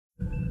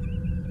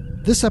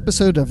This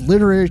episode of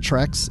Literary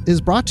Treks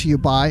is brought to you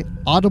by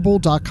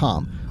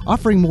Audible.com,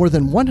 offering more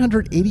than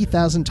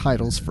 180,000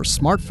 titles for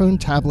smartphone,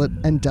 tablet,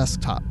 and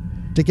desktop.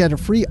 To get a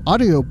free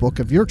audiobook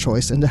of your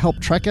choice and to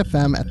help Trek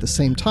FM at the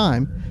same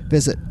time,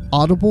 visit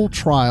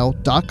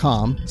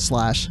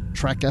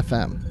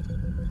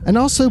audibletrial.com/trekfm. And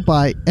also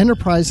by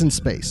Enterprise in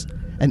Space,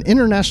 an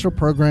international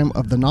program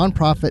of the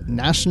nonprofit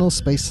National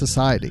Space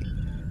Society.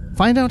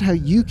 Find out how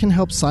you can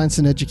help science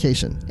and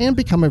education and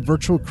become a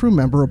virtual crew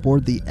member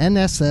aboard the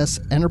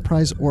NSS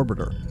Enterprise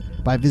Orbiter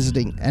by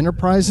visiting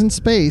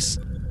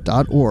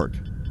enterpriseinspace.org.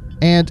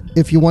 And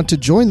if you want to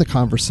join the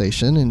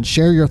conversation and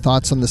share your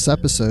thoughts on this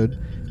episode,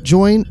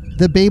 join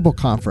the Babel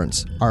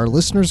Conference, our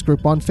listeners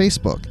group on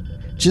Facebook.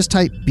 Just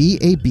type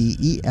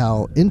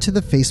BABEL into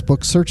the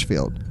Facebook search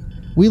field.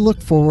 We look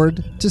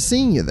forward to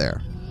seeing you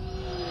there.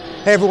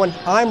 Hey everyone,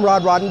 I'm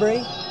Rod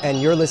Roddenberry,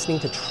 and you're listening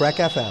to Trek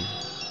FM.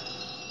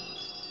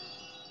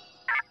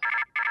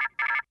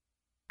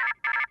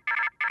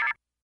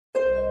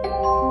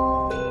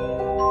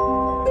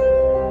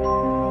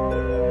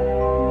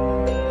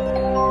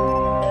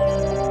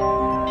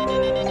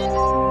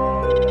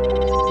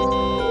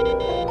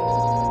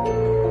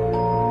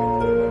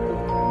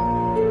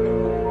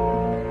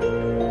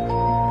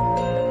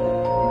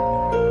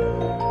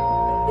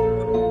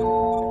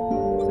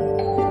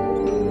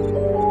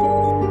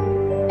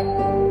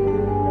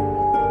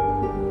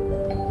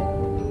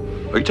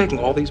 Are you taking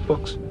all these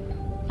books?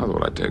 I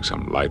thought I'd take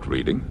some light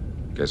reading,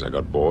 in case I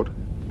got bored.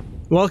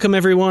 Welcome,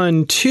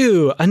 everyone,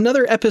 to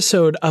another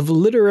episode of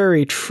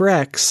Literary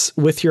Treks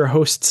with your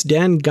hosts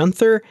Dan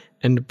Gunther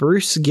and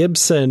Bruce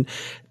Gibson.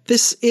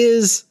 This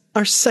is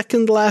our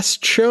second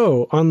last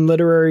show on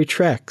Literary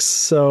Treks,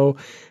 so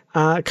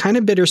kind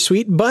of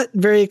bittersweet, but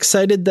very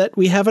excited that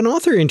we have an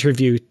author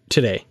interview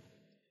today.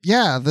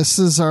 Yeah, this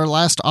is our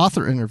last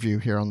author interview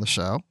here on the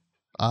show.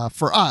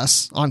 For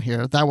us on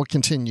here. That will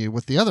continue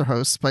with the other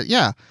hosts. But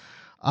yeah,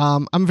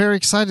 I'm very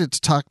excited to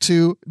talk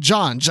to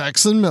John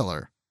Jackson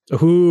Miller.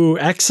 Ooh,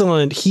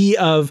 excellent. He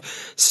of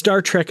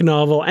Star Trek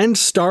novel and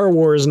Star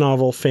Wars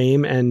novel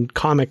fame and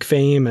comic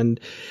fame and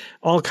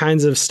all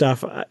kinds of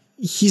stuff.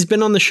 He's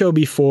been on the show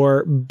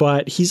before,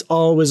 but he's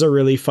always a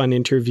really fun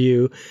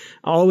interview.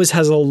 Always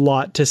has a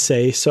lot to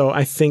say. So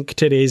I think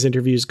today's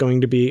interview is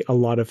going to be a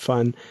lot of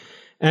fun.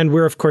 And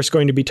we're, of course,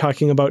 going to be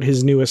talking about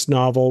his newest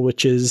novel,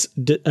 which is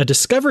a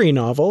discovery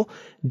novel,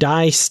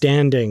 Die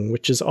Standing,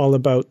 which is all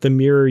about the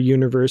mirror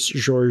universe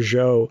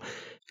Georgiou.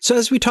 So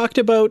as we talked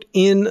about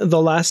in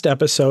the last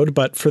episode,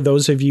 but for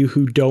those of you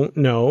who don't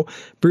know,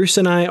 Bruce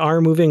and I are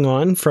moving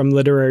on from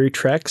Literary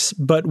Treks,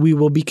 but we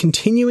will be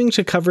continuing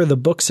to cover the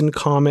books and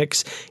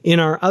comics in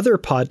our other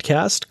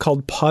podcast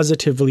called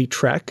Positively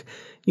Trek.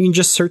 You can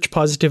just search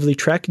Positively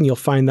Trek and you'll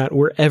find that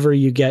wherever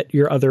you get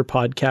your other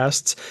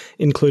podcasts,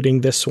 including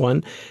this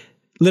one.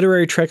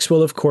 Literary Treks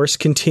will, of course,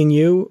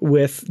 continue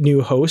with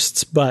new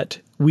hosts, but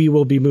we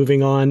will be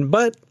moving on.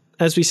 But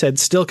as we said,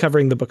 still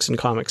covering the books and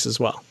comics as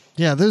well.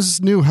 Yeah, those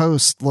new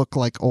hosts look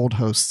like old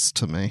hosts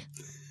to me.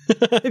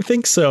 I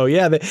think so.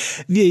 Yeah,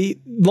 the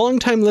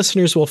longtime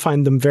listeners will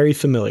find them very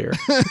familiar.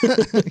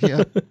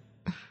 Yeah.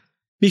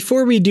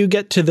 Before we do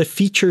get to the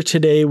feature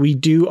today, we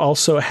do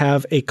also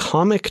have a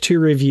comic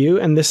to review,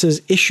 and this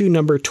is issue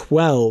number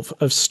 12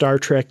 of Star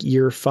Trek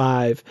Year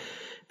 5.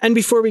 And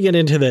before we get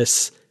into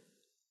this,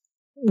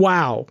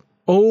 wow.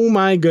 Oh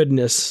my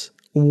goodness.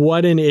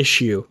 What an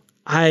issue.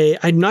 We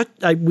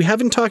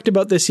haven't talked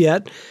about this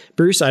yet.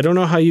 Bruce, I don't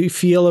know how you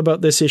feel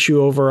about this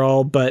issue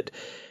overall, but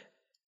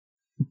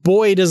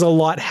boy, does a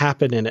lot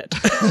happen in it.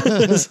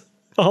 That's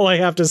all I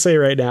have to say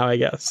right now, I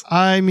guess.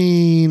 I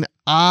mean,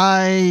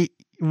 I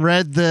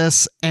read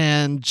this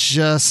and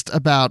just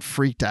about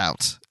freaked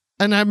out.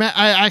 And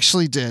I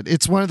actually did.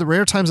 It's one of the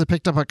rare times I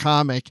picked up a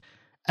comic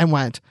and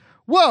went,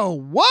 whoa,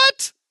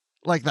 what?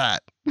 Like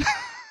that.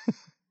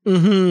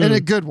 Mm-hmm. In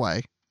a good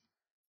way.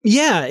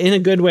 Yeah, in a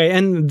good way.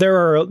 And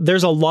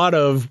there's a lot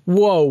of,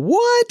 whoa,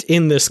 what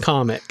in this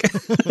comic?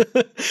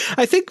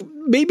 I think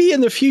maybe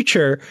in the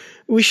future,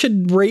 we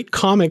should rate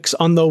comics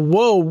on the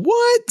whoa,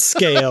 what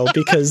scale,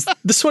 because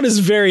this one is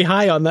very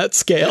high on that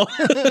scale.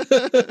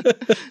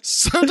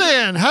 So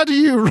Dan, how do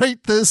you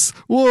rate this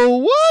whoa,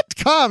 what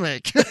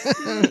comic?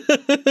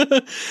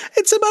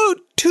 It's about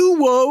 2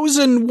 woes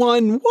and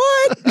 1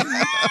 what?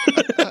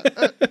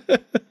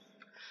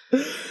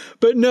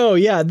 But no,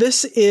 yeah,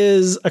 this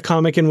is a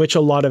comic in which a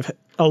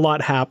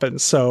lot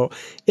happens. So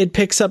it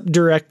picks up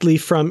directly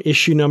from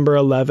issue number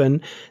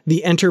 11.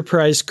 The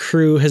Enterprise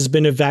crew has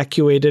been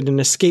evacuated in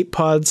escape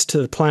pods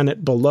to the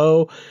planet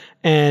below.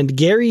 And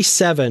Gary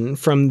 7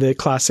 from the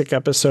classic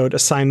episode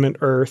Assignment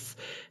Earth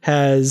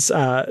is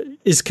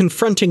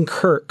confronting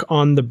Kirk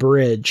on the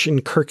bridge.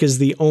 And Kirk is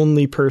the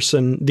only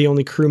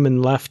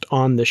crewman left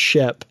on the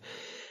ship.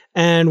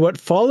 And what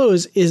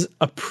follows is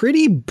a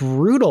pretty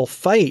brutal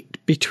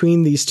fight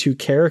between these two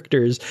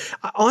characters.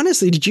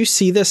 Honestly, did you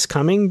see this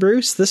coming,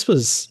 Bruce? This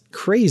was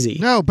crazy.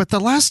 No, but the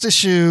last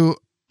issue,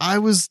 I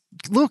was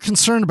a little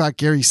concerned about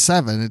Gary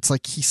 7. It's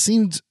like he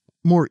seemed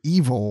more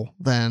evil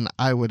than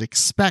I would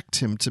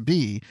expect him to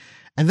be.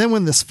 And then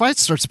when this fight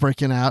starts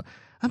breaking out,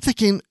 I'm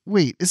thinking,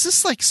 wait, is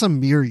this like some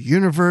mirror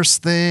universe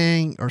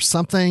thing or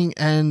something?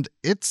 And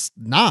it's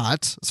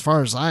not, as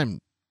far as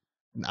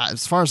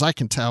I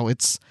can tell.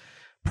 It's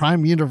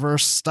Prime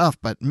Universe stuff,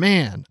 but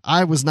man,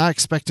 I was not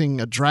expecting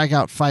a drag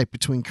out fight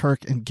between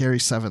Kirk and Gary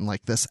 7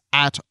 like this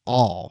at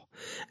all.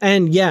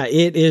 And yeah,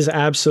 it is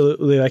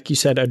absolutely, like you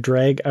said, a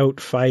drag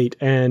out fight,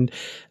 and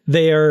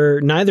they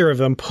are neither of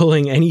them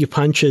pulling any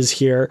punches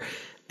here.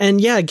 And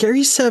yeah,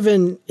 Gary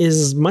 7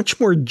 is much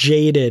more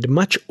jaded,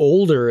 much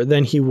older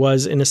than he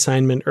was in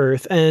Assignment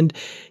Earth. And,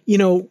 you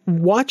know,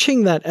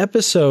 watching that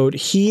episode,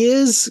 he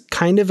is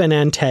kind of an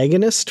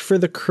antagonist for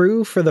the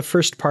crew for the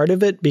first part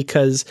of it,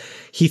 because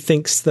he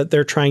thinks that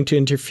they're trying to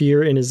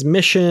interfere in his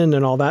mission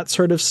and all that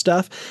sort of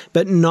stuff,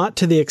 but not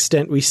to the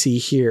extent we see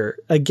here.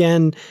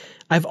 Again,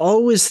 I've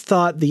always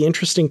thought the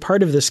interesting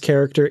part of this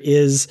character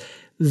is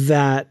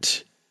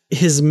that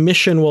his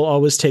mission will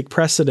always take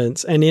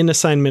precedence. And in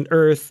Assignment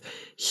Earth,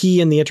 he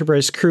and the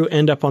Enterprise crew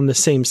end up on the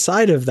same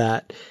side of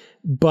that.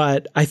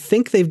 But I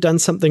think they've done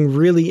something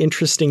really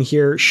interesting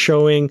here,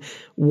 showing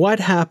what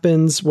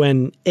happens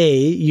when A,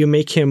 you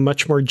make him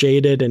much more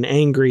jaded and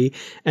angry,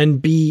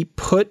 and B,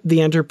 put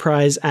the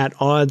Enterprise at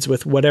odds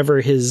with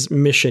whatever his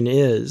mission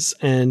is.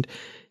 And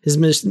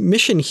his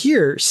mission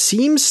here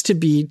seems to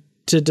be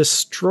to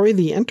destroy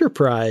the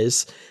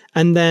Enterprise.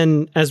 And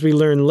then, as we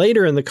learn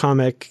later in the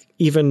comic,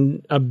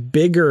 even a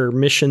bigger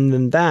mission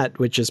than that,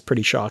 which is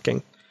pretty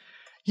shocking.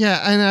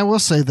 Yeah, and I will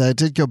say that I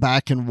did go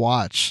back and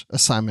watch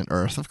Assignment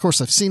Earth. Of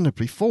course, I've seen it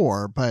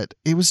before, but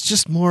it was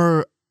just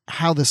more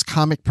how this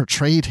comic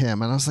portrayed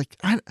him. And I was like,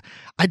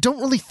 I don't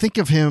really think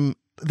of him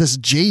this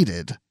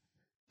jaded.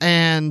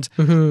 And,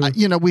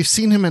 you know, we've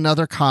seen him in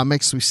other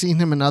comics, we've seen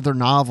him in other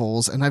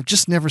novels, and I've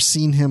just never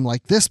seen him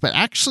like this. But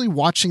actually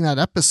watching that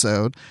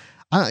episode,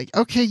 I'm like,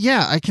 okay,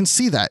 yeah, I can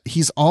see that.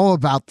 He's all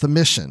about the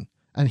mission,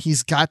 and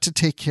he's got to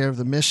take care of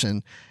the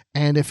mission.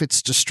 And if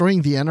it's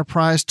destroying the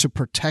Enterprise to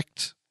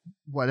protect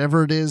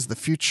whatever it is, the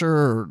future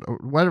or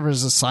whatever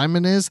his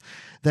assignment is,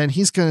 then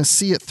he's going to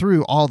see it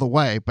through all the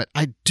way. But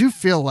I do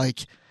feel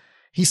like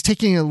he's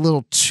taking it a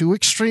little too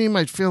extreme.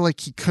 I feel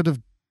like he could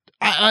have,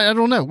 I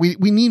don't know. We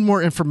need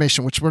more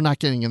information, which we're not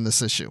getting in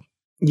this issue.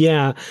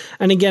 Yeah.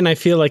 And again, I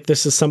feel like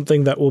this is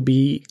something that will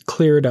be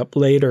cleared up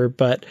later,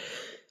 but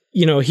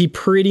you know, he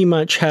pretty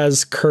much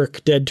has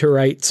Kirk dead to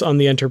rights on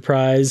the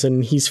Enterprise,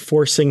 and he's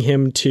forcing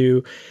him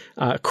to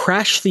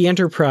crash the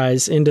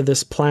Enterprise into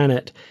this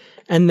planet.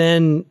 And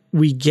then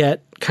we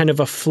get kind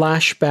of a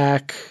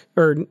flashback,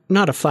 or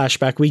not a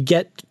flashback, we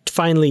get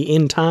finally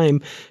in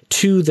time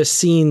to the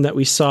scene that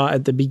we saw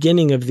at the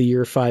beginning of the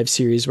Year 5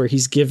 series, where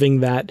he's giving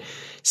that,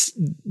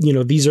 you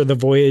know, these were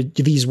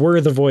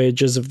the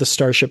voyages of the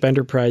Starship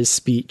Enterprise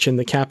speech in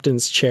the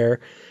captain's chair.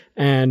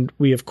 And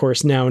we, of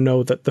course, now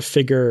know that the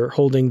figure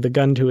holding the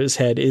gun to his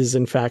head is,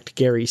 in fact,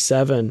 Gary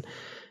 7,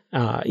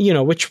 you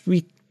know, which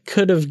we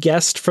could have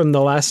guessed from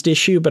the last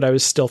issue, but I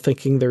was still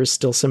thinking there was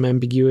still some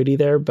ambiguity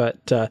there.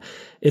 But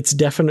it's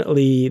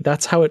definitely,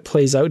 that's how it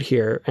plays out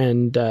here.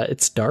 And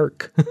it's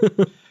dark.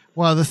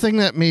 Well, the thing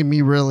that made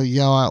me really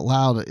yell out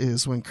loud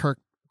is when Kirk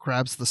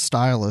grabs the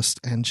stylus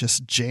and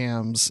just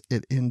jams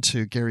it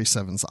into Gary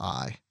 7's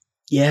eye.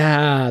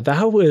 Yeah,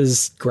 that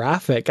was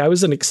graphic. I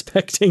wasn't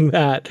expecting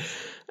that.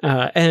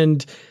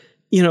 And,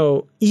 you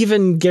know,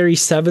 even Gary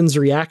 7's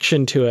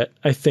reaction to it,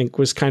 I think,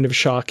 was kind of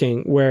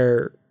shocking,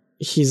 where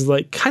he's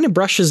like, kind of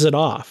brushes it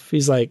off.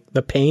 He's like,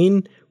 the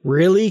pain?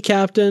 Really,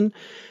 Captain?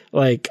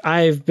 Like,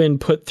 I've been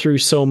put through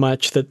so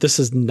much that this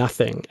is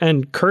nothing.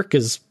 And Kirk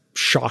is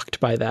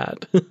shocked by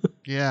that.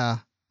 Yeah.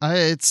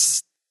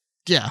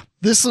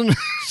 This one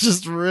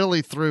just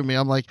really threw me.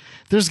 I'm like,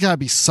 there's got to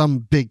be some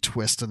big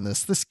twist in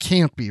this. This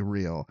can't be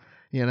real.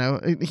 You know,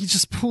 he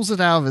just pulls it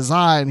out of his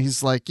eye and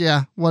he's like,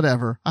 yeah,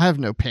 whatever. I have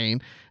no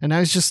pain. And now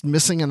he's just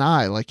missing an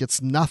eye like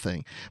it's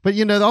nothing. But,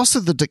 you know,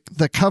 also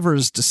the cover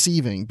is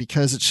deceiving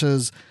because it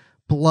shows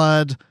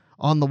blood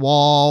on the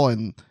wall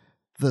and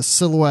the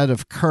silhouette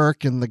of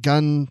Kirk and the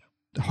gun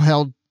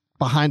held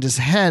behind his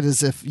head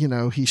as if, you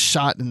know, he's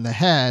shot in the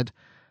head.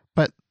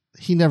 But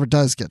he never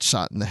does get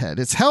shot in the head.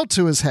 It's held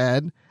to his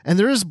head and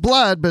there is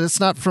blood, but it's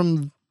not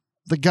from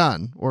the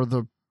gun or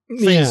the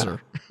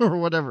phaser or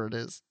whatever it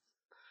is.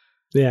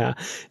 Yeah,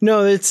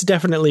 no, it's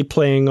definitely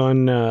playing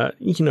on,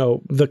 you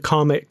know, the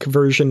comic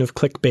version of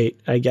clickbait,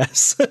 I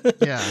guess.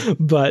 Yeah.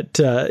 But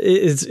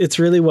it's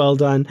really well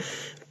done.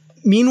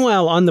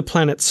 Meanwhile, on the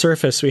planet's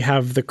surface, we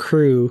have the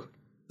crew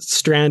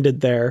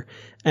stranded there,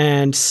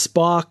 and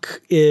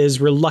Spock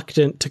is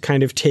reluctant to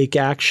kind of take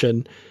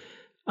action.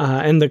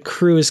 And the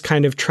crew is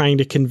kind of trying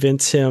to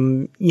convince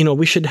him, you know,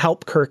 we should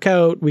help Kirk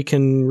out. We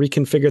can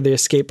reconfigure the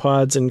escape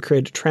pods and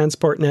create a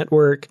transport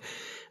network.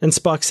 And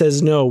Spock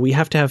says, no, we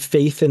have to have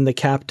faith in the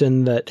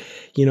captain that,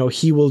 you know,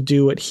 he will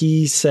do what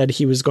he said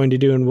he was going to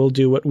do and we'll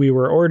do what we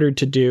were ordered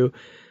to do.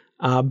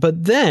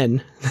 But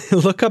then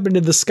look up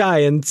into the sky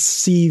and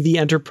see the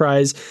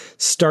Enterprise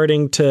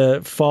starting to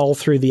fall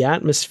through the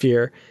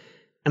atmosphere.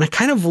 And I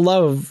kind of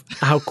love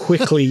how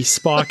quickly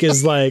Spock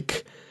is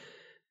like,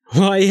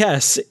 Why,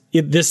 yes,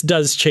 this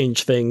does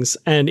change things,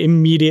 and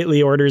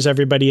immediately orders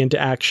everybody into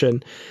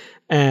action.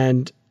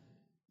 And,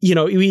 you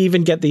know, we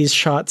even get these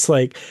shots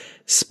like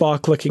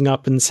Spock looking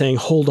up and saying,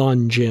 "Hold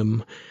on,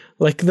 Jim."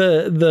 Like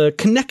the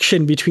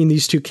connection between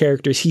these two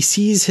characters. He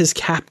sees his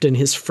captain,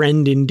 his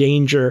friend, in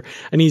danger,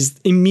 and he's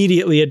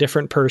immediately a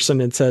different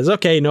person and says,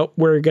 "Okay, no,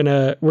 we're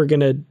gonna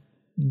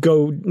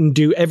go and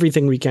do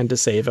everything we can to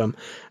save him."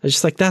 I was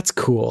just like, that's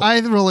cool. I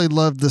really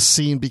love this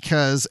scene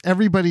because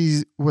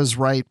everybody was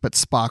right, but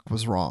Spock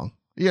was wrong.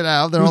 You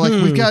know, they're like,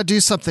 "We've got to do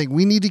something.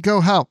 We need to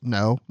go help."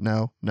 No.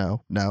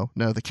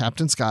 The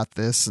captain's got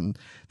this. And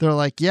they're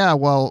like, "Yeah,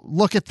 well,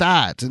 look at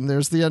that." And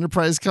there's the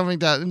Enterprise coming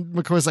down. And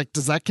McCoy's like,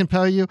 "Does that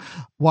compel you?"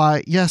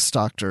 "Why, yes,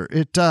 Doctor,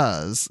 it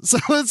does." So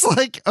it's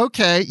like,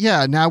 okay,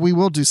 yeah, now we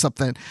will do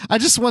something. I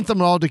just want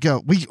them all to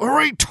go, "We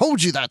already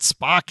told you that,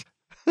 Spock."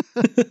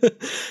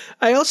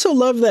 I also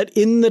love that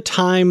in the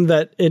time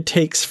that it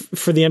takes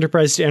for the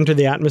Enterprise to enter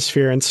the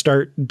atmosphere and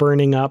start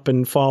burning up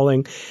and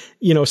falling,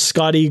 you know,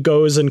 Scotty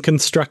goes and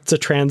constructs a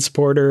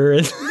transporter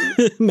and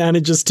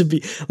manages to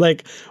be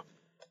like,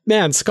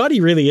 man,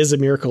 Scotty really is a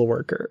miracle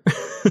worker.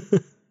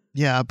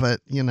 Yeah, but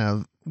you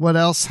know, what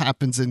else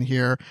happens in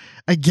here?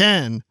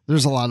 Again,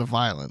 there's a lot of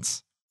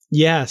violence.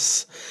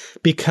 Yes,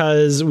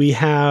 because we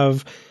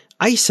have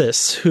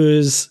Isis,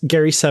 who's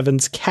Gary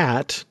Seven's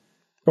cat,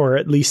 or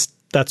at least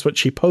that's what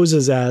she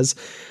poses as,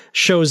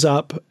 shows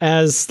up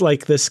as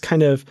like this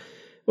kind of,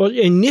 well,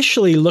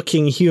 initially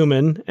looking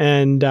human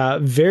and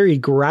very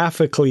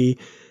graphically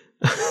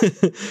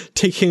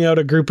taking out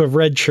a group of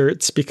red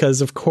shirts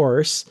because of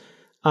course,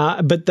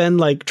 but then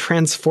like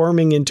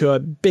transforming into a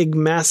big,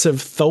 massive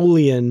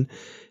Tholian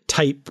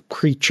type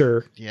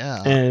creature.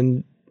 Yeah.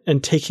 And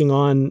taking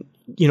on,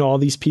 you know, all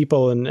these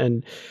people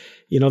and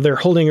you know, they're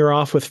holding her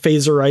off with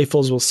phaser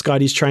rifles while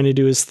Scotty's trying to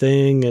do his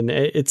thing. And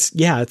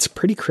it's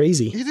pretty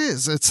crazy. It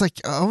is. It's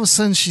like all of a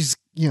sudden she's,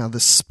 you know,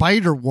 the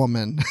Spider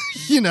Woman,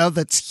 you know,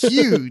 that's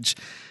huge.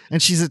 And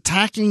she's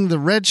attacking the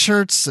red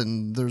shirts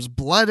and there's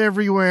blood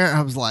everywhere.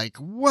 I was like,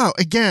 whoa.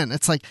 Again,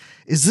 it's like,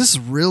 is this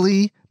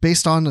really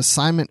based on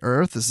Assignment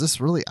Earth? Is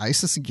this really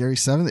Isis and Gary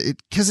 7?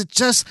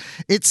 Because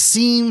it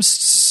seems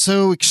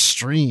so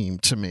extreme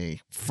to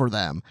me for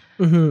them.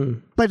 Mm-hmm.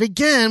 But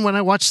again, when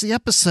I watch the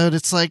episode,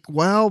 it's like,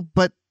 well,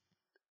 but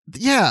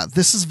yeah,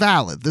 this is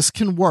valid. This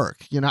can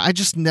work. You know, I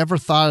just never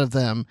thought of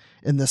them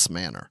in this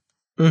manner.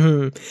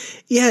 Mm-hmm.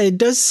 Yeah, it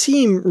does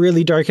seem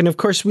really dark. And of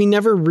course, we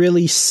never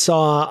really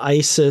saw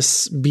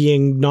Isis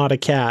being not a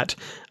cat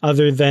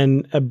other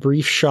than a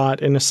brief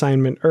shot in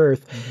Assignment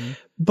Earth. Mm-hmm.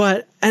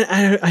 But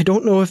I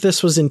don't know if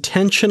this was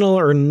intentional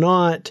or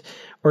not,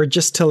 or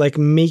just to like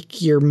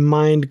make your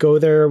mind go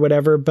there or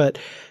whatever. But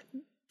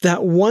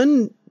that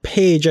one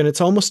page, and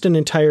it's almost an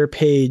entire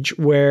page,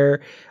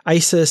 where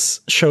Isis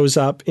shows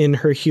up in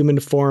her human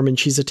form and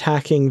she's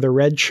attacking the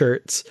red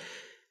shirts.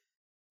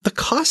 The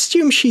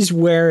costume she's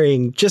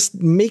wearing just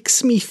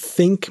makes me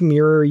think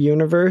Mirror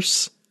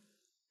Universe.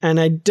 And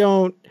I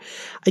don't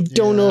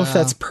know if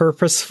that's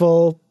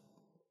purposeful,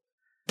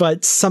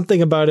 but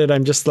something about it,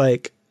 I'm just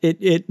like,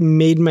 it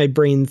made my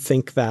brain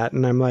think that.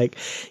 And I'm like,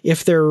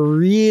 if they're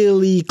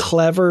really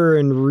clever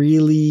and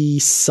really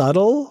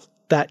subtle,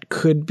 that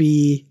could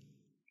be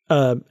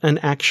an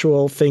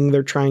actual thing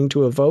they're trying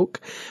to evoke,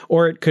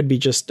 or it could be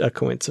just a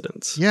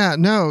coincidence. Yeah,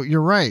 no,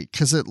 you're right.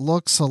 Because it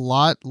looks a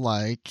lot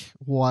like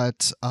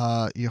what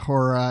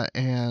Uhura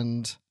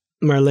and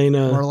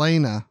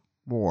Marlena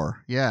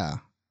wore. Yeah.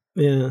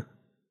 Yeah.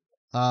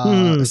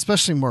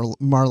 Especially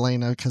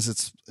Marlena because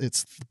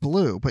it's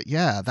blue. But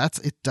yeah,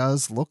 it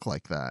does look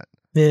like that.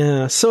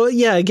 Yeah. So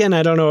yeah, again,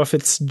 I don't know if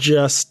it's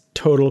just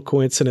total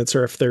coincidence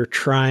or if they're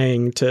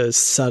trying to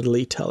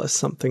subtly tell us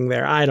something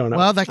there. I don't know.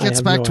 Well, that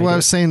gets back to what I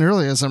was saying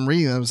earlier as I'm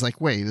reading. I was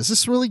like, wait, is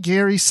this really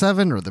Gary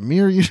 7 or the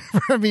Mirror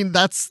Universe? I mean,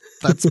 that's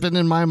been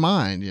in my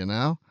mind, you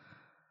know?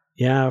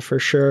 Yeah, for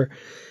sure.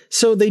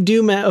 So they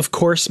do, of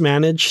course,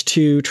 manage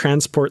to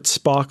transport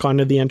Spock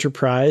onto the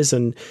Enterprise.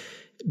 And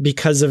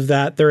because of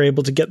that, they're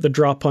able to get the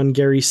drop on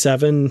Gary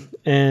 7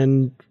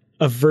 and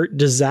avert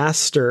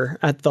disaster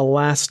at the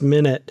last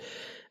minute.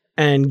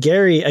 And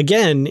Gary,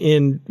 again,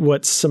 in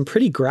what's some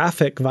pretty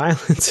graphic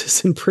violence,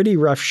 is in pretty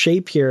rough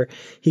shape here.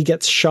 He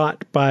gets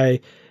shot by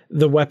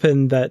the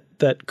weapon that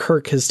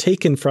Kirk has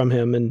taken from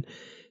him, and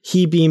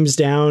he beams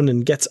down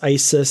and gets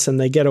Isis, and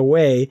they get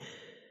away.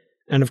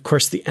 And of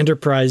course, the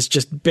Enterprise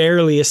just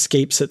barely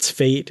escapes its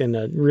fate in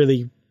a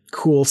really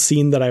cool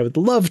scene that I would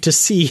love to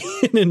see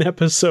in an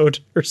episode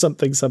or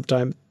something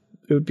sometime.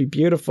 It would be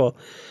beautiful.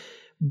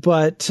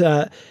 But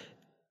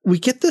we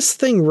get this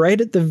thing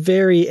right at the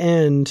very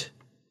end,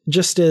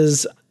 just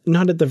as,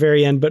 not at the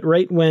very end, but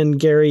right when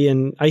Gary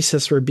and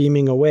Isis were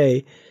beaming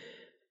away,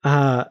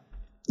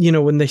 you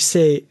know, when they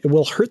say,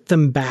 "We'll hurt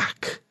them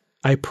back,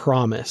 I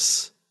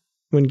promise,"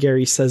 when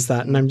Gary says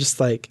that. And I'm just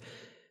like,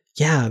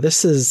 yeah,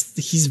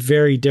 he's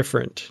very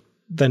different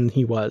than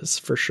he was,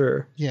 for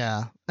sure.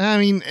 Yeah. I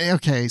mean,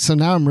 okay, so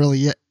now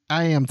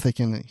I am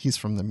thinking that he's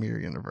from the Mirror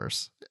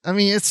Universe. I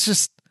mean, it's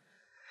just,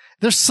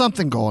 There's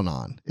something going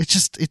on. It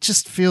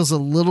just feels a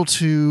little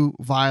too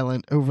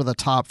violent, over the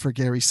top for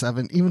Gary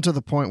 7, even to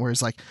the point where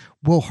he's like,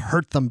 we'll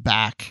hurt them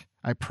back.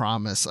 I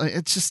promise.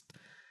 It's just,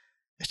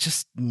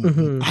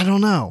 I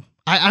don't know.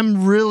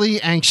 I'm really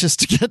anxious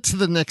to get to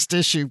the next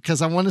issue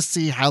because I want to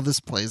see how this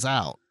plays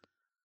out.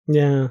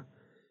 Yeah.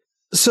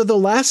 So the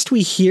last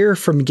we hear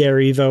from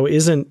Gary, though,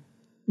 isn't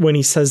when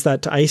he says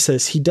that to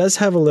Isis. He does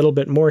have a little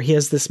bit more. He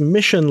has this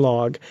mission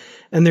log,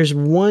 and there's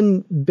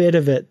one bit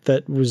of it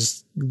that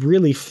was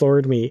really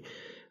floored me,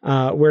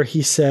 where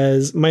he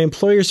says, my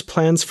employer's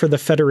plans for the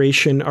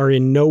Federation are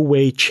in no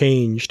way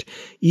changed.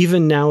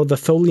 Even now, the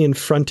Tholian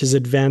front is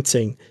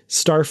advancing.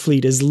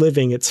 Starfleet is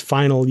living its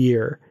final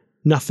year.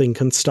 Nothing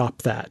can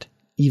stop that,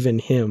 even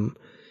him.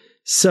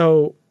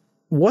 So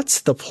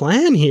what's the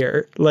plan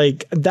here?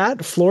 Like,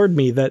 that floored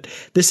me, that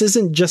this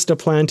isn't just a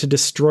plan to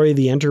destroy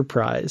the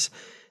Enterprise.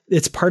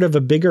 It's part of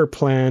a bigger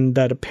plan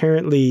that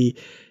apparently,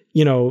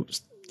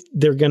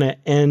 they're going to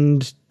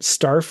end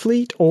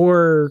Starfleet,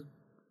 or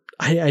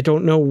I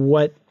don't know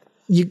what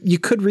you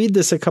could read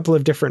this a couple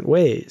of different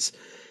ways.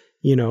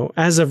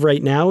 As of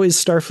right now, is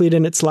Starfleet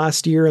in its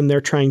last year and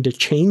they're trying to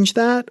change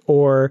that,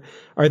 or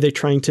are they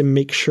trying to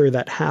make sure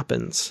that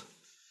happens?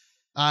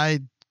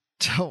 I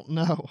don't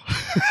know.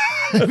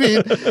 I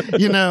mean,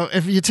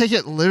 if you take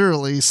it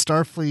literally,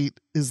 Starfleet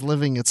is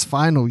living its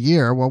final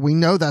year. Well, we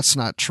know that's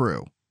not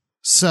true.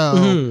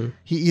 So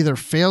he either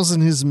fails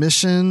in his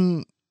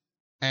mission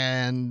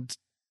and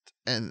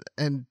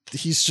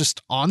he's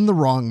just on the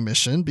wrong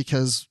mission,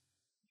 because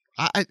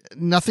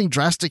nothing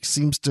drastic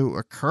seems to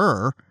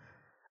occur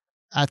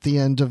at the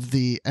end of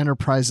the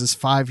Enterprise's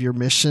 5-year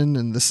mission,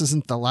 and this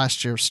isn't the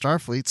last year of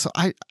Starfleet. So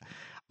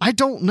I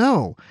don't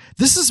know.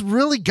 This has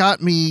really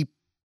got me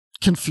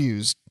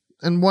confused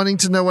and wanting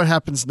to know what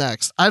happens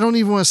next. I don't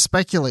even want to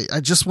speculate.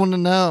 I just want to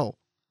know.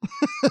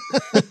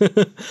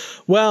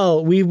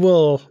 Well, we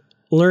will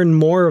learn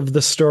more of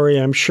the story,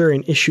 I'm sure,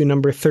 in issue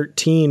number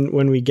 13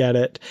 when we get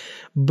it.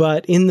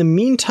 But in the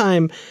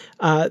meantime,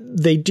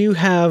 they do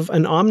have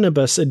an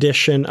omnibus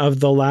edition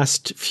of the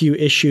last few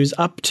issues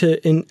up to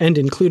and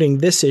including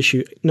this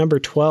issue, number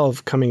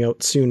 12, coming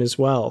out soon as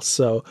well.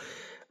 So,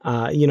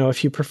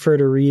 if you prefer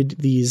to read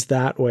these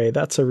that way,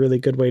 that's a really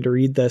good way to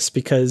read this,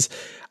 because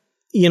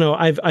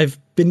I've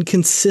been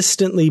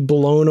consistently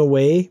blown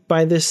away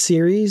by this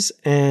series,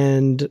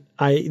 and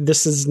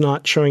this is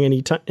not showing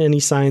any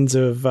signs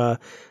of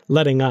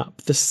letting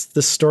up. This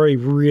story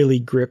really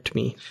gripped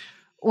me.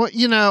 Well,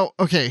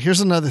 okay, here's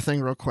another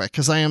thing real quick,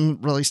 because I am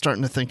really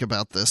starting to think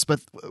about this,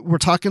 but we're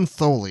talking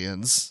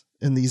Tholians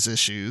in these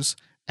issues,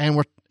 and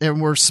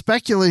we're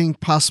speculating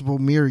possible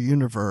mirror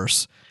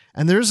universe,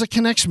 and there's a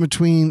connection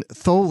between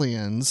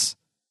Tholians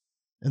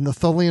and the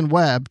Tholian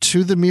web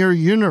to the mirror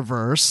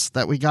universe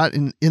that we got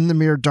in the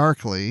Mirror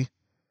Darkly.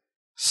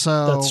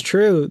 So that's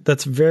true.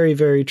 That's very,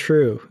 very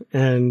true.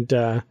 And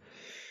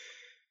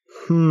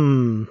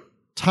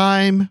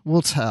time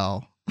will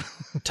tell.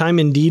 Time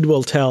indeed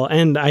will tell.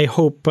 And I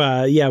hope,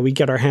 we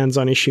get our hands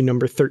on issue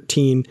number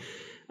 13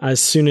 as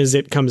soon as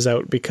it comes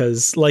out,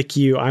 because like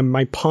you,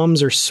 my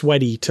palms are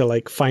sweaty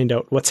to find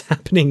out what's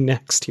happening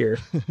next here.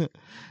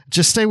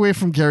 Just stay away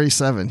from Gary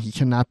 7. He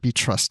cannot be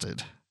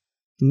trusted.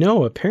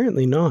 No,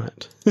 apparently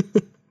not.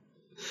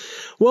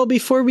 Well,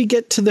 before we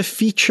get to the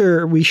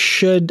feature, we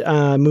should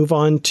move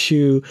on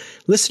to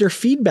listener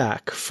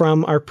feedback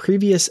from our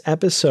previous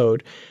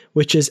episode,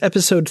 which is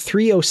episode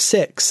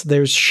 306.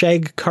 There's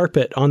Shag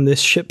Carpet on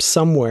This Ship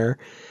Somewhere,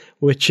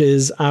 which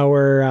is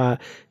our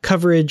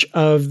coverage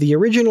of the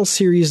original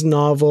series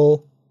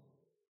novel,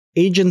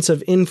 Agents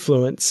of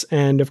Influence.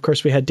 And of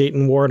course, we had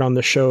Dayton Ward on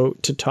the show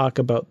to talk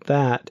about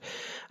that.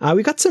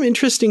 We got some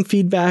interesting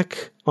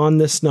feedback on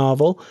this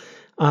novel.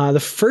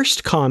 The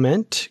first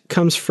comment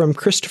comes from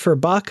Christopher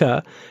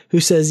Baca, who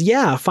says,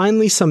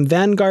 finally some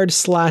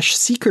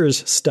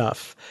Vanguard/Seekers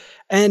stuff.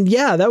 And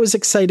that was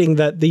exciting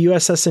that the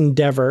USS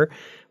Endeavour,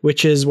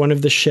 which is one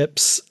of the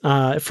ships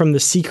from the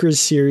Seekers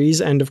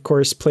series, and of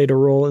course played a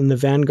role in the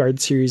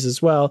Vanguard series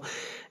as well,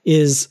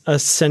 is a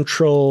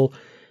central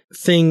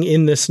thing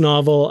in this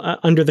novel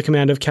under the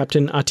command of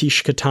Captain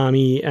Atish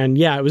Khatami. And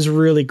it was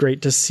really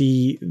great to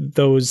see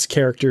those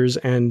characters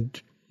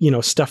and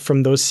stuff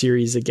from those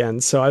series again.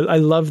 So I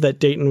love that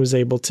Dayton was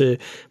able to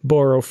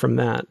borrow from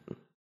that.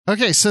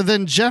 Okay, so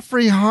then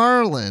Jeffery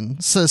Harlan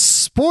says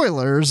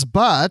spoilers,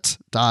 but ...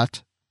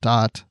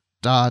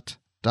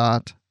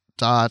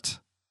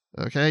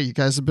 Okay, you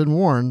guys have been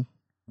warned.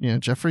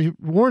 Jeffrey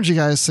warned you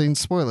guys saying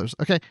spoilers.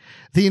 Okay,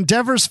 the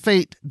Endeavor's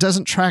fate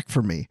doesn't track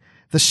for me.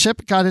 The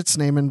ship got its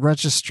name and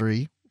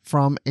registry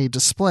from a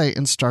display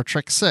in Star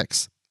Trek VI.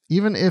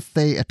 Even if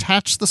they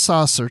attach the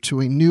saucer to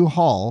a new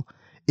hull,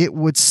 it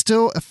would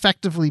still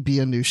effectively be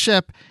a new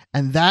ship,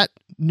 and that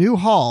new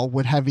hull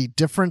would have a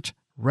different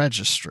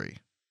registry.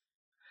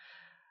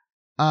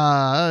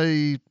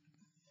 Possibly.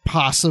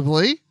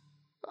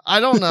 I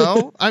don't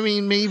know. I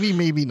mean,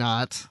 maybe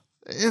not.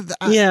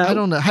 I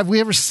don't know. Have we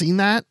ever seen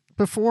that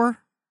before?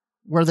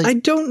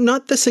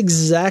 Not this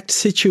exact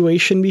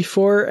situation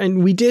before,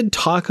 and we did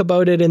talk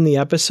about it in the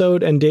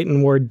episode, and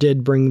Dayton Ward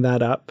did bring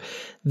that up,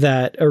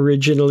 that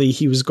originally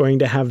he was going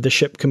to have the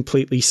ship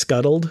completely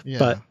scuttled,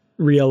 but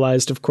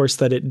realized, of course,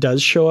 that it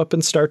does show up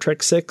in Star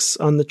Trek VI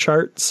on the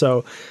chart,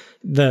 so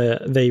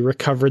they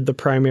recovered the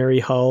primary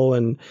hull,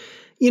 and,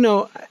 I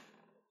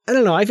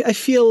don't know, I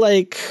feel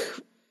like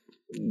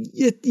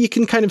you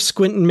can kind of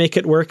squint and make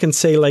it work and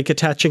say, like,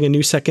 attaching a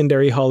new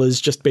secondary hull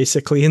is just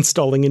basically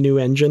installing a new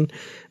engine,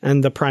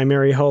 and the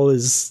primary hull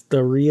is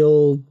the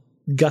real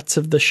guts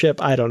of the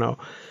ship. I don't know.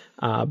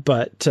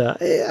 But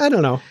I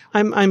don't know.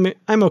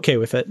 I'm okay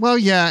with it. Well,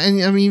 yeah.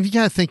 And I mean, you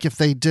got to think, if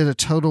they did a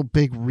total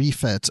big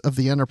refit of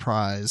the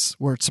Enterprise,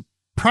 where it's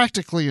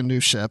practically a new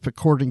ship,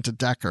 according to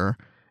Decker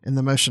in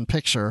the motion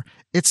picture,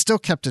 it still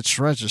kept its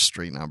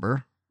registry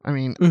number. I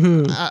mean,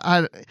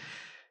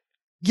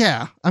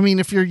 yeah, I mean,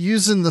 if you're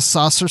using the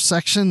saucer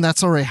section,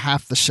 that's already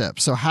half the ship.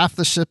 So half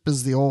the ship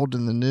is the old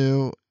and the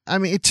new. I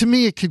mean, to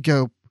me, it could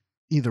go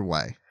either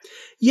way.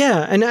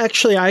 Yeah, and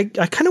actually, I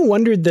kind of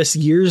wondered this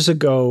years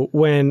ago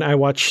when I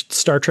watched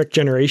Star Trek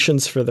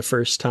Generations for the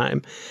first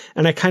time.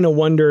 And I kind of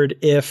wondered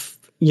if,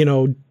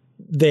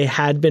 they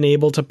had been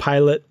able to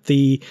pilot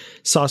the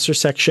saucer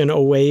section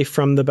away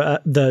from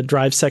the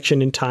drive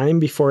section in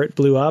time before it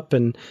blew up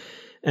and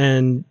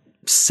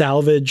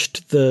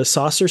salvaged the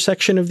saucer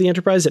section of the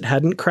Enterprise. It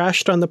hadn't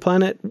crashed on the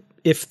planet.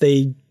 If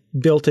they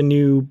built a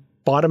new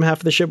bottom half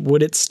of the ship,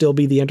 would it still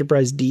be the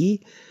Enterprise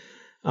D?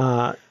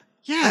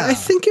 Yeah, I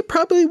think it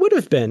probably would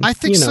have been. I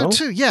think so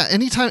too. Yeah,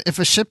 anytime if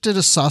a ship did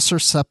a saucer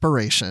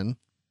separation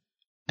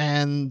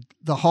and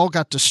the hull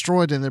got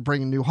destroyed and they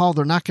bring a new hull,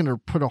 they're not going to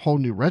put a whole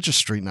new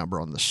registry number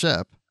on the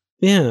ship.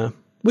 Yeah.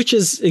 Which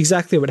is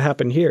exactly what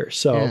happened here.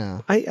 So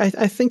yeah.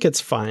 I think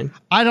it's fine.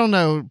 I don't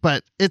know,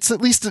 but it's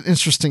at least an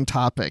interesting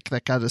topic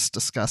that got us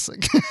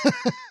discussing.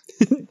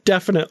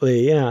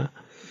 Definitely, yeah.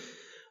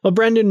 Well,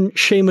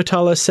 Brandon-Shea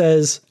Mutala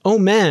says, "Oh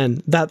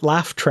man, that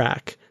laugh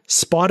track.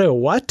 Spot a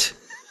what?"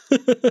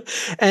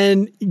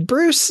 And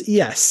Bruce,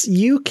 yes,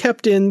 you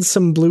kept in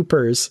some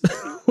bloopers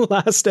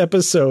last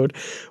episode,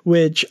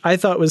 which I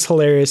thought was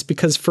hilarious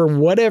because for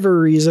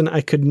whatever reason,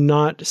 I could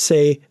not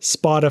say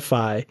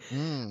Spotify.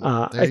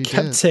 I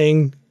kept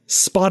saying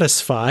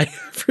Spotify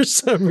for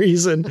some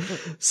reason.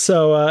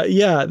 So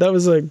yeah, that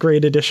was a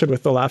great addition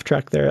with the laugh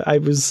track there. I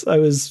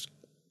was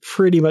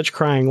pretty much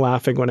crying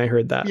laughing when I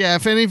heard that. Yeah,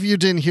 if any of you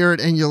didn't hear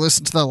it and you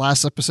listened to the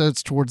last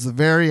episodes towards the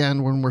very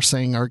end when we're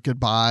saying our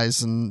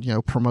goodbyes and,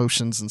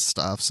 promotions and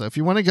stuff. So if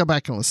you want to go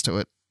back and listen to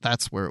it,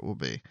 that's where it will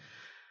be.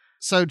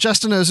 So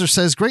Justin Oser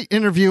says, "Great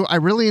interview. I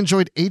really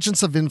enjoyed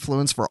Agents of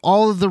Influence for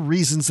all of the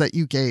reasons that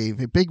you gave.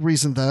 A big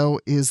reason,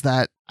 though, is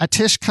that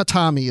Atish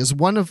Khatami is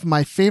one of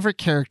my favorite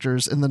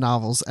characters in the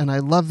novels, and I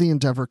love the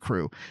Endeavor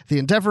crew. The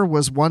Endeavor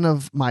was one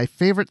of my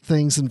favorite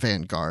things in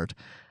Vanguard.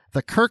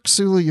 The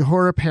Kirk-Sulu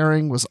Uhura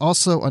pairing was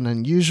also an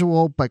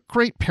unusual but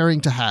great pairing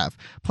to have.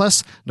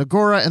 Plus,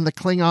 Nagora and the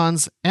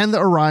Klingons and the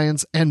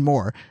Orions and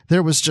more.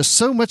 There was just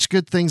so much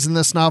good things in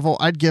this novel.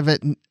 I'd give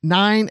it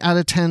 9 out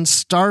of 10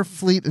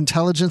 Starfleet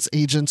intelligence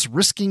agents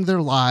risking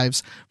their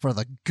lives for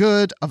the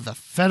good of the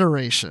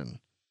Federation."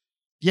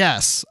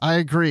 Yes, I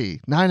agree.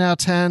 9 out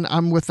of 10.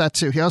 I'm with that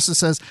too. He also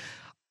says,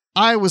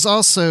 "I was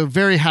also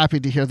very happy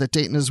to hear that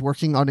Dayton is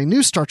working on a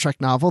new Star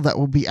Trek novel that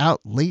will be out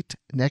late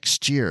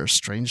next year.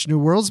 Strange New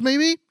Worlds,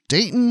 maybe?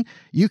 Dayton,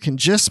 you can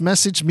just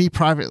message me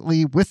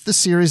privately with the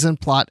series and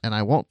plot, and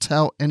I won't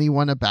tell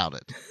anyone about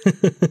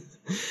it."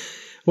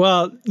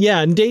 Well, yeah,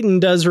 and Dayton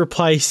does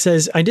reply. He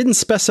says, "I didn't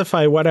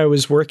specify what I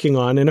was working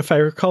on, and if I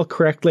recall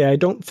correctly, I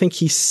don't think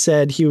he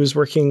said he was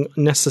working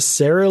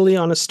necessarily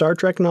on a Star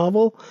Trek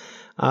novel.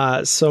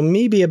 So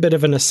maybe a bit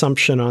of an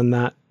assumption on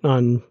that,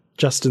 on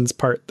Justin's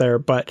part there,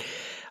 but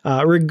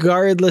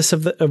regardless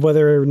of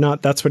whether or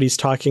not that's what he's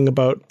talking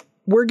about,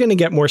 we're going to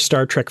get more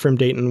Star Trek from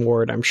Dayton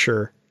Ward, I'm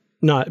sure,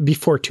 not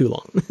before too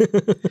long."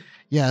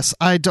 Yes,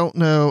 I don't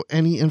know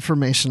any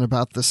information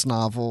about this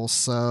novel,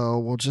 so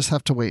we'll just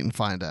have to wait and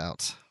find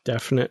out.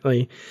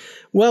 Definitely.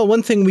 Well,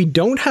 one thing we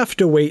don't have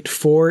to wait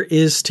for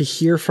is to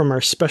hear from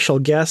our special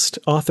guest,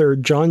 author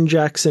John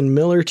Jackson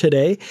Miller,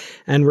 today,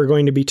 and we're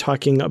going to be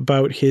talking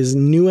about his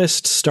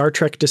newest Star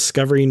Trek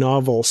Discovery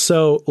novel.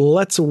 So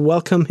let's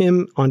welcome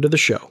him onto the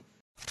show.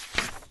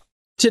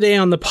 Today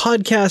on the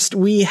podcast,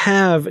 we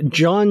have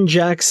John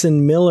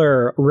Jackson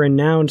Miller,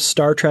 renowned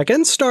Star Trek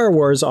and Star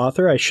Wars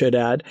author, I should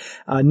add,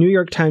 New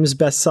York Times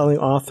bestselling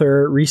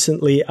author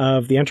recently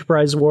of The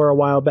Enterprise War a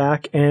while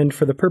back, and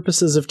for the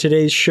purposes of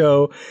today's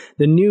show,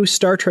 the new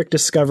Star Trek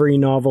Discovery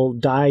novel,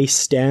 Die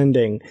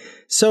Standing.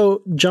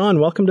 So, John,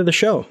 welcome to the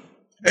show.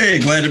 Hey,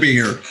 glad to be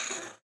here.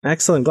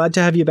 Excellent. Glad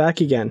to have you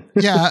back again.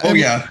 Yeah. Oh,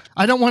 yeah.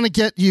 I don't want to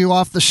get you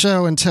off the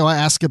show until I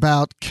ask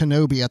about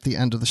Kenobi at the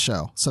end of the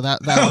show. So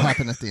that'll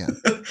happen at the end.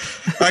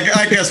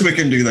 I guess we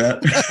can do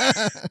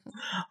that.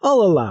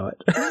 I'll allow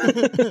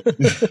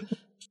it.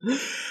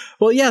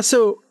 Well, yeah.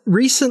 So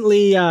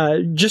recently,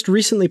 just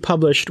recently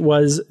published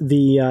was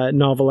the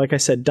novel, like I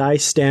said, Die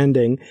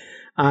Standing.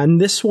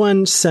 And this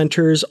one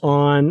centers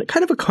on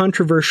kind of a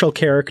controversial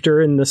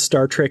character in the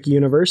Star Trek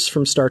universe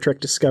from Star Trek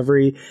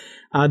Discovery,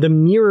 the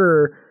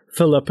mirror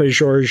Philippa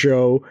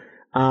Georgiou.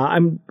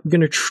 I'm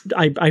going to,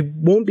 I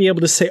won't be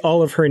able to say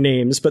all of her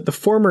names, but the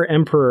former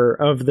emperor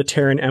of the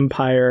Terran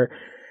Empire,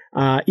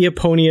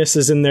 Iaponius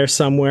is in there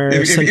somewhere.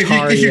 If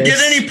you get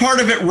any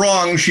part of it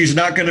wrong, she's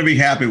not going to be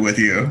happy with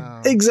you.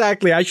 No.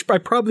 Exactly. I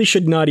probably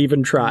should not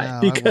even try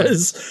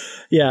because,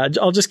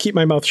 I'll just keep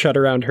my mouth shut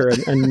around her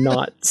and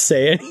not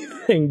say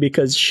anything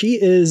because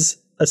she is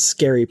a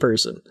scary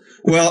person.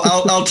 Well,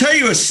 I'll tell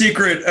you a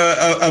secret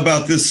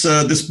about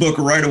this book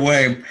right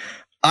away.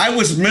 I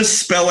was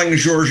misspelling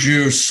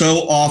Georgiou so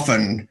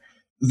often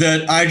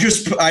that I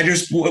just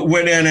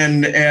went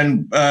in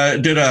and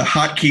did a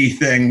hotkey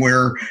thing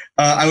where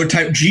I would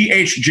type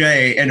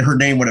GHJ and her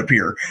name would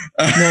appear.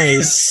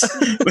 Nice.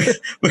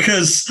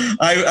 Because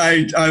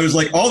I was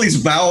like, all these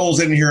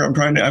vowels in here. I'm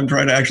trying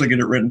to actually get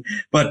it written.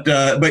 But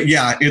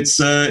yeah, it's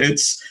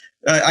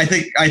I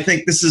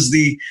think this is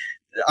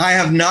I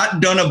have not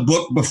done a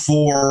book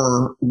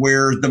before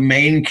where the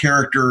main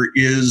character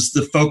is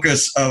the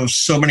focus of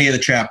so many of the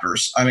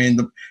chapters. I mean,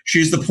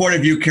 she's the point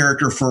of view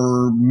character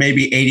for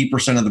maybe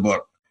 80% of the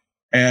book.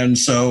 And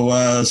so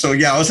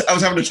yeah, I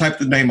was having to type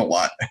the name a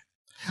lot.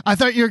 I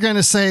thought you were going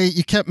to say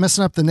you kept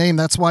messing up the name.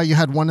 That's why you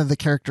had one of the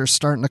characters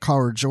starting to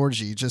call her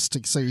Georgie,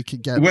 so you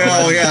could get.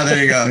 Well, yeah,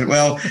 there you go.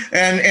 Well,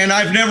 and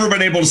I've never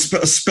been able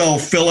to spell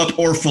Philip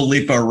or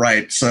Philippa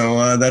right.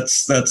 So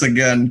that's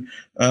again,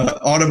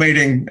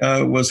 automating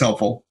was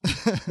helpful.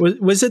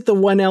 Was it the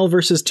 1L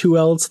versus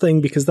 2Ls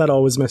thing? Because that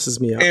always messes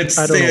me up. I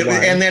don't know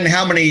why. And then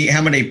how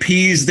many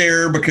P's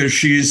there because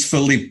she's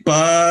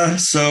Philippa.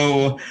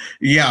 So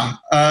yeah,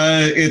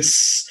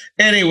 it's.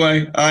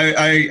 Anyway,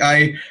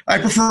 I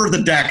prefer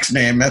the Dax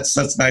name. That's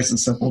nice and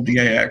simple.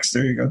 DAX.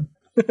 There you go.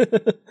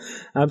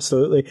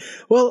 Absolutely.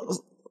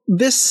 Well,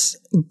 this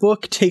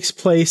book takes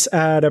place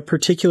at a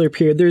particular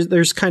period.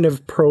 There's kind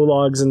of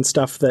prologues and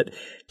stuff that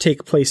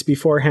take place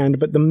beforehand,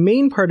 but the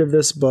main part of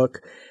this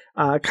book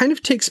kind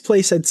of takes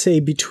place, I'd say,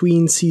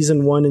 between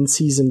season 1 and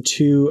season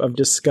 2 of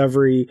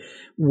Discovery,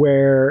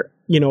 where,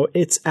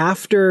 it's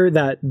after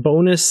that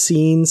bonus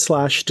scene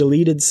 /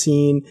 deleted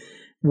scene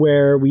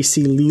where we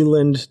see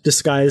Leland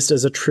disguised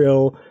as a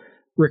Trill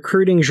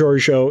recruiting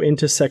Georgiou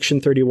into Section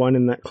 31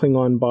 in that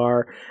Klingon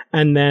bar.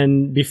 And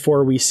then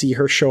before we see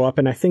her show up,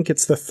 and I think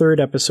it's the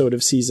 3rd episode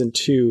of season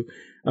 2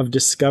 of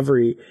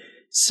Discovery.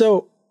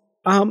 So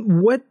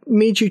what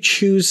made you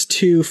choose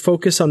to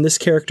focus on this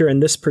character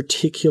and this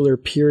particular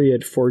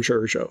period for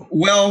Georgiou?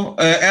 Well,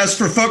 as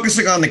for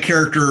focusing on the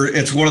character,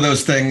 it's one of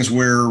those things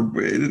where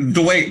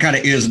the way it kind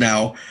of is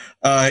now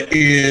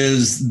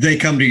is they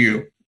come to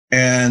you.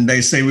 And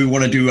they say, we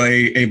want to do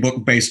a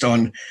book based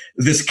on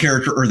this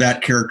character or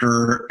that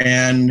character.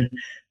 And,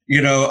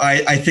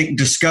 I think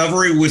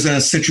Discovery was in a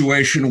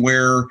situation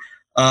where,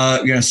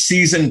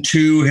 season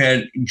 2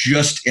 had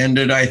just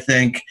ended. I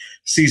think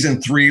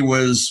season 3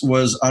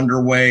 was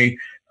underway.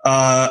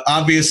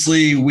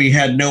 Obviously, we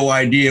had no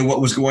idea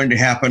what was going to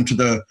happen to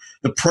the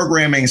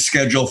programming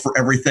schedule for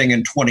everything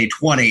in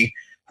 2020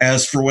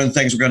 as for when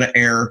things were going to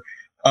air.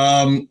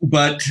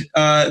 But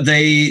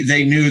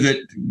they knew that,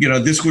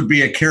 this would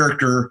be a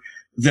character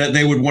that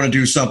they would want to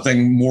do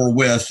something more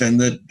with and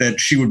that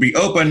she would be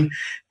open.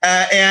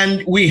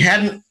 And we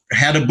hadn't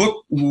had a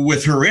book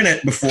with her in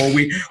it before.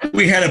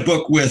 We had a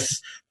book with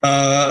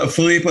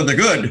Philippa the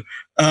Good,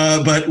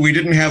 but we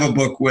didn't have a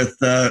book with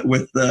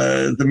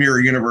the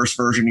Mirror Universe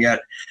version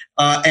yet.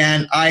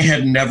 And I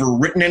had never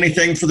written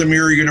anything for the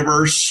Mirror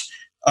Universe.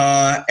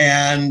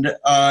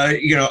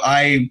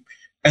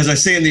 As I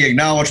say in the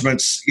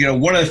acknowledgments,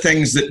 one of the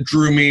things that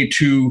drew me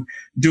to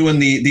doing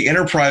the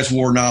Enterprise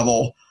War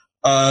novel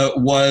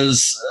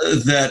was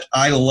that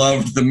I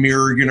loved the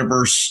Mirror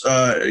Universe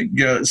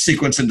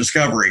sequence in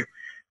Discovery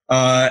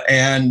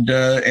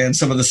and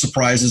some of the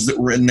surprises that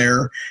were in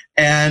there.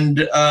 And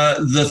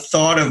the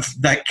thought of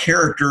that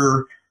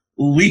character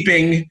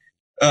leaping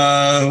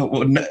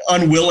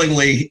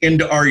unwillingly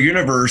into our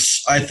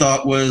universe, I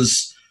thought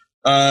was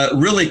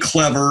really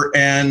clever,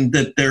 and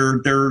that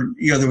there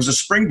was a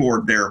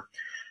springboard there.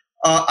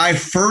 I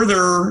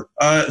further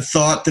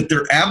thought that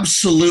there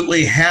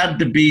absolutely had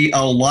to be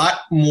a lot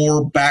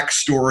more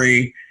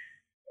backstory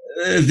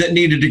that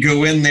needed to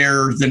go in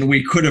there than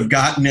we could have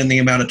gotten in the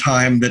amount of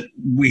time that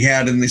we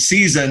had in the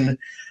season,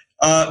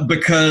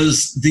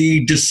 because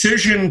the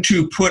decision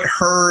to put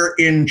her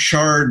in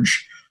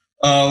charge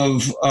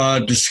of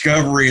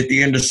Discovery at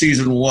the end of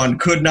season 1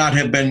 could not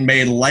have been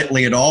made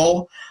lightly at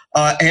all.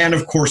 And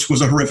of course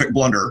was a horrific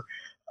blunder.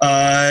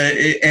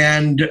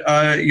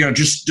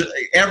 Just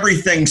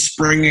everything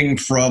springing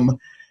from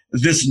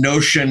this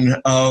notion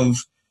of,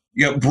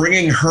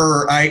 bringing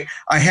her. I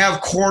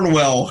have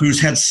Cornwell, who's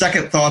had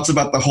second thoughts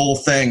about the whole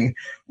thing,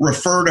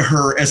 refer to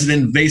her as an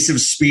invasive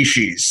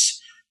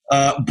species,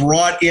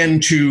 brought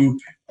into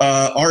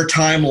our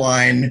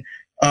timeline.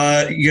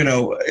 I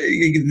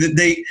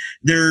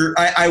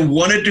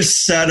wanted to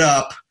set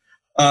up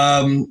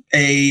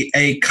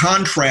a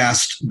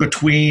contrast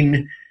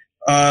between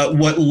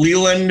what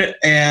Leland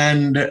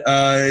and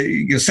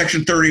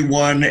Section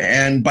 31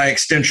 and by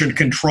extension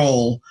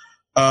Control,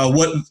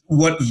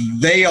 what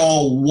they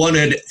all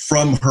wanted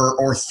from her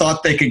or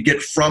thought they could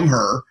get from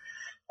her,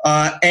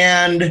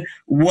 and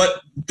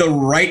what the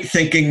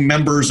right-thinking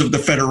members of the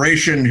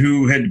Federation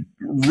who had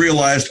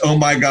realized, oh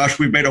my gosh,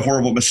 we've made a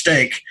horrible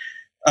mistake,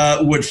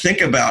 would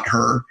think about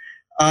her.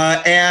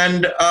 I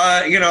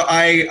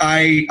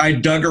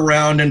dug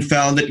around and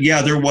found that,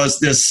 yeah, there was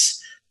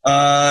this,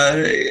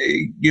 there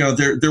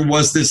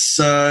was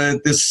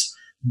this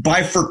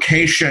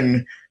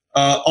bifurcation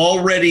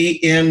already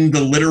in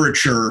the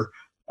literature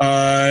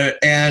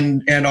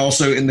and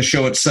also in the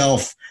show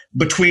itself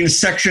between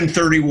Section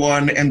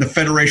 31 and the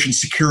Federation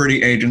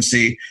Security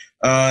Agency.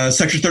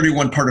 Section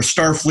 31 part of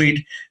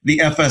Starfleet, the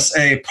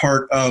FSA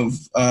part of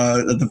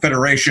the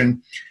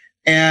Federation.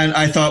 And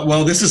I thought,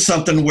 well, this is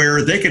something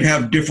where they could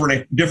have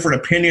different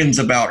opinions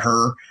about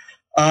her.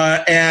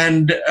 So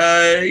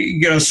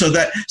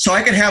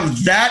I could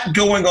have that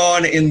going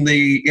on in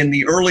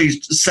the early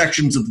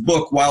sections of the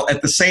book, while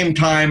at the same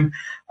time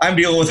I'm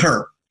dealing with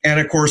her. And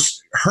of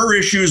course, her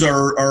issues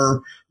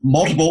are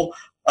multiple.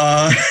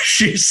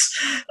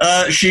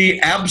 She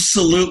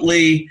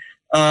absolutely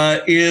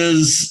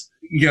is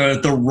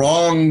the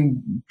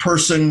wrong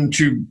person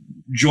to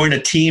join a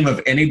team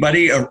of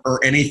anybody or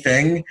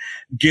anything,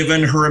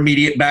 given her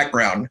immediate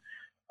background.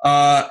 We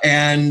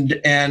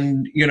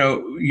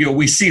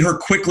see her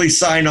quickly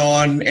sign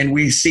on, and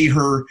we see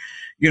her,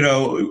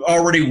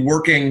 already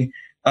working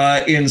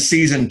in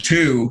season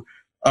 2.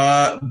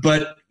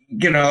 But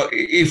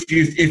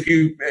if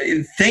you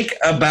think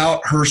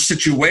about her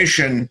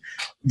situation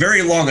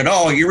very long at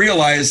all, you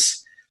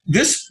realize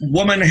this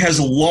woman has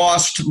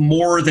lost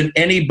more than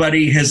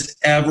anybody has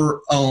ever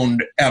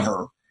owned,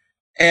 ever.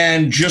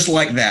 And just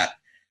like that.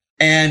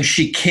 And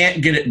she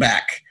can't get it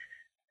back.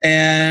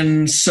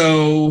 And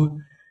so,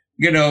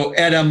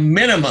 at a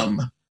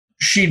minimum,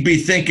 she'd be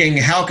thinking,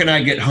 how can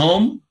I get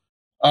home?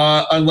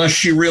 Unless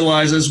she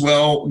realizes,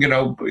 well,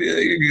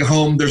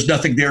 home, there's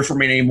nothing there for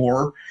me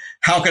anymore.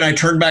 How can I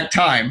turn back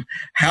time?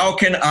 How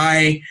can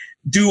I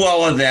do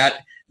all of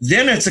that?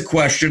 Then it's a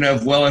question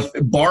of, well, if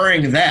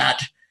barring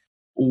that,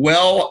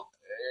 well,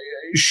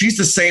 she's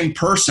the same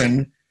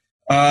person.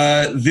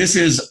 This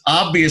is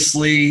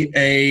obviously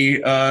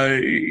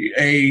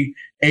a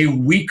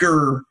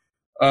weaker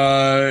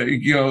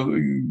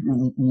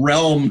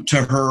realm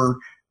to her,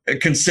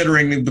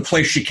 considering the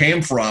place she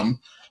came from,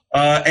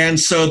 and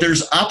so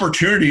there's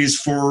opportunities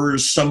for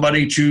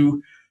somebody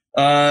to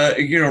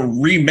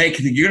remake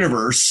the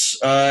universe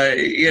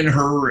in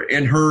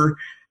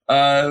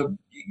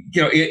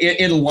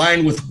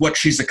line with what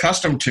she's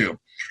accustomed to.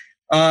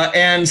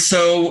 And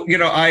so,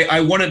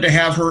 I wanted to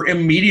have her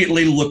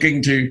immediately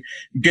looking to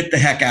get the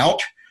heck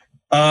out.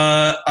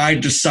 I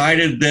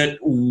decided that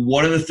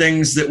one of the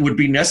things that would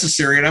be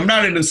necessary, and I'm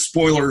not into the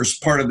spoilers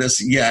part of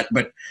this yet,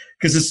 but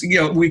because it's,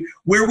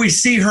 where we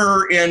see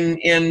her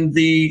in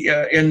the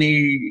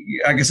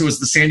I guess it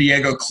was the San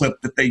Diego clip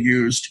that they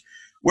used,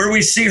 where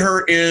we see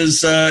her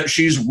is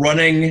she's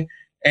running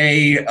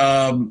a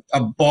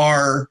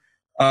bar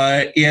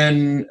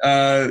in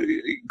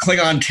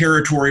Klingon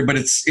territory, but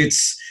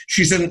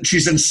she's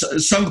in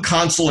some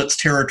consulate's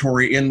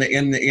territory in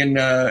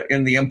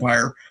the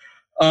Empire,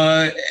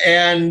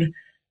 and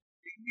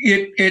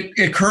it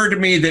occurred to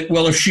me that,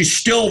 well, if she's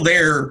still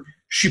there,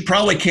 she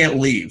probably can't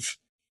leave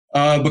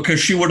because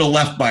she would have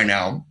left by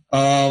now.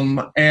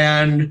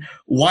 And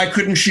why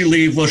couldn't she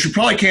leave? Well, she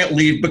probably can't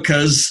leave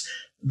because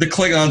the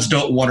Klingons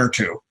don't want her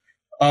to.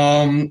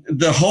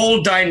 The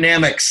whole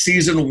dynamic,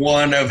 season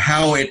 1, of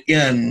how it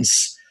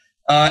ends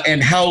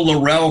and how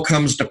L'Rell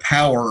comes to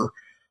power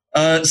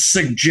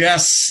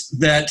suggests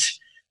that,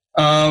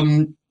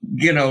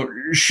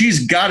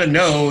 she's got to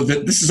know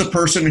that this is a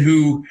person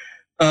who,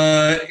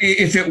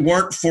 if it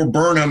weren't for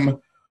Burnham,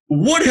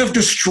 would have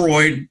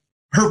destroyed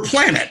her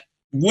planet,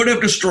 would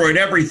have destroyed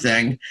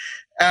everything.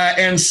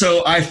 And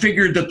so I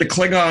figured that the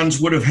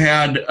Klingons would have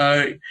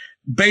had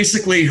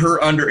basically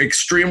her under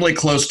extremely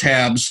close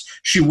tabs.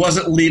 She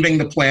wasn't leaving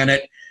the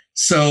planet.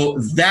 So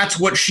that's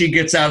what she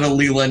gets out of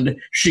Leland.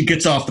 She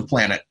gets off the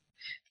planet.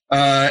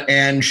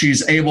 And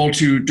she's able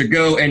to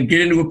go and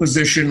get into a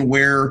position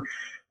where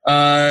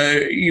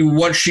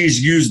once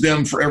she's used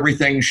them for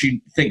everything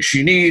she thinks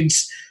she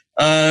needs,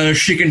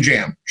 she can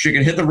jam. She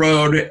can hit the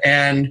road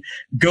and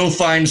go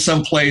find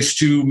some place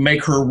to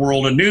make her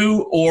world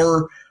anew,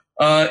 or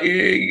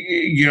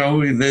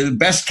the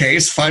best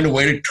case, find a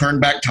way to turn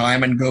back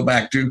time and go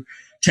back to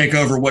take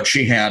over what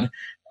she had.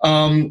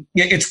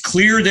 It's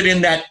clear that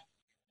in that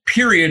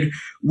period,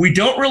 we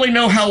don't really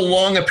know how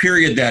long a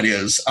period that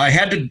is. I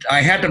had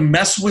to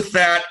mess with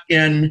that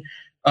in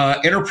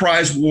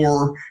Enterprise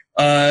War.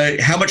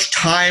 How much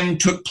time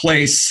took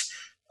place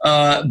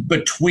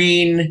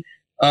between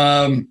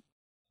the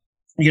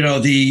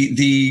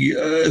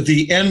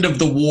end of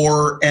the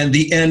war and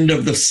the end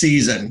of the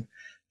season.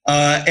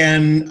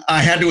 And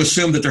I had to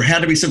assume that there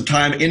had to be some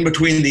time in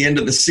between the end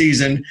of the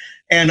season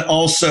and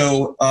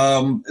also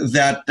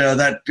that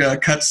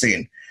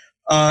cutscene.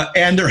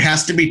 and there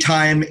has to be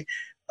time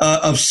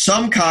of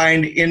some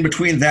kind in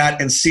between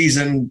that and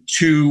season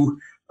 2,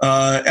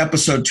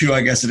 episode 2,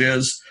 I guess it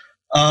is.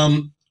 I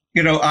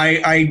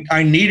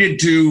needed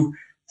to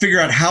figure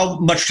out how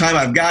much time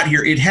I've got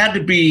here. It had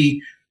to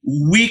be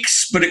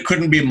weeks, but it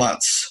couldn't be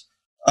months.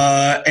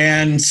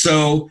 And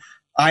so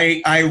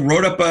I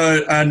wrote up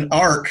an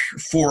arc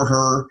for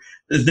her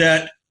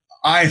that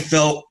I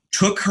felt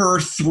took her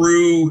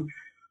through,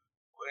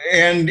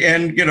 and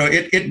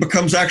it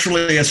becomes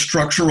actually a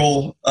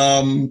structural,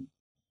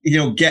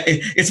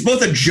 it's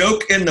both a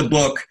joke in the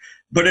book,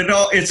 but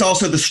it's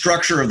also the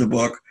structure of the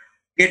book.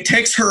 It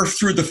takes her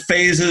through the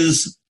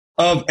phases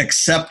of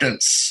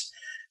acceptance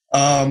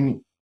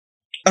of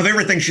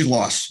everything she's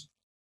lost,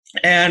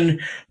 and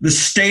the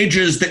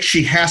stages that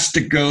she has to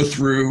go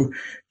through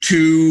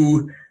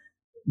to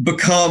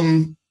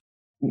become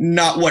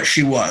not what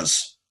she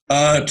was,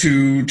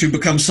 to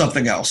become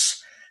something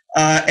else.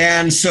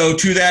 And so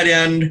to that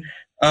end,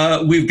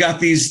 we've got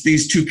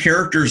these 2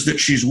 characters that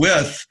she's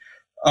with,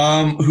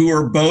 who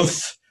are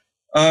both,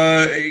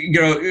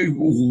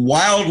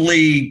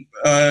 wildly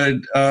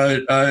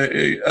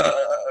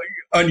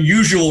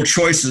unusual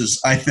choices,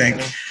 I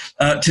think,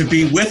 to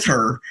be with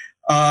her.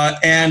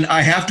 And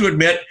I have to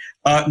admit,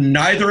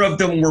 neither of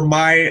them were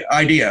my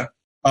idea.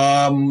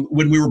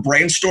 When we were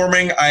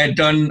brainstorming, I had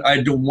done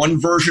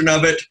one version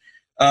of it,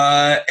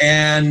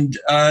 and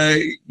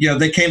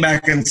they came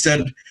back and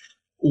said,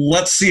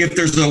 let's see if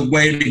there's a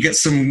way to get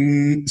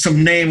some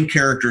name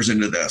characters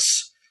into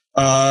this,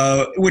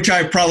 which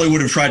I probably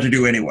would have tried to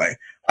do anyway.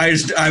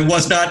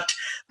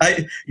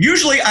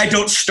 Usually I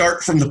don't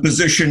start from the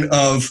position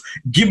of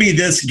give me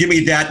this, give me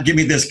that, give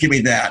me this, give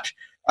me that.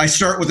 I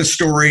start with a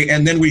story,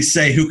 and then we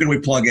say, who can we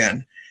plug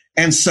in?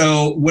 And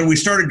so when we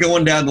started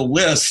going down the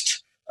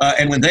list,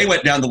 and when they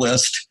went down the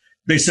list,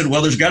 they said,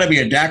 well, there's got to be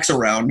a Dax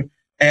around.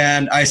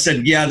 And I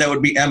said, yeah, that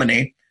would be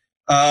Emony.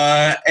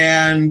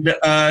 Then they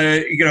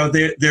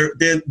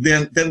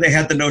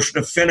had the notion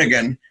of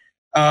Finnegan.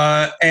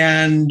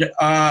 And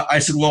I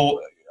said, well,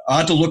 I'll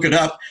have to look it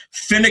up.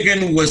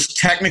 Finnegan was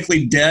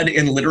technically dead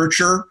in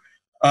literature.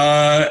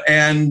 I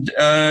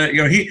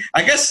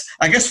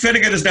guess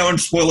Finnegan is now in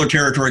spoiler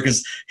territory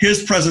because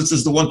his presence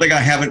is the one thing I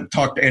haven't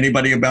talked to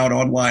anybody about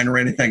online or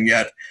anything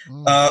yet.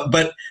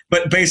 But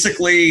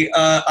basically,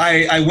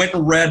 I went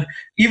and read,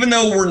 even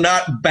though we're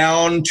not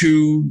bound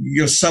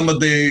to some of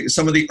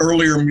the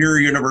earlier Mirror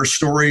Universe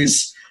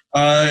stories.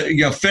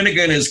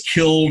 Finnegan is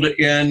killed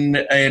in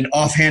an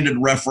offhanded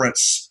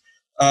reference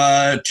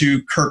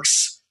to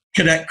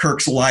Cadet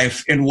Kirk's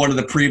life in one of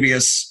the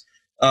previous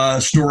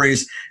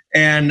stories.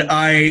 And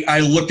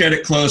I looked at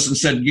it close and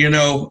said,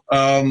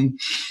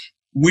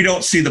 we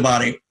don't see the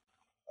body.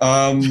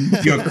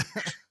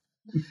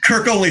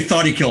 Kirk only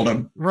thought he killed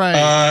him.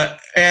 Right.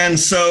 And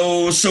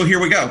so here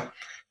we go.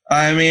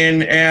 I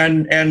mean,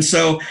 and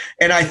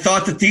I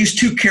thought that these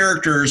 2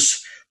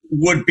 characters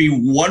would be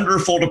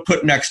wonderful to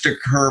put next to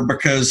her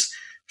because,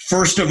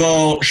 first of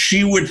all,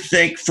 she would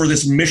think for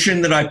this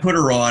mission that I put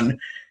her on,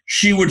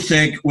 she would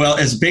think, well,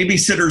 as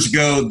babysitters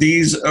go,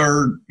 these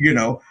are,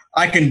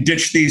 I can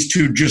ditch these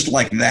 2 just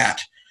like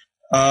that.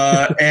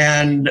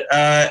 And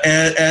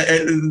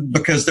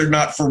because they're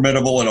not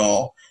formidable at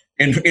all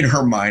in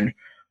her mind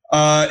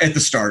at the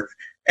start.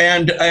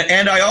 And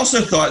I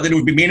also thought that it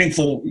would be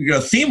meaningful,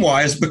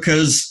 theme-wise,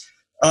 because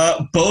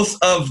both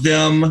of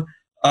them,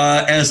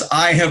 as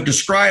I have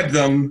described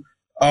them,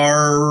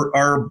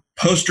 are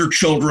poster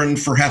children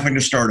for having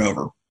to start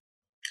over.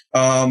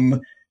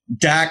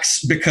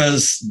 Dax,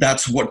 because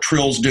that's what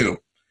Trills do.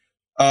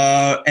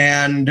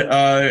 And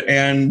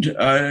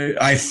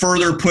I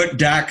further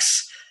put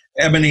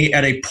Emony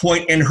at a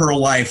point in her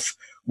life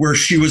where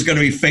she was going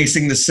to be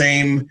facing the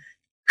same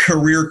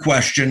career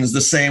questions,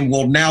 the same,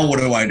 well, now what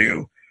do I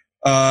do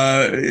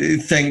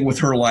thing with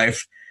her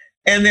life.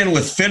 And then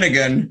with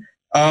Finnegan,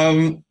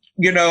 all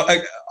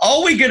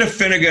we get of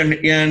Finnegan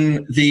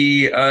in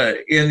the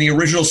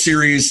original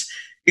series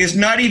is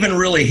not even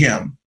really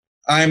him.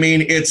 I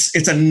mean,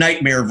 it's a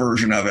nightmare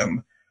version of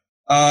him.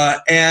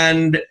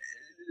 And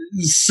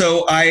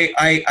so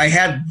I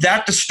had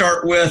that to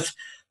start with.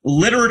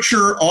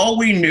 Literature, all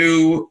we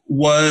knew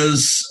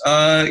was,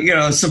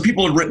 some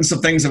people had written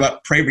some things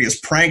about previous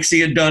pranks he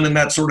had done and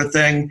that sort of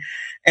thing.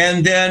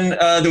 And then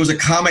there was a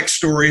comic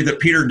story that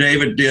Peter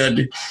David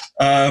did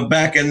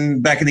back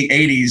in the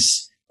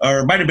 80s, or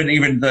it might have been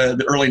even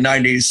the early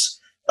 90s,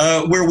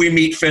 where we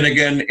meet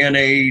Finnegan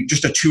in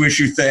just a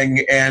 2-issue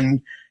thing,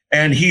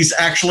 and he's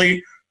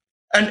actually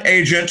an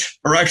agent,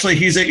 or actually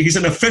he's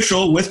an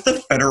official with the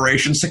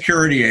Federation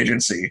Security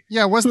Agency.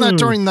 Yeah, wasn't that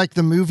during like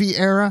the movie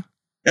era?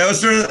 That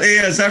was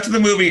it's after the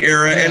movie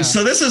era, and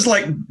so this is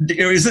like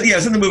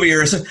it's in the movie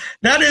era. So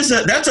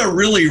that's a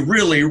really,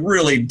 really,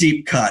 really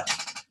deep cut.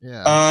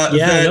 Yeah,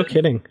 no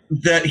kidding.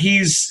 That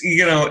he's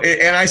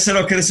and I said,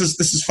 okay, this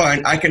is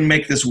fine. I can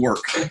make this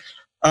work.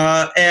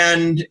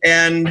 And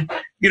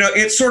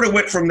it sort of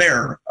went from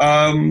there.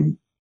 And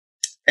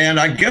And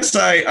I guess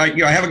I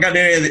haven't gotten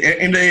into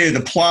any of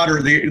the plot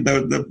or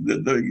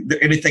the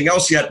anything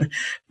else yet.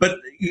 But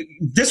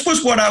this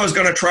was what I was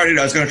going to try to do.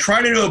 I was going to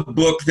try to do a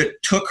book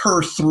that took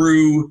her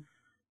through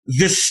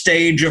this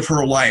stage of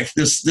her life,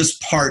 this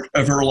part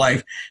of her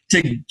life,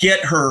 to get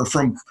her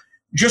from,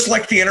 just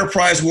like the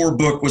Enterprise War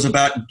book was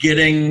about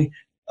getting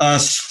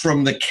us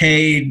from the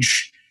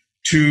cage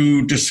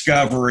to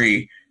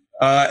Discovery,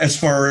 as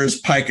far as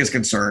Pike is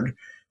concerned,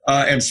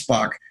 and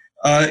Spock.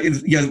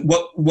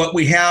 What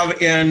we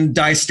have in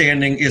Die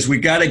Standing is we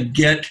got to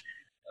get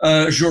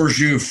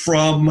Georgiou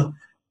from,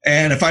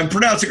 and if I'm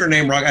pronouncing her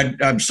name wrong,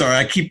 I'm sorry.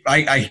 I keep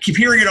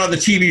hearing it on the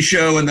TV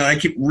show, and then I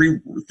keep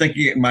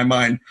rethinking it in my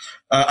mind.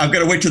 I've got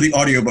to wait till the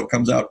audiobook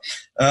comes out,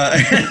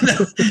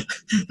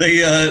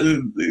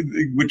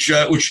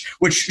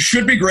 which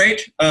should be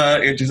great.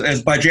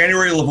 As by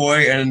January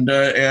Lavoie, and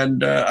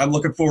I'm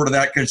looking forward to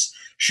that because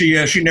she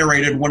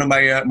narrated one of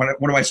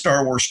my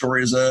Star Wars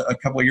stories a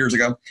couple of years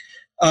ago.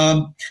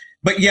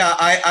 But yeah,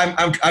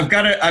 I've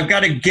got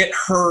to get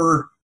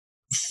her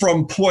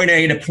from point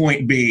A to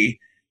point B,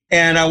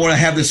 and I want to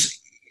have this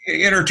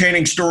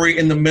entertaining story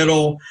in the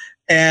middle.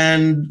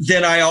 And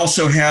then I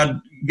also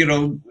had,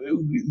 the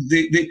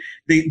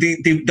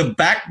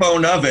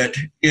backbone of it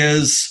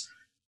is,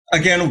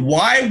 again,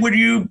 why would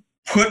you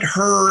put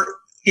her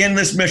in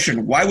this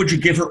mission? Why would you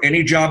give her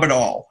any job at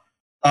all?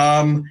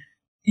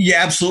 You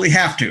absolutely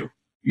have to.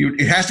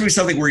 It has to be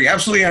something where you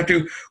absolutely have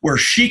to, where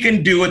she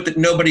can do it that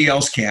nobody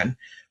else can.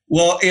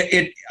 Well,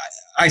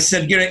 I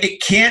said,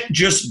 it can't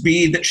just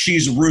be that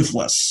she's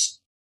ruthless.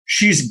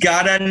 She's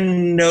got to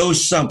know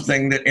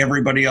something that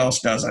everybody else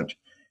doesn't.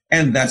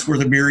 And that's where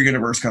the mirror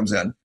universe comes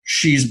in.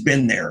 She's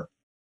been there.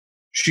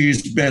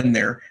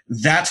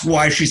 That's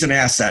why she's an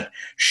asset.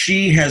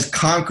 She has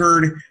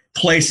conquered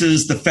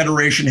places the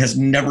Federation has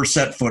never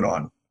set foot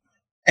on.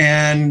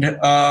 And,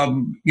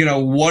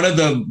 one of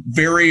the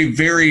very,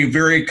 very,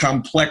 very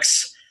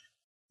complex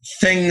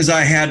things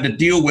I had to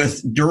deal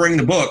with during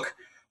the book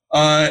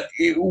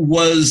it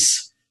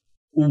was,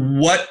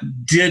 what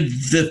did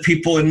the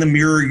people in the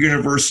mirror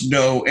universe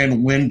know,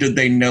 and when did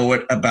they know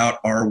it about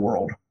our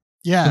world?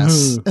 Yes,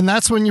 mm-hmm. And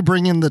that's when you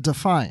bring in the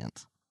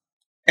Defiant.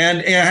 And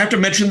I have to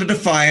mention the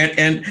Defiant,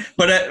 and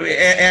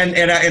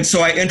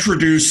so I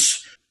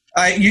introduce.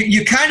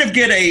 You kind of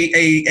get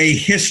a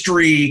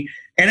history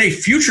and a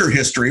future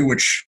history,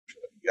 which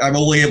I'm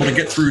only able to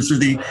get through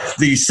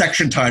the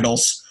section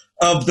titles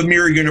of the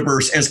mirror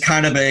universe as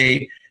kind of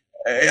a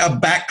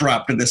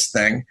backdrop to this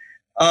thing.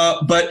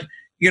 But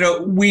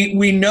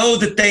we know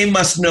that they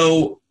must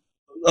know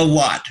a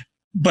lot,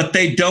 but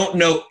they don't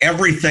know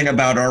everything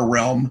about our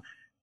realm.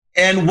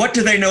 And what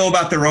do they know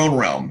about their own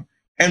realm?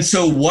 And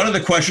so one of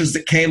the questions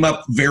that came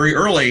up very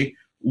early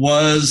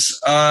was,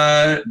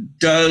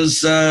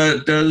 does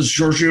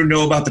Georgiou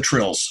know about the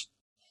Trills?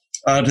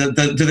 Do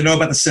they know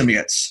about the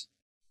symbiotes?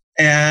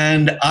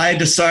 And I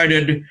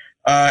decided,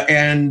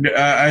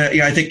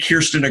 I think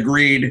Kirsten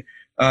agreed.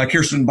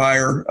 Kirsten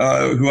Beyer,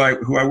 who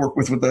I work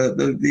with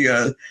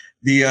the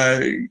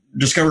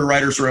Discovery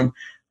Writers Room,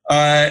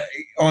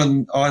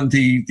 on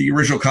the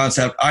original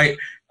concept. I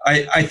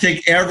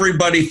think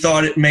everybody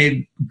thought it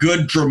made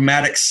good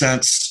dramatic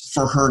sense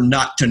for her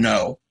not to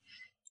know,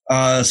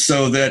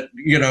 so that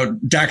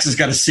Dax has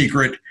got a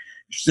secret,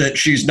 that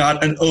she's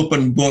not an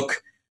open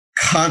book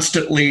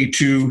constantly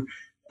to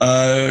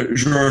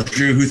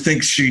Georgiou, who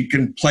thinks she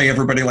can play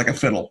everybody like a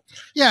fiddle.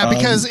 Yeah,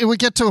 because it would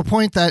get to a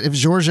point that if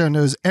Georgiou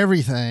knows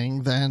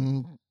everything,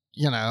 then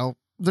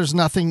there's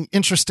nothing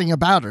interesting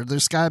about her.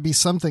 There's got to be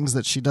some things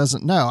that she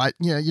doesn't know.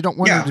 You don't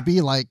want her to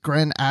be like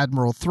Grand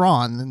Admiral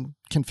Thrawn and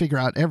can figure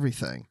out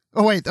everything.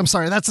 Oh wait, I'm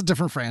sorry, that's a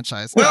different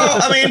franchise. Well,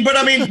 that's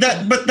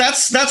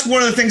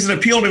one of the things that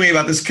appealed to me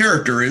about this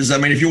character is,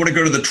 if you want to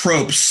go to the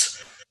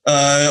tropes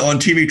on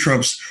TV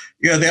tropes,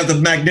 they have the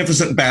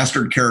magnificent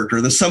bastard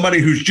character. There's somebody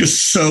who's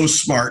just so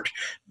smart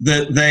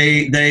that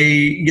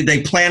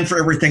they plan for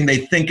everything, they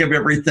think of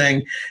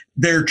everything.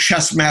 They're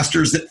chess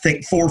masters that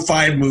think 4 or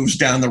 5 moves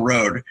down the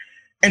road.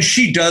 And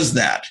she does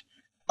that.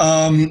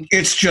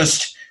 It's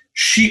just,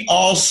 she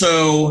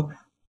also,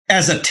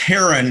 as a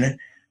Terran,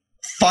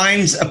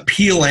 finds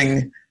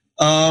appealing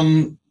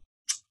certain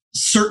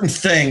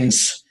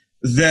things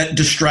that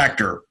distract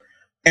her.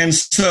 And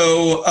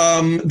so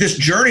this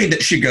journey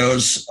that she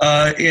goes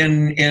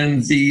in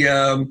the,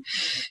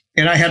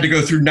 and I had to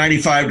go through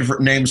 95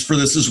 different names for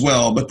this as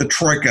well, but the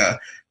Troika,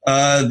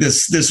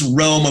 this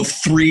realm of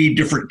 3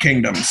 different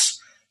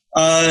kingdoms.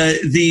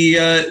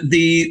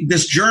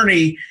 This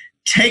journey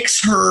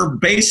takes her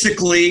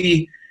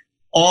basically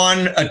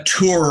on a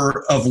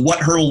tour of what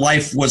her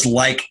life was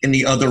like in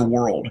the other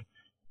world.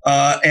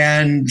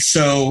 And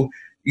so,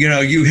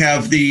 you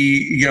have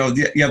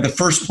the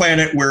first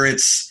planet where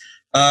it's,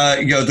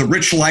 the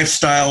rich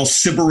lifestyle,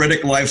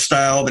 sybaritic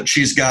lifestyle that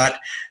she's got,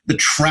 the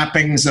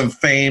trappings of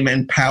fame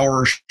and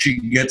power she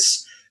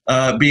gets,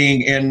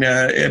 being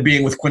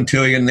with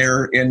Quintilian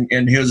there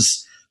in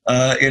his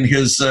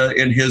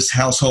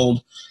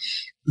household.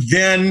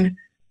 Then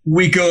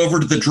we go over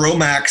to the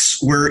Dromax,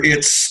 where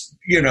it's,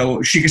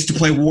 she gets to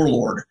play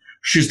warlord,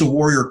 she's the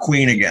warrior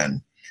queen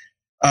again.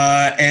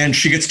 And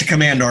she gets to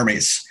command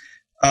armies,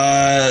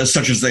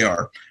 such as they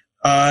are.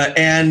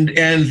 And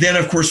then,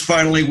 of course,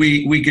 finally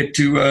we get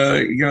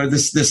to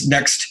this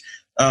next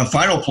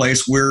final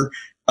place where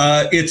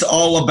it's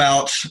all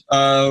about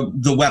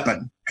the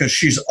weapon, because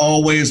she's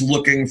always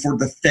looking for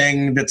the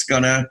thing that's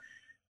gonna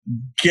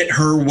get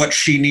her what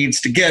she needs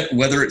to get,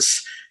 whether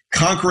it's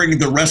conquering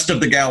the rest of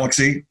the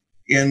galaxy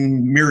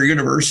in Mirror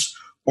Universe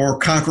or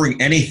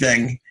conquering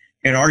anything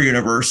in our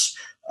universe.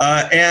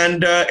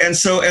 And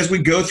so as we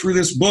go through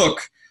this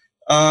book,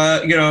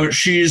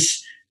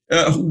 she's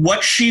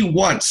what she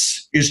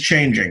wants is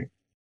changing,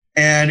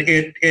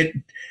 and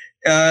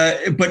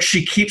but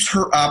she keeps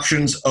her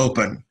options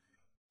open.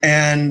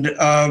 And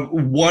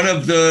one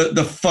of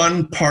the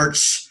fun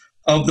parts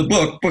of the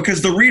book,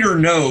 because the reader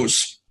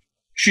knows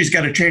she's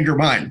got to change her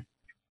mind.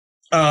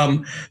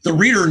 The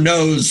reader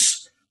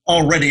knows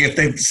already, if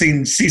they've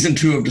seen season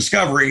 2 of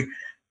Discovery,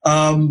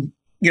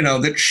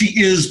 that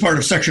she is part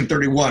of Section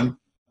 31.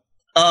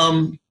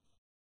 Part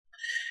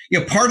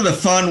of the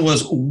fun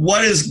was,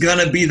 what is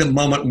going to be the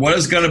moment? What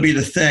is going to be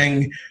the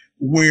thing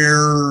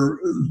where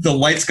the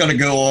light's going to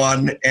go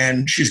on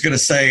and she's going to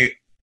say,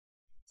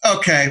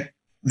 okay,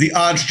 the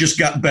odds just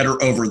got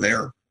better over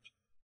there.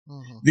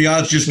 Mm-hmm. The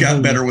odds just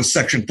got better with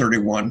Section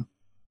 31.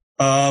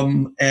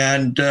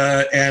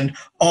 And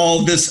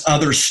all this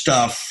other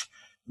stuff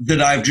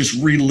that I've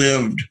just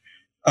relived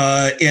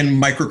in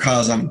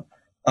microcosm.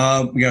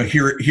 I'm going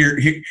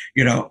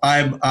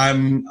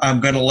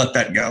to let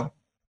that go.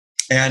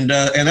 And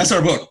that's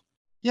our book.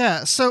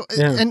 Yeah. So,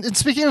 yeah. And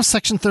speaking of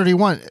Section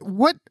 31,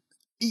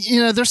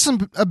 there's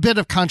a bit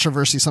of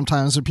controversy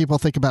sometimes when people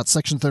think about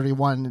Section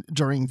 31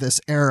 during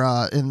this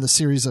era in the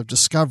series of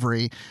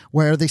Discovery,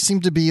 where they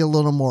seem to be a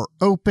little more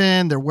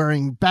open. They're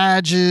wearing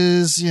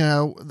badges,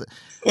 Well,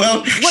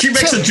 she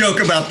makes a joke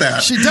about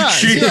that. She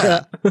does.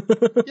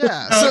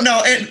 Yeah.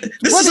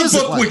 This is a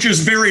book which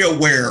is very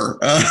aware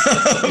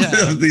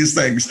of these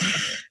things.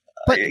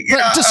 But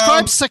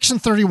describe Section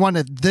 31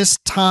 at this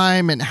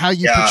time and how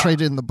you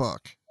portrayed it in the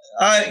book.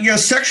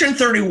 Section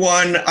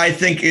 31, I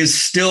think, is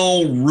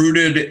still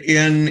rooted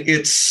in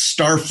its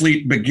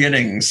Starfleet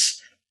beginnings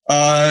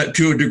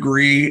to a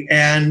degree.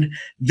 And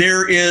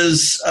there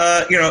is,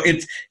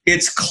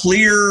 it's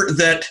clear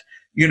that,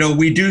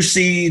 we do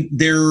see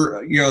there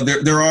are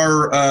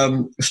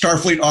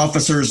Starfleet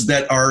officers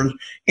that are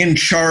in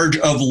charge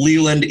of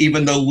Leland,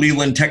 even though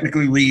Leland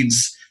technically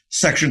leads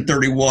Section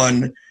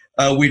 31.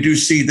 We do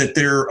see that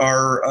there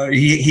are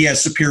he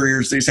has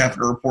superiors that he's having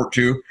to report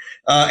to,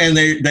 and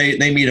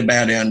they meet a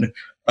bad end,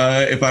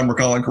 if I'm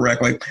recalling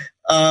correctly.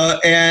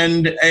 But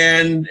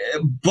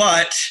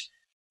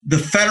the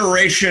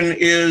Federation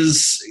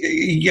is,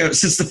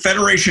 since the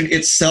Federation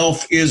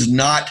itself is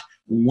not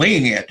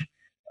winging it,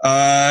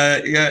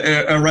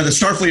 or rather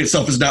Starfleet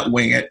itself is not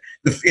winging it.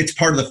 It's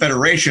part of the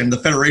Federation. The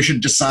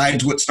Federation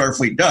decides what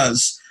Starfleet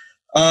does.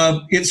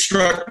 It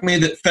struck me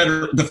that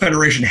the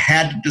Federation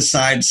had to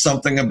decide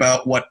something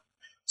about what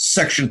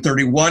Section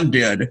 31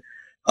 did.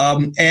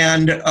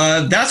 And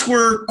that's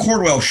where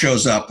Cornwell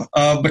shows up,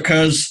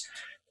 because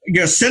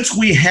since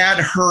we had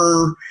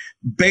her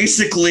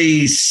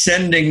basically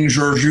sending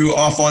Georgiou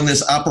off on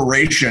this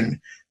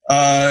operation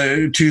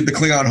to the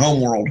Klingon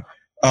homeworld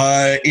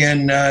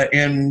in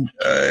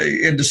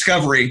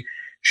Discovery,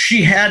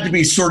 she had to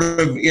be sort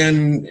of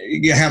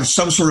have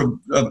some sort of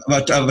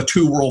a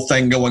two-world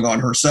thing going on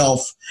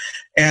herself.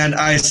 And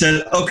I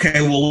said,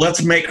 okay, well,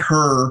 let's make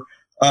her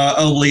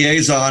a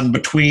liaison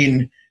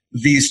between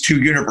these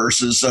two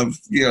universes of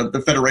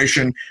the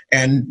Federation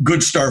and good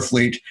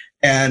Starfleet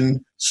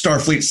and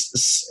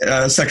Starfleet's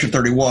Section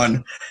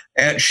 31.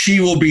 And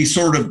she will be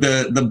sort of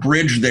the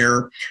bridge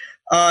there.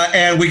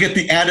 And we get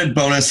the added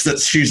bonus that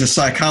she's a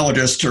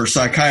psychologist or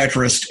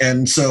psychiatrist,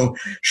 and so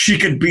she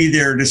could be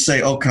there to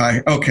say,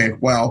 okay,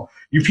 wow,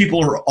 you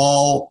people are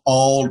all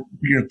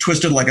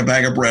twisted like a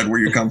bag of bread where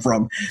you come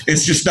from.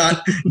 It's just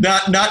not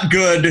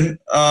good.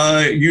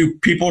 You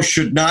people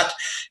should not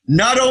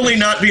only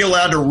not be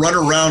allowed to run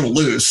around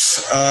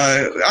loose.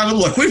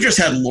 Look, we've just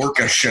had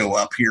Lorca show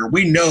up here.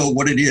 We know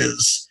what it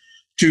is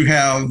to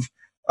have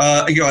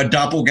a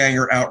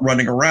doppelganger out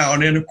running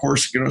around, and of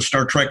course,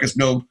 Star Trek is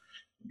no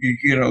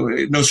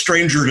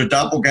stranger to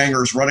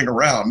doppelgangers running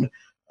around.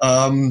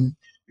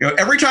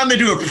 Every time they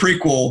do a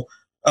prequel,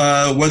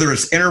 whether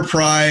it's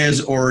Enterprise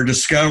or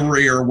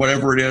Discovery or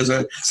whatever it is,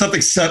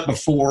 something set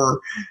before,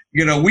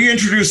 we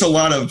introduce a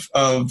lot of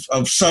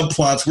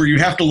subplots where you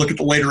have to look at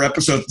the later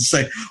episodes and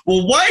say,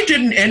 well, why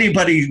didn't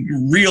anybody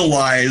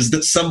realize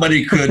that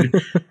somebody could,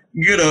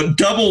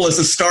 double as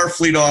a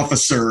Starfleet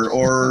officer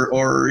or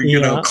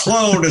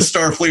clone a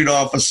Starfleet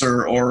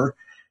officer or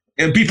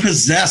be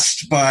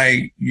possessed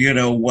by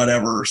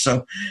whatever.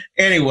 So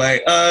anyway,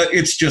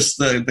 it's just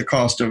the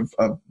cost of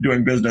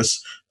doing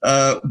business.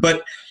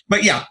 But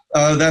yeah,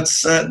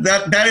 that's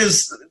that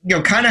is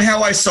kind of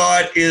how I saw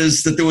it,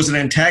 is that there was an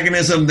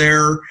antagonism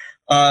there.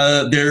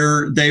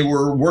 They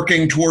were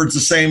working towards the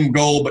same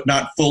goal, but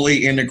not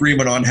fully in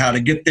agreement on how to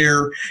get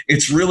there.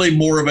 It's really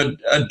more of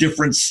a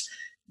difference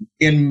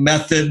in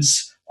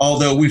methods.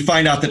 Although we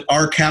find out that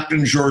our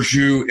Captain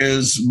Georgiou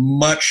is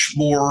much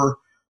more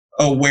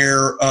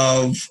aware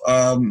of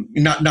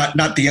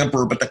not the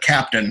Emperor, but the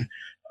Captain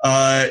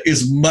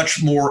is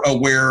much more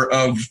aware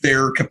of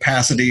their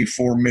capacity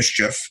for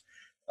mischief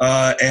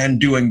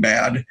and doing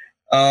bad.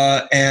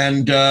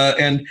 And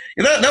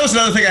that was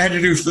another thing I had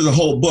to do for the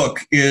whole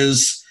book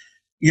is,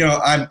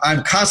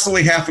 I'm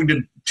constantly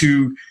having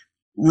to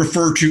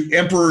refer to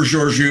Emperor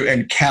Georgiou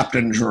and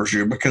Captain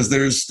Georgiou because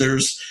they're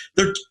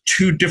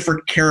two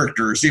different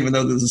characters, even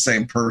though they're the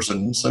same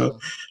person. So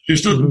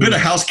just a bit of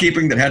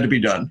housekeeping that had to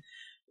be done.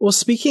 Well,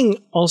 speaking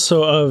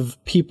also of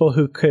people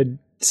who could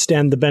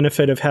stand the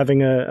benefit of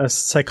having a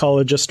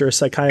psychologist or a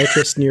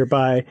psychiatrist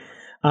nearby,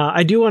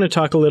 I do want to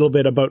talk a little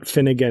bit about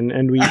Finnegan,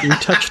 and we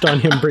touched on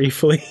him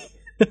briefly.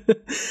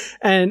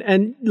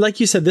 And like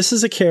you said, this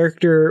is a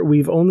character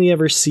we've only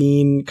ever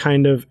seen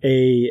kind of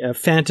a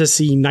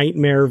fantasy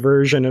nightmare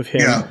version of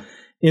him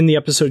in the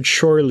episode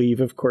Shore Leave.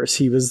 Of course,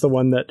 he was the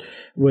one that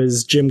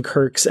was Jim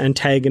Kirk's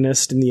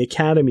antagonist in the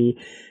Academy.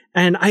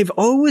 And I've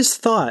always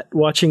thought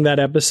watching that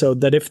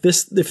episode that if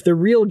the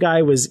real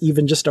guy was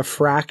even just a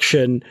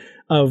fraction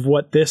of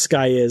what this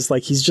guy is,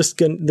 like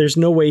there's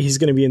no way he's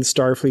going to be in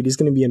Starfleet. He's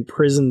going to be in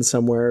prison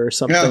somewhere or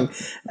something. Yeah.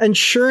 And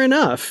sure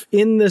enough,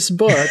 in this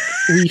book,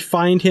 we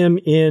find him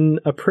in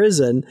a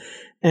prison.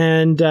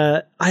 And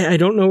I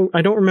don't know.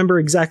 I don't remember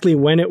exactly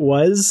when it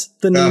was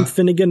the name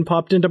Finnegan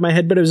popped into my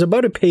head, but it was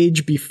about a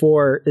page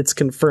before it's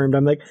confirmed.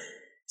 I'm like,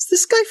 is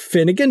this guy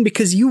Finnegan?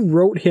 Because you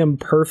wrote him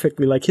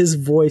perfectly. Like his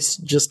voice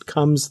just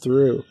comes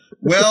through.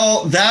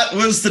 Well, that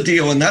was the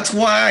deal. And that's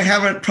why I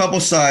haven't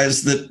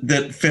publicized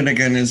that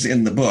Finnegan is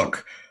in the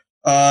book.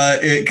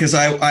 Because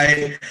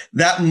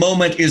that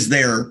moment is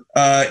there.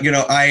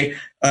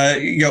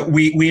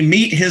 We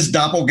meet his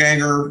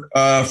doppelganger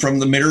from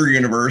the mirror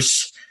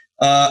universe.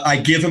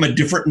 I give him a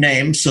different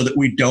name so that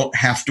we don't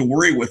have to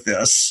worry with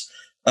this.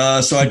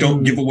 So I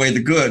don't give away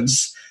the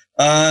goods.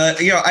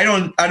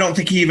 I don't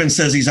think he even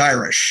says he's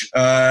Irish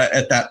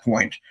at that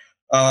point.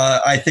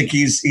 I think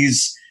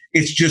it's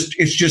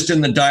just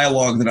in the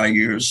dialogue that I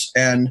use.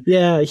 And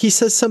yeah, he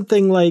says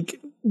something like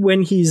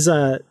when he's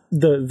our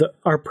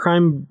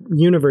Prime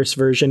Universe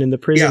version in the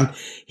prison,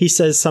 he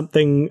says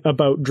something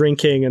about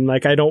drinking and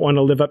like, I don't want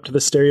to live up to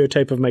the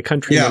stereotype of my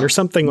countrymen or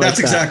something like that. That's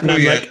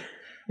exactly it. Like,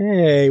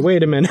 hey,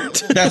 wait a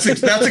minute. That's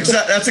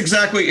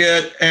exactly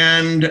it.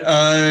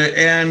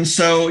 And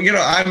so,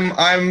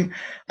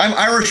 I'm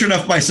Irish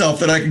enough myself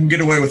that I can get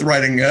away with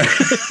writing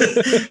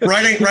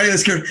writing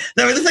this character.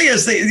 Now, the thing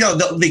is,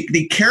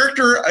 the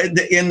character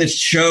in this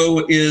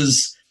show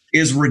is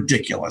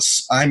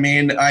ridiculous. I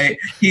mean,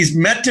 he's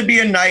meant to be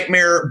a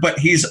nightmare, but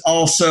he's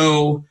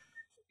also,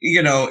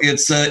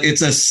 it's a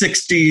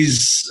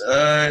 60s,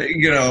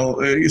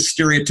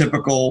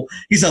 stereotypical.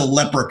 He's a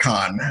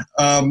leprechaun.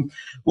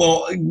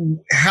 Well,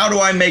 how do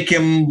I make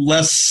him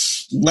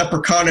less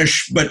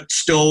leprechaunish, but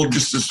still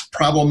just as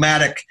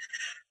problematic?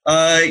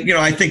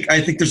 I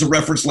think there's a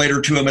reference later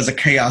to him as a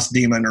chaos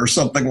demon or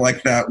something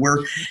like that, where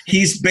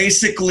he's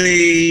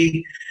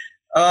basically,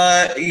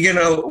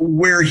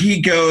 where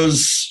he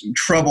goes,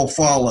 trouble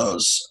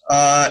follows,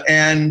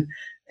 and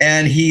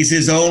he's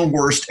his own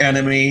worst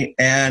enemy,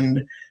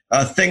 and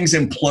things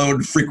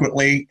implode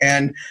frequently.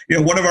 And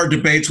one of our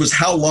debates was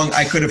how long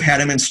I could have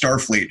had him in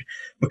Starfleet,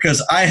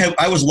 because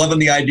I was loving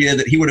the idea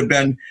that he would have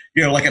been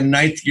like a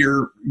ninth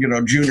year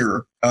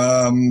junior.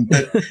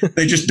 That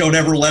they just don't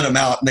ever let him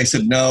out, and they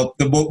said no.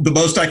 The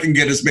most I can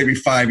get is maybe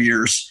 5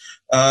 years.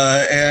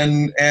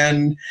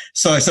 And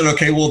so I said,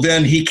 okay, well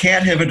then he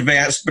can't have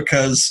advanced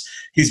because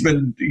he's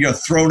been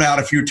thrown out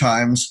a few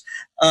times.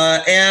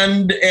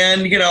 And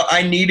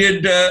I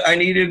needed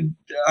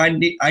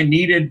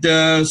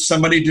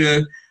somebody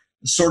to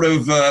sort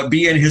of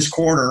be in his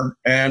corner,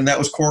 and that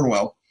was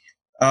Cornwell.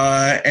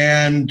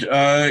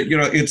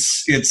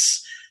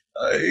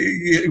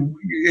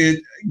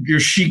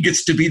 She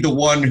gets to be the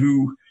one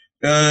who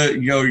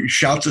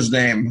shouts his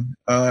name,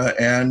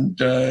 and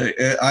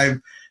I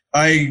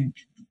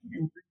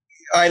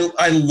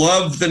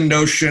love the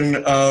notion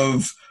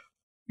of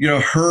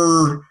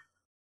her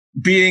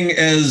being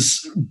as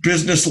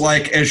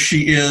businesslike as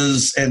she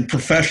is and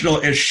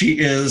professional as she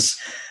is,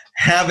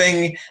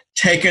 having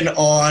taken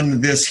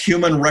on this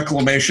human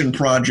reclamation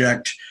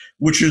project,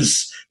 which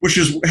is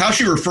how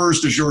she refers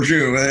to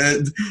Georgiou,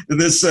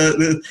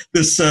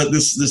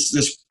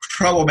 this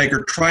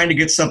troublemaker trying to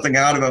get something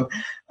out of him.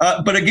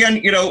 But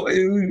again,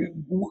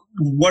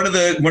 one of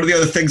the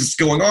other things that's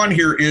going on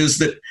here is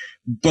that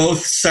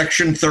both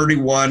Section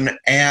 31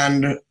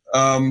 and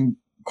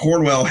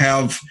Cornwell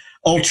have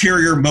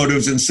ulterior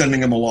motives in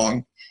sending him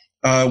along,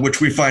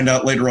 which we find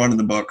out later on in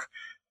the book.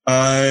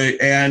 They're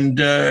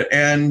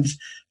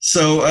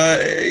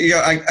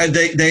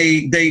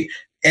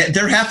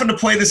having to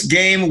play this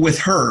game with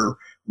her,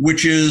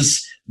 which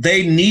is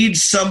they need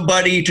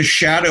somebody to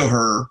shadow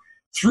her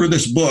through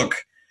this book,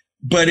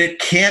 but it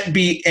can't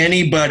be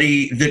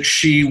anybody that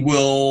she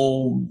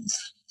will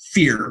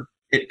fear.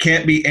 It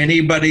can't be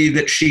anybody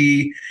that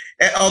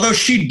although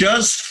she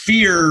does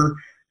fear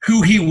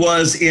who he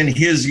was in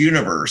his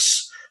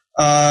universe,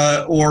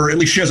 or at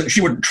least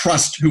she wouldn't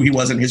trust who he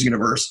was in his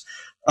universe.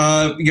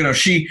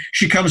 She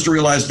comes to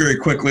realize very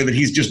quickly that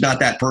he's just not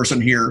that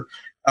person here.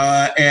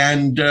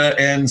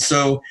 And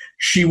so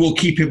she will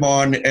keep him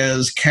on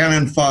as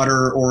cannon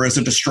fodder or as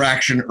a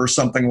distraction or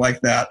something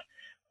like that,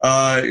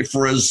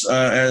 for as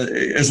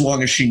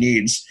long as she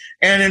needs.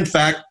 And in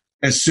fact,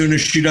 as soon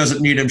as she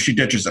doesn't need him, she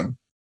ditches him.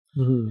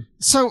 Mm-hmm.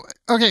 So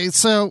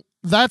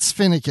that's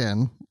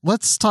Finnegan.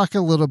 Let's talk a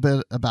little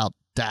bit about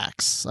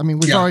Dax. I mean,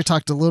 we've already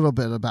talked a little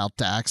bit about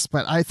Dax,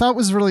 but I thought it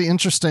was really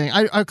interesting.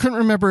 I couldn't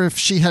remember if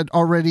she had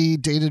already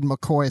dated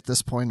McCoy at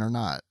this point or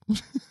not.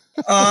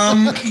 There's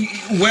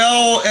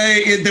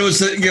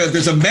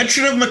a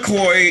mention of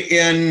McCoy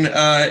in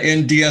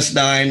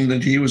DS9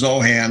 that he was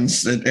all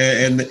hands,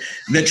 and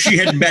that she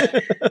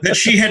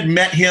had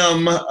met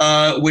him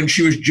when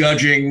she was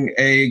judging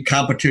a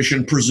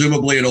competition,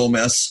 presumably at Ole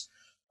Miss.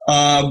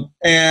 I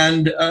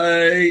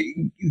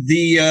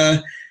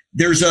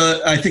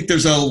think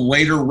there's a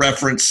later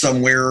reference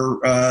somewhere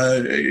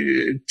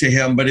to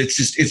him, but it's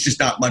just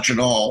not much at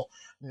all.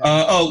 Yeah.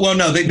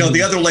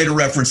 The other later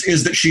reference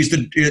is that she's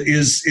in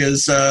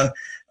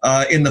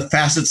the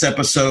Facets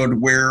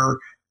episode where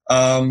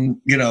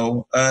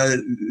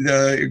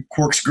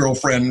Quark's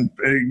girlfriend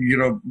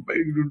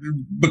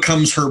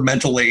becomes her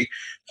mentally,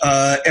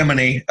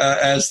 Emony,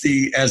 as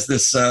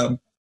this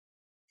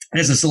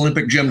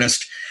Olympic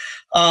gymnast.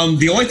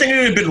 The only thing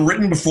that had been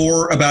written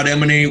before about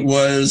Emony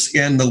was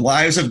in the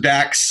Lives of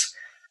Dax.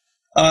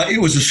 It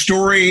was a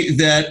story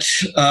that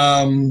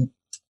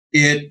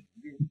it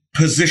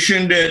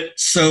positioned it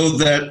so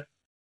that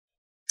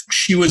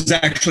she was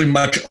actually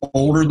much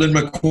older than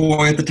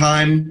McCoy at the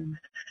time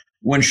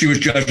when she was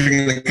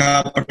judging the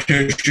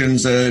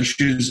competitions.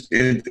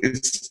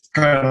 It's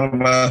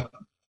kind of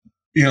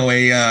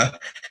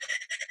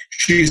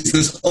she's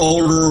this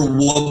older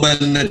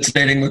woman that's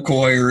dating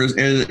McCoy or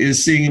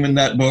is seeing him in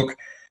that book,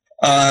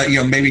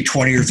 maybe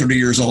 20 or 30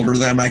 years older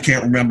than him. I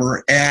can't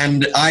remember.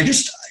 And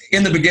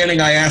in the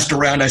beginning, I asked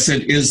around, I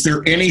said, is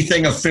there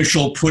anything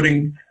official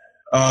making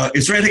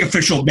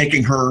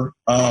her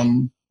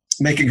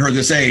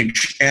this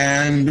age?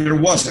 And there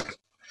wasn't.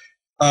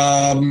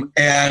 And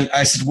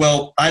I said,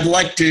 well, I'd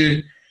like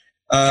to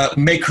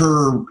make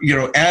her,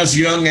 as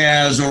young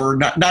as, or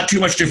not too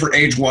much different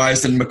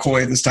age-wise than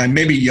McCoy at this time,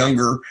 maybe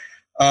younger,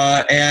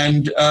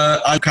 and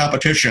on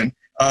competition.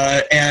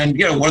 And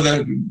one of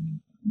the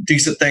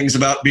decent things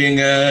about being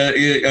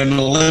an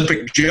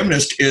Olympic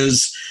gymnast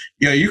is,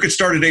 you could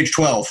start at age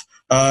 12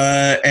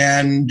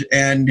 and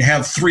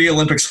have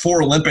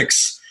 4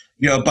 Olympics,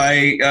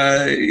 by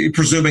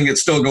presuming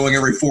it's still going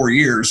every 4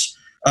 years,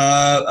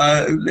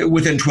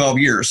 within 12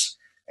 years.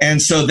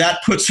 And so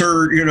that puts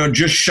her,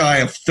 just shy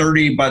of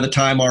 30 by the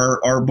time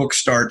our book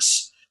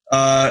starts.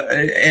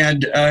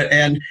 And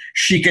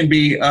she can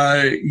be,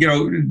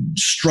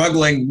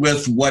 struggling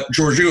with what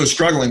Georgiou is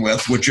struggling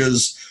with, which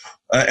is,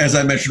 as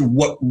I mentioned,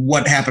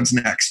 what happens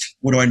next?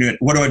 What do I do?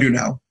 What do I do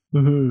now?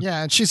 Mm-hmm.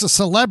 Yeah, and she's a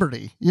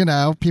celebrity.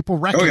 People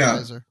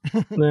recognize her.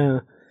 Yeah.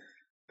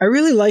 I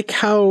really like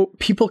how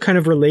people kind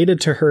of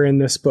related to her in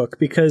this book,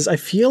 because I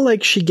feel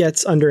like she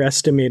gets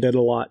underestimated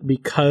a lot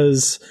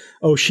because,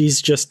 she's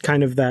just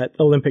kind of that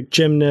Olympic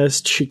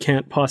gymnast. She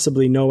can't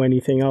possibly know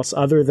anything else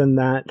other than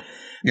that.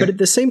 Yeah. But at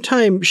the same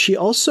time, she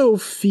also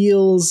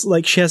feels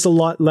like she has a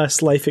lot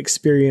less life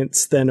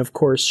experience than, of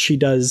course, she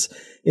does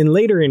in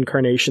later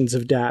incarnations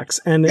of Dax.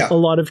 And in a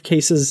lot of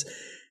cases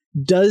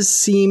does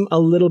seem a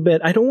little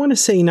bit, I don't want to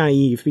say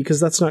naive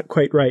because that's not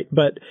quite right,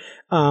 but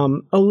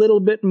a little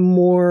bit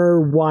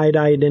more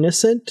wide-eyed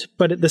innocent,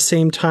 but at the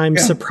same time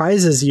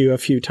surprises you a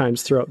few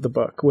times throughout the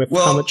book with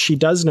how much she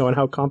does know and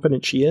how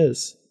competent she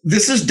is.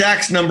 This is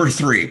Dax number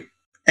 3,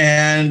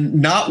 and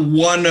not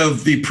one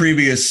of the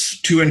previous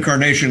 2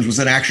 incarnations was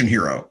an action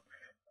hero.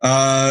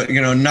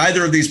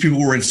 Neither of these people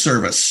were in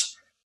service.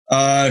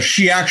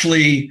 She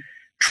actually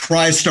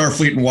tries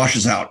Starfleet and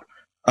washes out.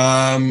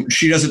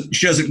 She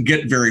doesn't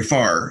get very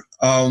far.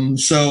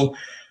 So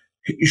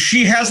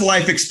she has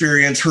life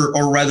experience,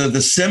 or rather the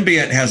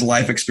symbiont has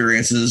life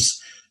experiences.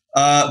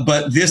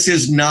 But this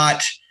is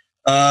not,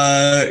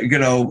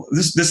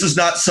 this is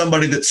not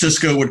somebody that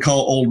Sisko would call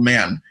old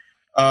man.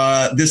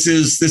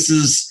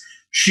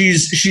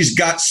 She's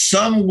got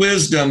some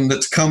wisdom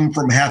that's come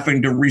from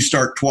having to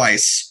restart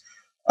twice.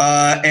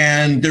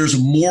 And there's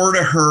more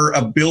to her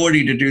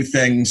ability to do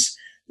things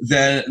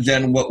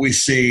than what we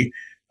see.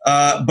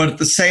 But at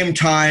the same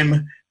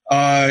time,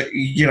 Emperor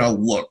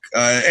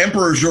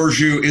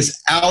Georgiou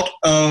is out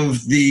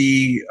of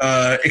the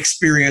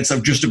experience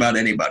of just about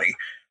anybody.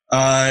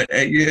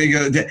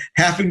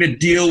 Having to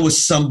deal with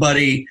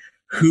somebody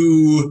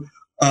who,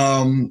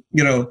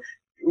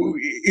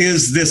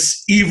 is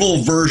this evil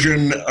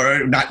version,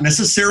 or not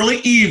necessarily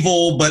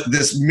evil, but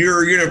this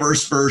mirror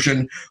universe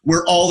version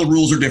where all the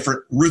rules are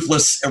different,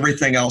 ruthless,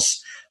 everything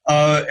else,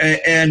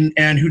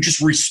 and who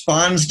just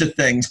responds to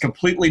things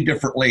completely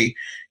differently.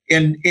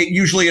 And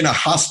usually in a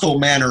hostile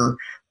manner,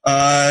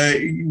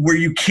 where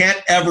you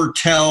can't ever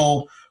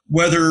tell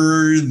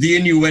whether the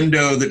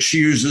innuendo that she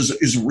uses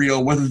is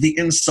real, whether the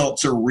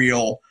insults are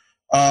real.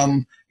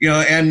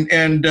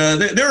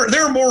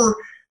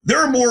 There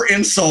are more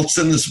insults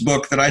in this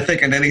book than I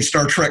think in any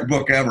Star Trek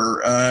book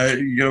ever.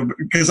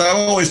 Because I've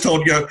always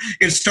told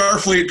in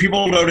Starfleet,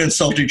 people don't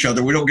insult each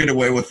other. We don't get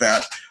away with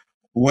that.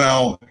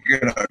 Well,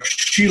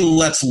 she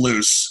lets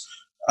loose,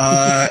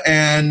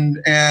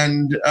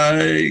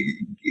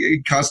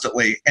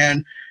 constantly.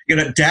 And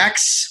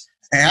Dax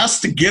has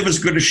to give as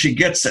good as she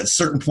gets at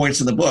certain points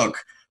in the book.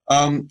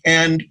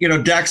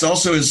 Dax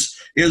also is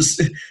there's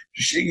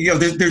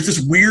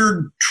this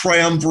weird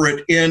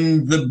triumvirate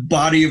in the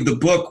body of the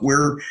book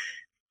where,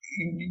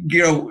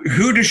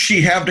 who does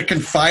she have to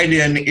confide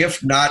in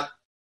if not,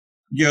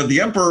 the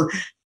Emperor?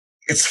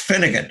 It's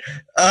Finnegan.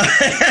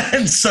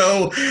 And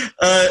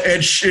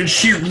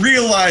she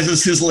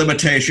realizes his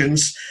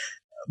limitations,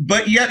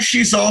 but yet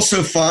she's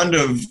also fond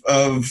of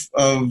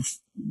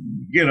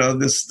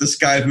this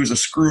guy who's a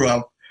screw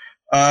up,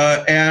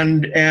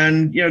 and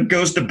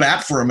goes to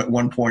bat for him at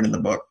one point in the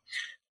book.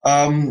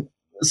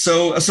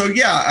 So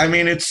yeah, I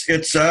mean, it's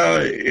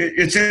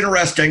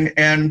interesting.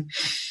 And,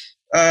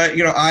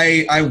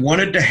 I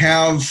wanted to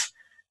have,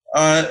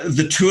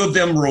 the two of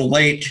them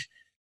relate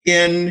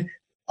in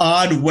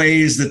odd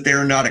ways that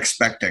they're not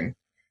expecting.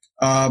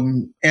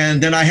 And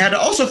then I had to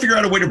also figure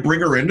out a way to bring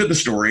her into the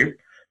story.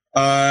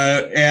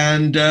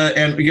 And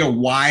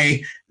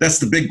why, that's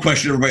the big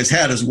question everybody's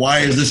had, is why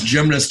is this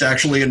gymnast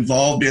actually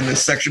involved in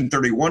this Section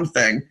 31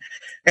 thing?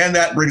 And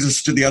that brings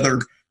us to the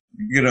other,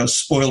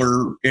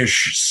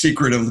 spoiler-ish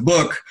secret of the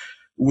book,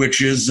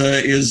 which is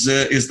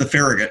the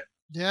Farragut.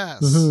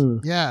 Yes.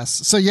 Mm-hmm.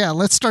 Yes. So yeah,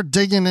 let's start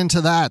digging into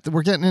that.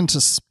 We're getting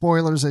into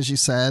spoilers, as you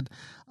said.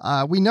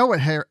 We know what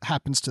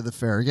happens to the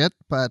Farragut,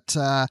 but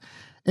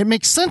it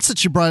makes sense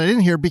that you brought it in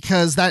here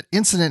because that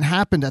incident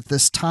happened at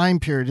this time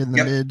period in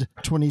the mid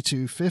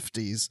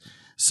 2250s.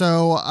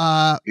 So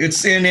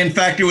in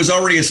fact, it was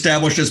already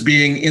established as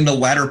being in the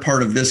latter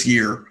part of this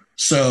year.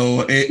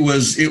 So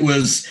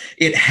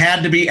it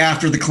had to be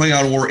after the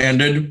Klingon War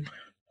ended,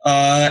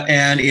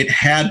 and it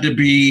had to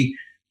be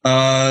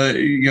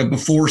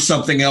before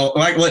something else.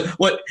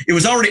 It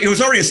was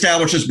already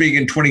established as being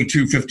in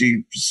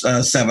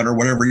 2257 or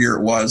whatever year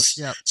it was.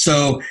 Yep.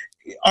 So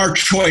our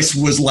choice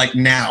was like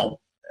now.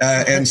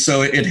 And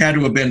so it had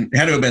to have been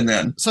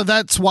then. So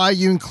that's why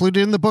you included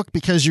it in the book,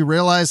 because you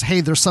realize,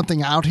 hey, there's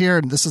something out here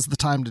and this is the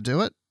time to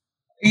do it?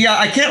 Yeah,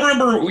 I can't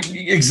remember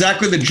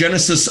exactly the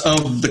genesis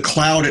of the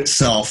cloud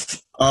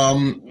itself.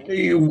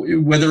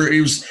 Whether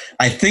it was,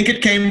 I think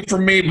it came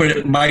from me, but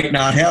it might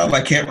not have.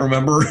 I can't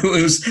remember. It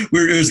was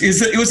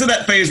in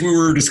that phase we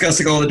were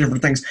discussing all the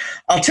different things.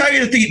 I'll tell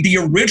you that the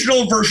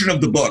original version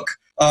of the book,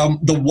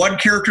 the one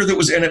character that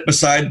was in it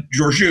beside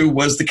Georgiou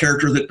was the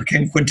character that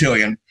became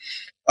Quintilian.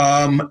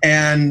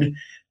 And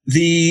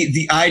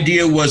the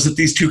idea was that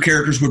these two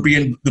characters would be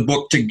in the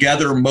book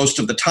together most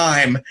of the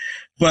time,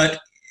 but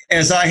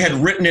as I had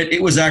written it,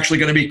 it was actually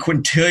going to be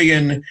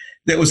Quintilian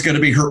that was going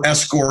to be her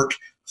escort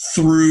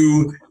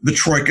through the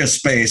Troika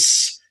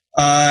space,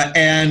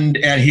 and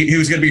he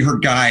was going to be her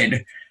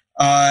guide.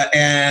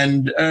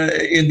 In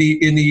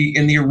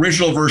the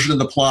original version of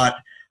the plot,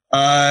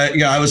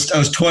 I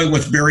was toying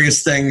with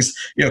various things.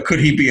 Could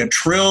he be a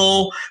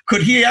Trill?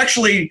 Could he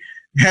actually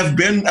have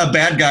been a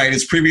bad guy in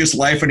his previous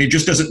life and he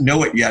just doesn't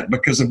know it yet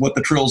because of what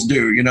the Trills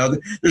do?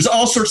 There's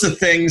all sorts of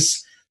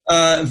things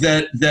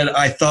that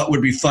I thought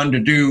would be fun to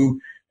do,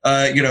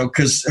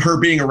 because her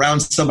being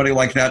around somebody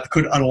like that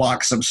could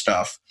unlock some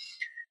stuff.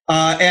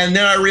 And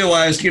then I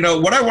realized,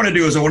 what I want to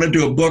do is I want to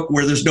do a book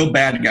where there's no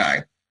bad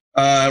guy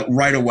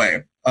right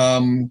away,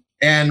 and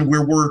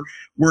where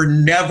we're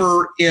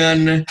never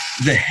in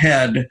the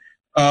head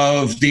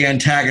of the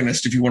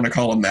antagonist, if you want to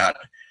call him that.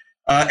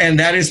 And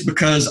that is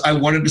because I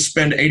wanted to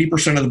spend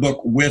 80% of the book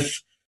with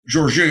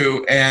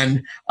Georgiou,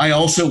 and I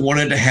also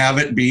wanted to have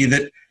it be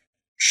that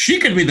she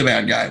could be the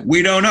bad guy.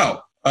 We don't know.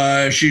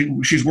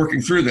 She's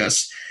working through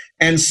this.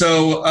 And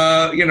so,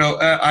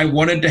 I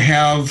wanted to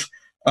have,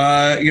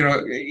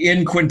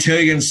 in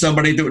Quintilian,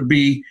 somebody that would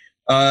be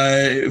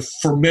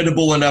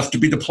formidable enough to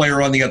be the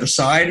player on the other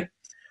side.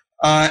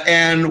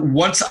 And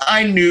once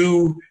I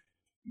knew,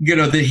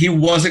 that he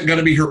wasn't going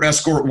to be her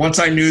escort, once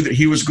I knew that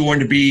he was going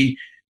to be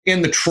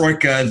in the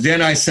Troika,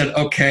 then I said,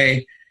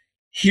 okay,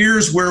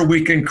 here's where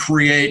we can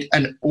create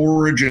an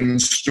origin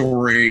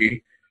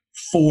story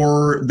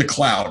for the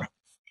cloud,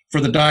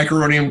 for the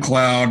dichromium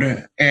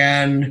cloud.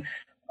 And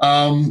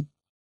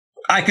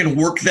I can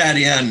work that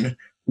in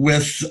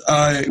with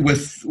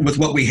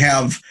what we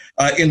have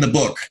in the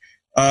book,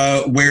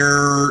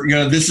 where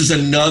this is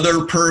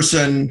another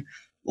person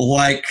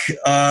like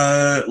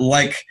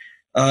my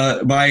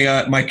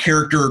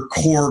character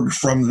Korg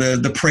from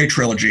the Prey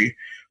trilogy,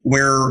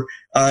 where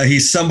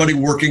he's somebody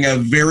working a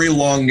very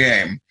long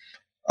game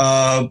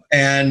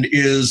and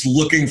is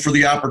looking for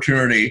the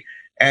opportunity.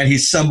 And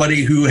he's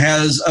somebody who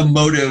has a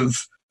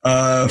motive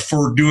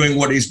for doing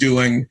what he's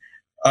doing,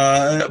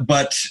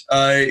 but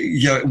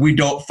we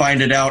don't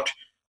find it out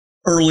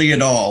early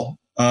at all.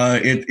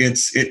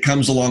 It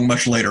comes along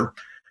much later.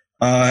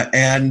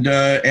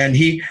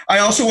 I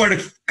also wanted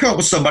to come up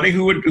with somebody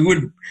who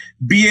would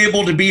be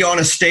able to be on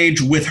a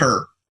stage with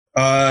her,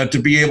 to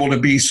be able to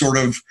be sort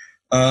of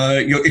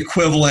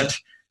equivalent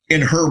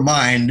in her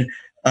mind,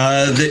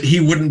 that he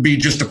wouldn't be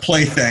just a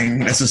plaything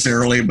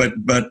necessarily, but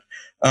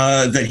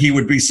that he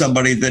would be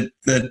somebody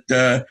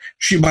that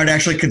she might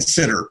actually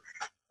consider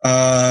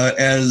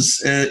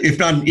as, if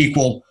not an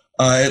equal,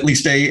 at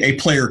least a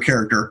player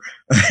character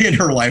in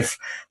her life.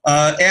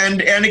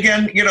 And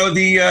again,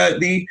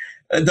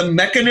 the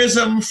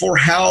mechanism for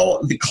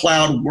how the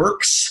cloud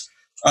works,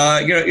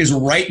 is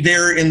right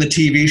there in the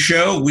TV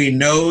show. We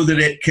know that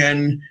it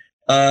can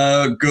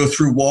go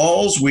through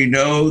walls. We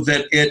know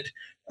that it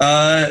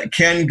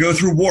can go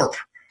through warp.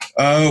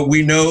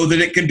 We know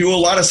that it can do a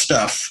lot of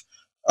stuff.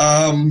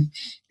 I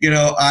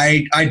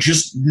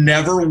just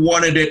never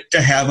wanted it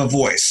to have a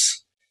voice.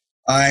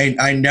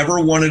 I never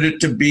wanted it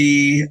to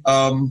be,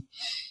 and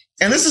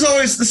this is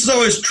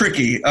always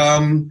tricky.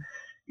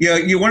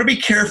 You want to be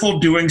careful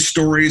doing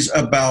stories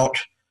about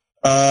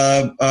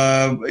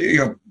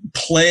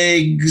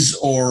plagues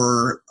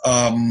or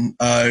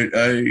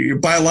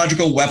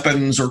biological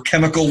weapons or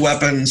chemical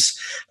weapons,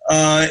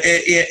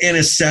 in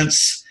a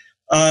sense,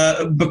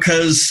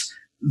 because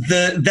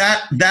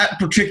that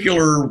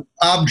particular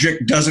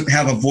object doesn't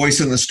have a voice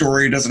in the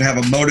story, doesn't have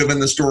a motive in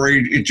the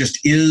story. It just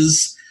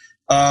is.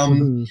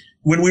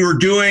 When we were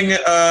doing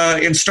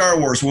in Star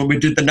Wars, when we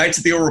did the Knights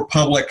of the Old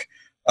Republic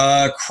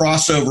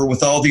crossover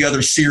with all the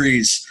other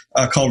series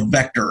called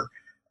Vector,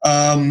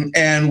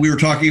 and we were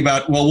talking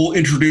about, well, we'll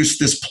introduce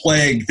this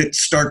plague that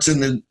starts in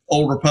the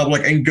Old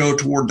Republic and go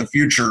toward the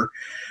future.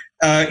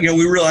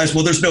 We realized,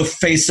 well, there's no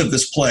face of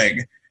this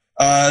plague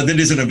that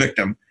isn't a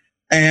victim.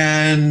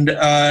 And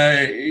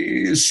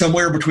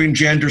somewhere between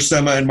Jan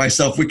Duursema and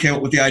myself, we came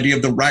up with the idea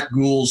of the rat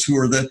ghouls, who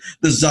are the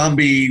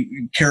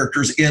zombie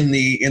characters in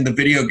the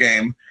video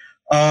game.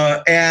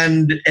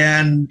 And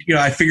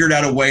I figured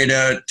out a way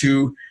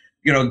to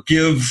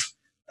give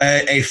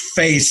a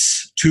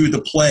face to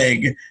the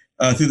plague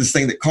through this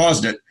thing that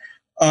caused it.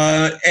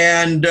 That's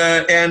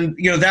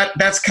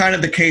kind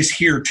of the case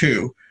here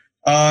too.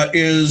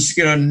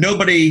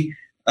 Nobody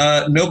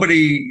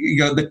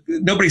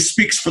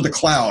speaks for the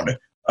cloud.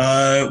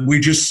 We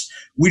just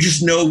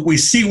know, we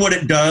see what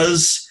it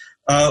does.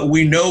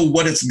 We know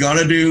what it's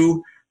gonna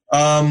do.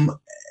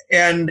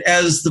 And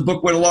as the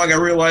book went along, I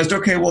realized,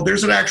 okay, well,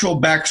 there's an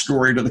actual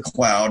backstory to the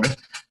cloud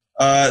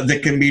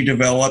that can be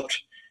developed.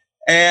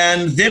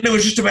 And then it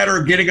was just a matter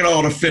of getting it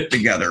all to fit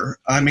together.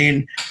 I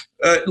mean,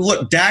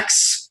 look,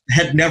 Dax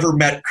had never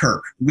met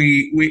Kirk.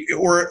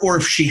 Or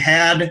if she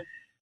had,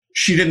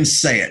 she didn't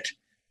say it.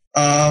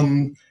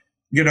 In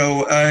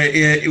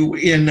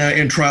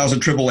Trials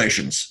and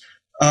Tribulations.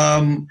 We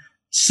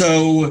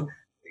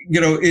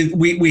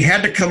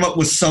had to come up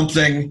with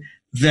something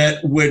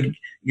that would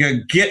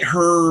get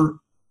her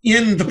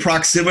in the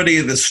proximity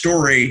of the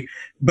story,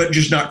 but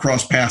just not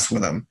cross paths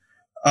with him.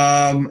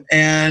 I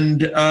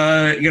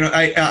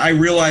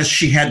realized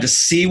she had to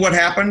see what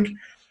happened.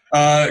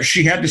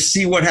 She had to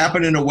see what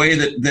happened in a way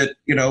that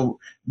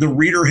the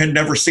reader had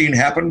never seen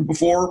happen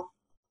before.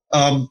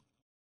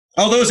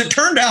 Although, as it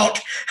turned out,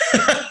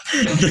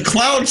 the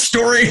cloud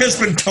story has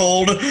been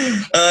told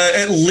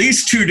at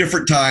least 2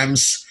 different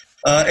times,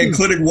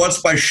 including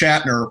once by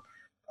Shatner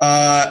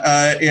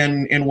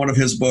in one of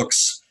his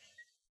books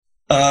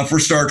for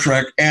Star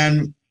Trek.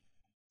 And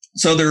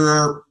so there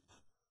are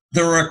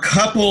a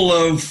couple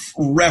of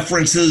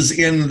references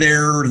in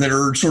there that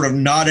are sort of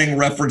nodding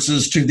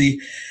references to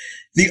the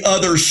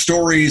other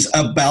stories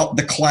about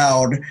the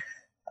cloud.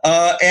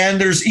 And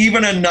there's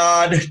even a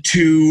nod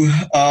to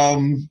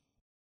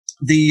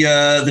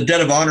the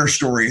Debt of Honor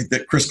story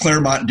that Chris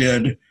Claremont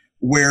did,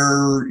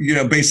 where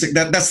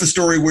that's the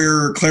story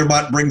where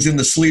Claremont brings in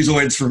the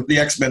sleazoids from the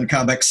X-Men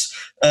comics,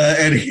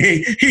 and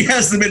he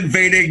has them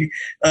invading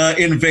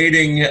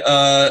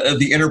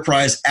the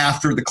Enterprise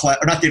after the cloud,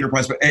 or not the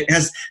Enterprise, but it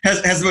has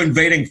them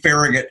invading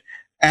Farragut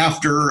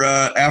after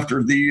I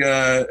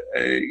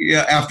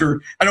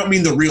don't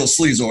mean the real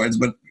sleazoids,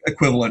 but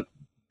equivalent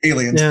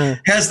aliens. Yeah.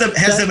 Has them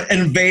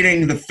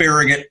invading the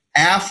Farragut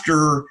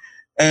after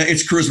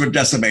its crews were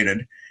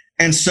decimated.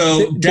 And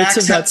so bits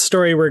of that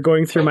story were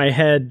going through my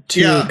head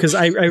too, because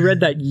I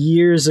read that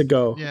years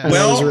ago. Yeah. And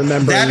I was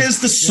remembering. That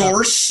is the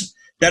source.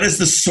 Yeah. That is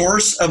the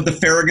source of the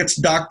Farragut's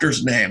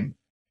doctor's name,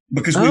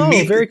 because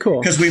very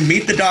cool. Because we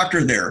meet the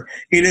doctor there.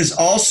 It is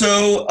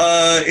also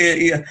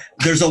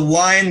there's a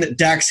line that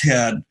Dax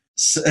had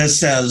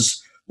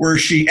says where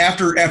she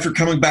after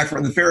coming back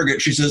from the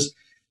Farragut, she says,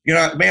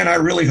 man, I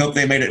really hope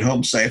they made it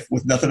home safe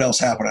with nothing else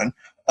happening.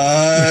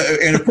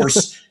 And of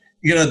course.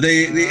 In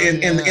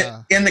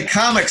the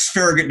comics,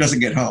 Farragut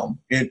doesn't get home.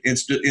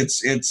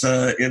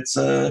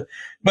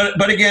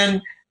 But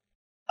again,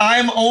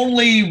 I'm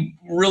only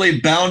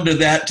really bound to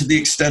that to the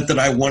extent that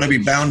I want to be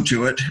bound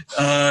to it.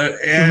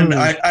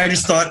 I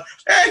just thought,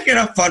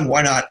 fun,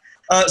 why not?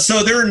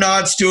 So there are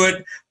nods to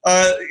it.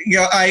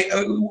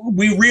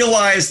 We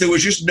realized there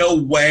was just no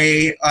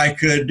way I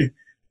could.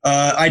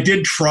 I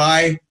did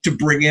try to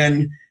bring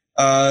in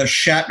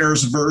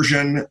Shatner's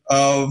version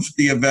of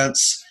the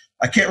events.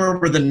 I can't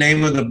remember the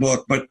name of the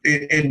book, but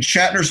in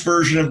Shatner's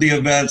version of the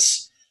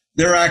events,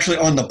 they're actually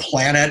on the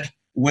planet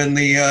when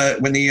the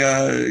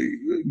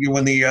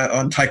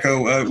on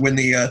Tycho when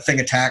the thing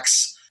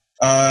attacks,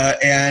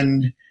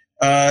 and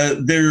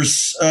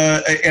there's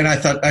and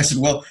I said,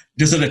 well,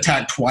 does it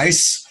attack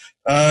twice?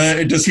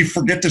 Does he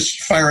forget to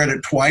fire at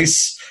it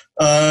twice?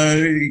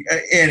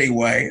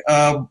 Anyway,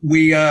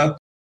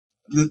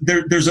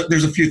 there's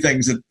a few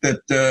things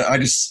that I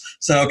just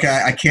said,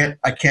 okay,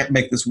 I can't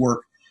make this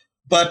work.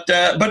 But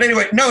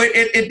anyway, no,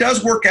 it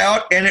does work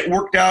out, and it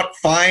worked out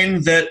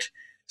fine. That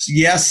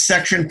yes,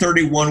 Section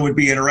 31 would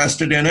be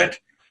interested in it,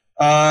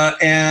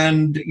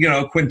 and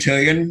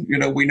Quintilian,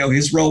 we know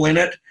his role in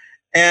it,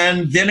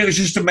 and then it was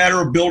just a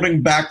matter of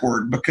building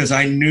backward, because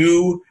I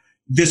knew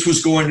this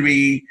was going to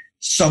be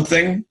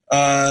something.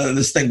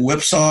 This thing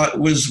Whipsaw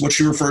was what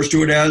she refers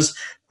to it as.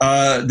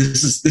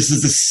 This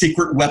is the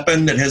secret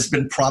weapon that has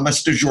been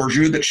promised to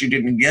Georgiou that she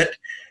didn't get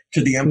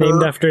to the Emperor.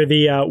 Named after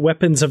the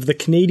weapons of the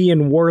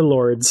Canadian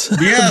warlords.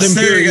 Yes, the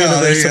there you go.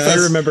 Universe, if I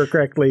remember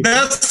correctly.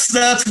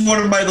 That's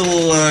one of my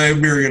little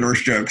Mirror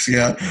Universe jokes.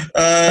 Yeah,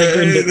 I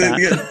grinned at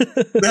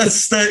that.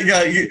 That's that.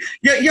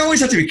 Yeah. You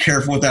always have to be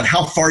careful with that.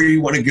 How far you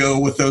want to go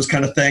with those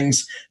kind of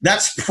things.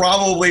 That's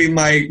probably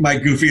my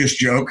goofiest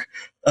joke.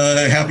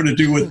 Having to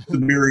do with the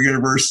Mirror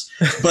Universe,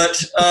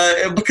 but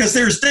because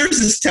there's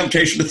this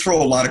temptation to throw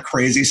a lot of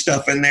crazy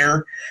stuff in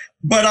there.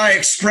 But I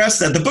express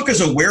that. The book is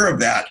aware of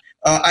that.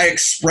 I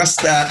express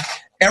that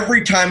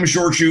every time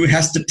Georgiou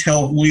has to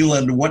tell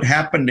Leland what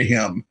happened to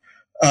him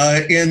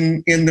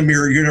in the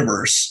Mirror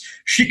Universe.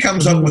 She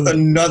comes up with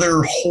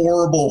another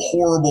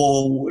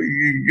horrible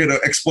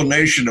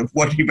explanation of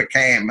what he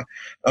became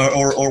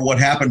or what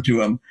happened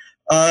to him.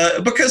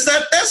 Because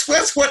that's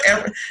what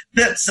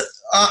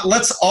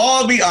let's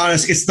all be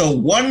honest. It's the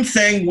one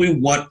thing we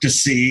want to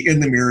see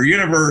in the Mirror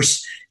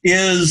Universe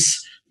is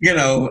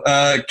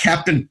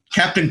Captain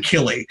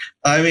Killy.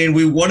 I mean,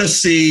 we want to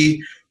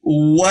see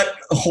what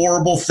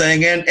horrible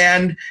thing,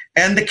 and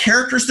the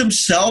characters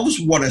themselves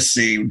want to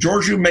see.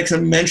 Georgiou makes a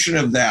mention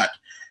of that.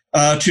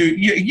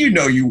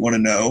 You want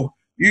to know.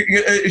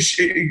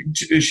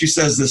 She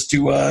says this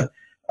to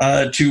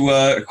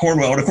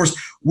Cornwell, and of course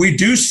we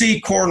do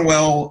see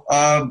Cornwell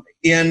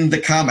in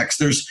the comics.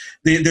 There's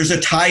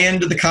a tie-in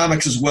to the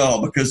comics as well,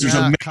 because there's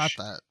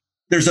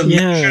a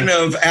mention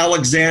of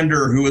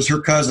Alexander, who is her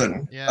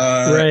cousin.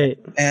 Right.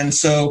 And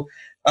so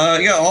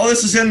all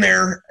this is in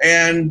there,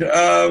 and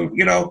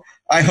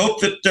I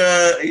hope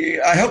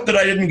that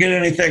I didn't get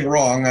anything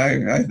wrong.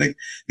 I think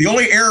the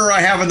only error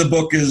I have in the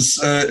book is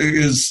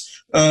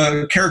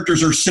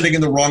characters are sitting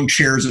in the wrong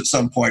chairs at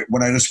some point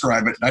when I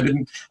describe it.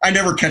 I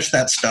never catch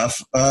that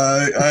stuff.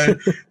 I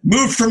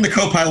moved from the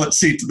co-pilot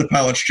seat to the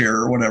pilot's chair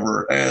or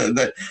whatever.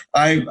 That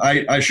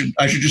I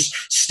should just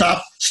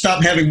stop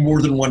having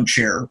more than one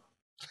chair.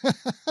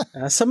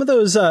 Some of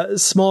those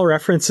small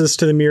references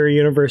to the Mirror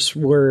Universe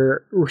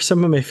were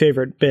some of my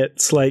favorite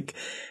bits. Like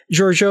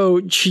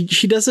Georgiou,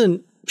 she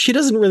doesn't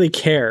really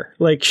care.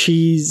 Like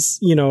she's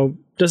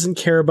doesn't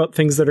care about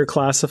things that are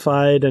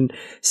classified, and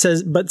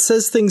says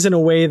things in a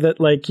way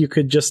that like you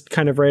could just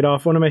kind of write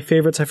off. One of my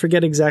favorites, I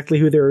forget exactly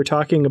who they were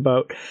talking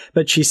about,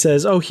 but she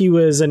says, oh, he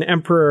was an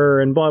emperor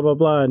and blah, blah,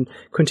 blah. And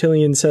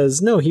Quintilian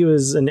says, no, he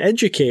was an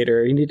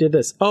educator and he did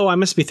this. Oh, I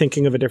must be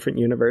thinking of a different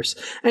universe.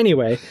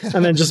 Anyway,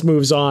 and then just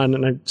moves on.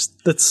 And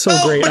that's so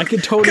great. I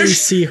could totally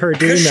see her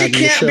doing that in the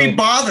show. She can't be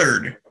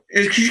bothered.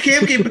 She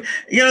can't keep,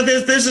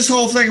 there's this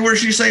whole thing where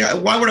she's saying,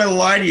 why would I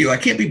lie to you? I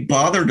can't be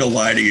bothered to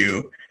lie to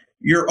you.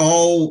 You're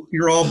all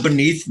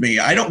beneath me.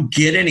 I don't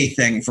get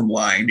anything from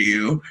lying to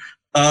you.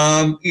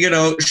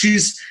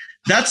 That's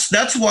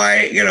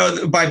why,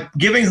 by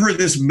giving her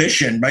this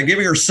mission, by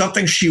giving her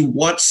something she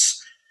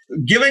wants,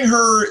 giving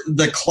her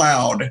the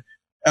cloud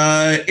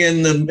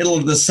in the middle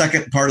of the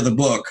second part of the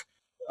book,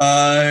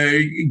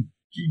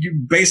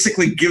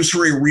 basically gives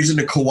her a reason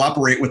to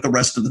cooperate with the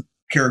rest of the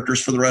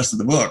characters for the rest of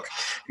the book.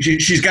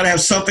 She's got to have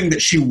something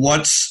that she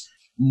wants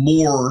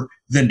more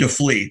than to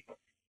flee.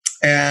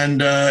 And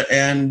that's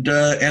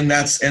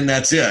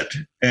it.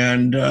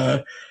 And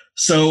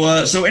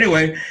so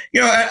anyway,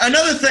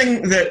 another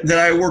thing that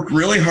I worked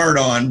really hard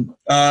on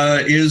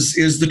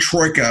is the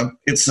Troika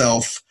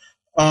itself.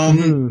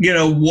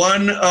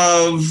 One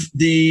of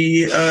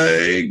the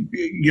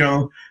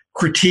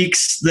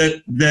critiques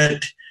that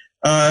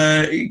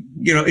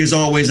is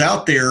always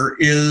out there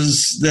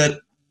is that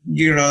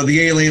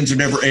the aliens are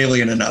never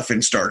alien enough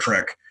in Star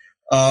Trek.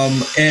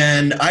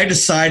 And I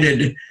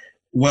decided,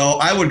 well,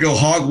 I would go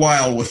hog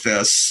wild with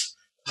this.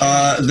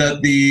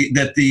 That the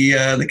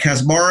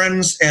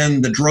Kasmarans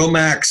and the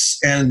Dromax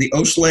and the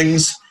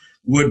Oslings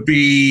would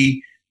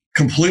be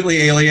completely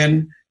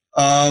alien.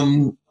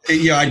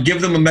 I'd give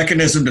them a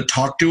mechanism to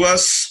talk to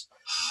us,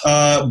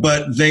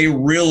 but they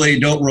really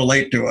don't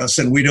relate to us,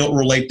 and we don't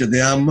relate to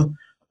them.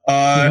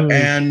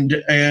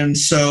 And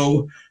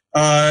so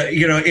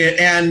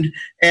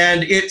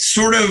it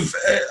sort of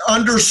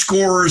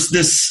underscores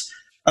this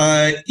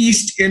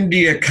East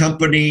India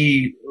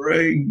Company,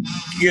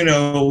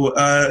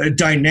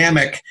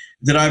 dynamic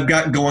that I've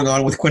got going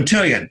on with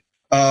Quintilian.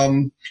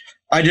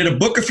 I did a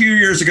book a few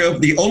years ago,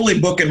 the only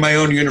book in my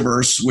own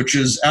universe, which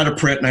is out of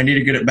print, and I need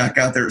to get it back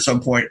out there at some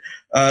point.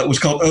 It was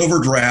called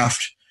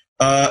Overdraft,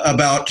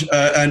 about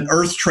an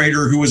Earth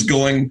trader who was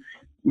going,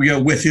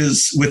 with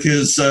his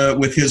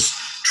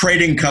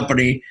trading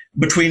company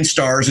between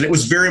stars, and it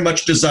was very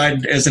much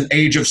designed as an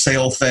Age of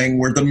Sail thing,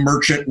 where the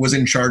merchant was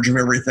in charge of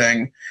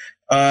everything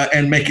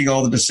and making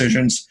all the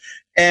decisions.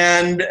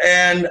 And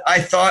I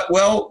thought,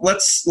 well,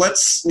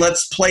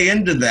 let's play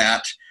into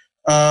that.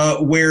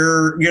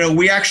 Where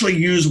we actually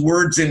use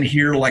words in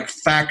here like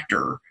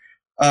factor.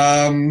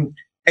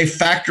 A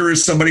factor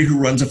is somebody who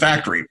runs a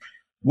factory.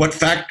 What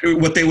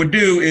they would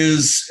do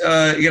is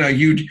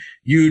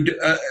you'd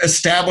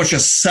establish a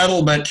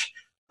settlement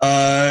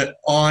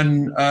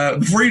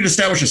before you'd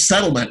establish a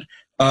settlement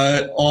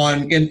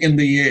in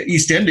the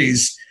East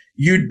Indies.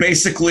 You'd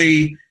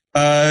basically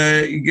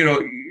we're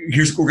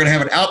going to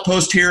have an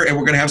outpost here, and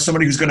we're going to have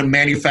somebody who's going to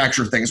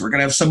manufacture things. We're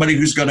going to have somebody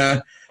who's going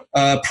to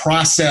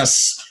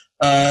process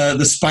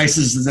the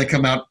spices as they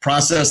come out,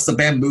 process the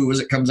bamboo as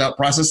it comes out,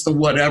 process the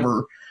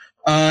whatever.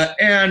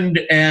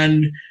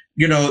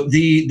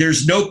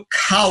 There's no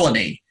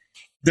colony.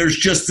 There's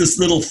just this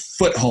little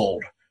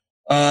foothold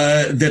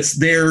that's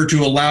there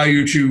to allow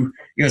you to,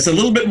 it's a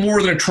little bit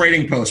more than a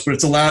trading post, but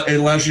it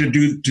allows you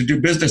to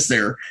do business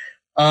there.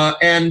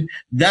 And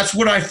that's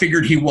what I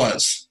figured he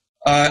was.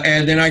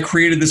 And then I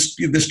created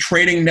this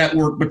trading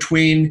network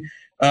between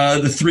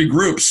the three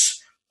groups.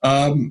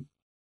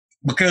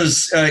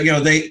 Because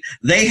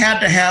they had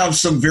to have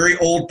some very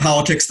old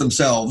politics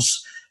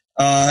themselves,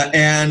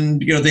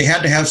 and they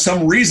had to have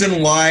some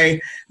reason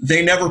why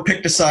they never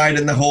picked a side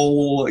in the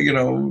whole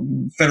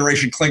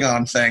Federation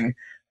Klingon thing.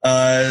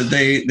 And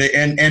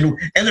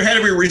there had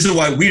to be a reason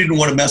why we didn't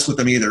want to mess with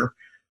them either,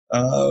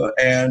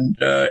 and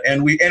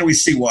we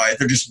see why.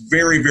 They're just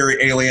very, very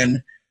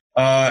alien,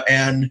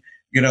 in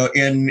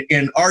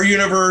our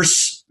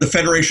universe, the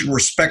Federation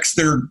respects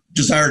their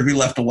desire to be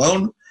left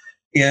alone.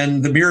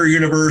 In the mirror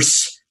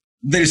universe,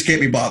 they just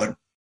can't be bothered.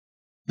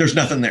 There's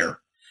nothing there.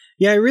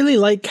 Yeah, I really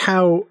like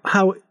how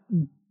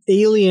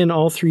alien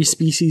all three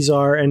species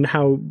are and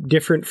how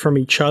different from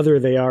each other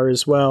they are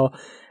as well.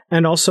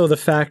 And also the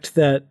fact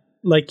that,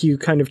 like you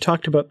kind of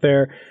talked about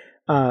there,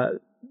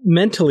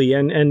 mentally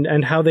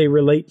and how they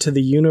relate to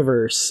the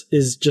universe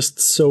is just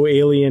so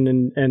alien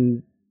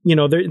and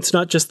it's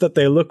not just that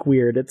they look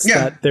weird. It's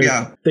that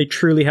they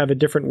truly have a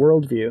different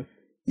worldview.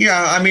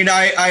 Yeah, I mean,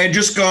 I had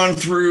just gone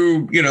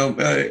through,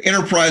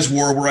 Enterprise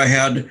War, where I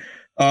had,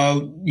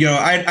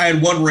 I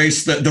had one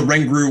race, the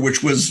Rengru,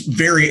 which was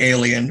very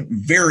alien.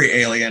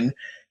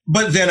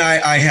 But then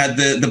I had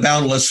the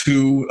Boundless,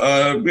 who,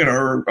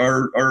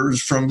 are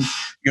from,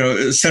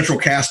 central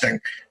casting,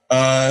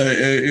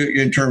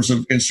 in terms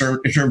of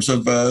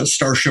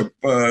Starship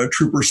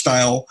Trooper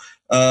style,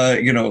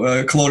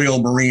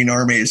 colonial marine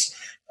armies.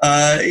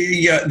 That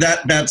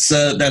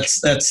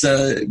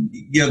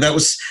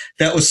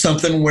was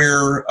something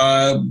where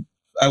I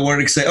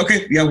wanted to say,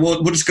 okay, yeah,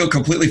 we'll just go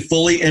completely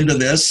fully into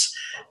this,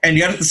 and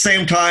yet at the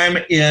same time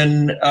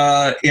in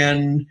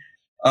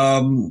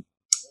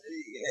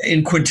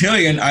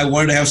Quintilian, I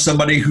wanted to have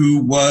somebody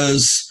who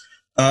was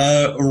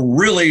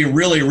really,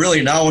 really,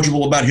 really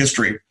knowledgeable about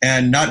history,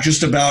 and not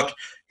just about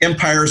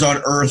empires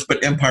on Earth,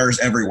 but empires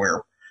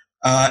everywhere,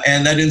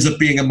 and that ends up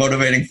being a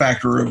motivating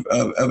factor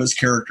of his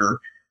character.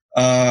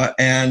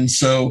 And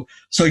so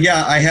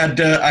yeah, I had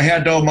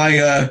all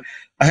my,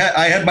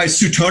 I had my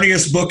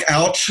Suetonius book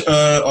out,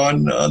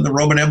 on the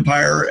Roman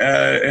Empire,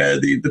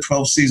 the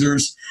 12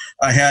 Caesars.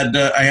 I had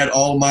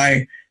all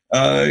my,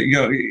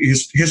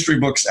 his history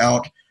books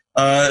out,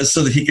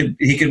 so that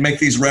he could make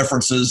these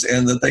references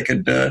and that they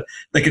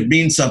could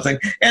mean something.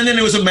 And then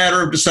it was a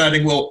matter of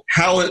deciding, well,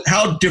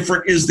 how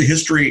different is the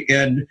history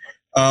in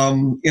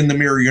the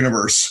mirror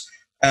universe?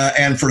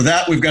 And for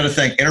that, we've got to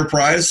thank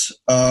Enterprise.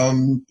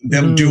 Them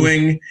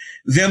doing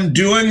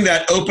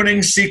that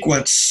opening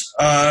sequence,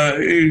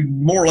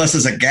 more or less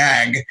as a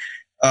gag,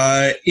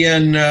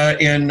 in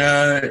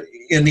the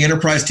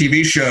Enterprise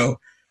TV show,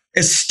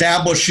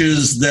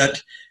 establishes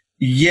that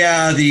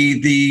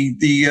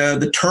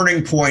the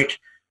turning point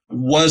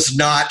was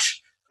not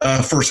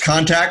First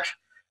Contact.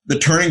 The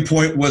turning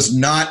point was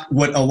not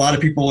what a lot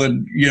of people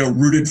had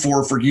rooted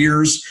for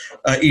years,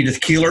 Edith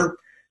Keeler.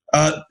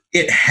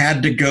 It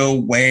had to go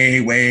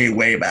way, way,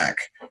 way back.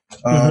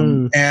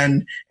 And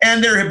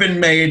there have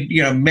been made,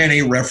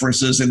 many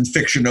references in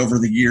fiction over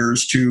the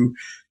years to,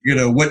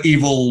 what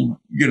evil,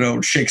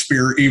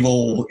 Shakespeare,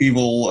 evil,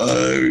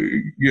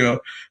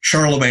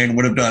 Charlemagne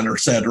would have done or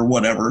said or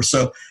whatever.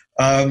 So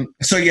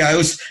yeah, it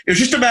was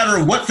just a matter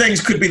of what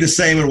things could be the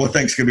same and what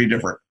things could be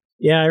different.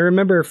 Yeah, I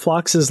remember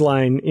Phlox's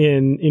line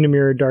in A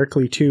Mirror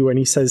Darkly too, when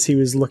he says he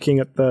was looking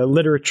at the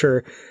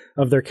literature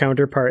of their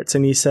counterparts,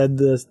 and he said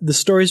the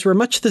stories were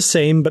much the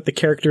same, but the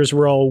characters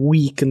were all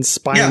weak and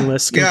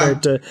spineless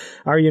compared to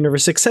our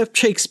universe, except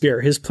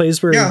Shakespeare. His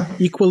plays were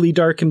equally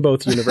dark in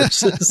both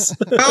universes.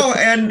 Oh,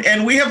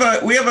 and we have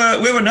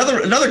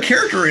another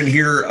character in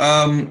here.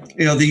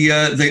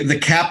 The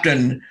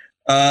captain.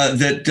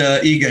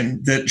 That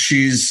Eagan,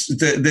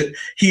 that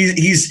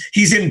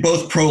he's in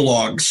both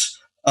prologues,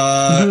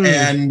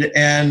 and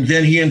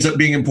then he ends up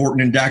being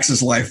important in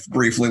Dax's life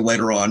briefly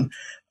later on,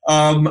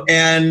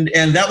 and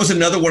that was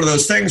another one of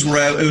those things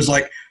where it was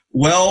like,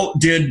 well,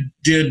 did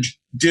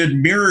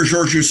Mirror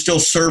Georgiou still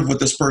serve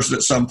with this person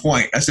at some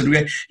point? I said,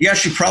 yeah,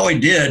 she probably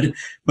did,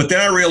 but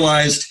then I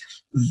realized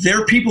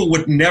their people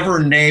would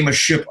never name a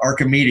ship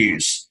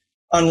Archimedes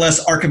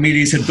unless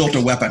Archimedes had built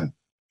a weapon.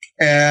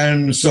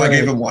 And so I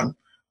gave him one.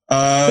 He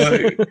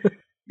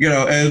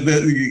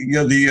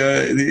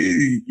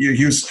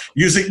was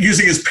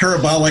using his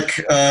parabolic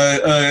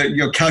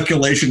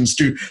calculations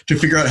to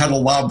figure out how to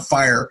lob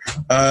fire.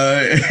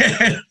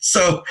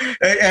 So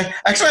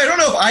actually, I don't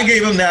know if I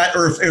gave him that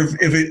or if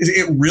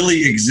it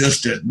really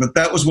existed, but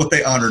that was what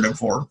they honored him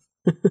for.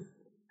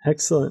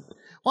 Excellent.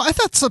 Well, I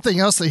thought something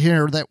else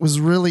here that was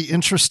really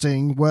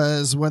interesting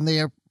was when they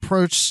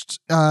approached,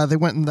 they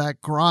went in that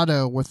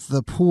grotto with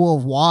the pool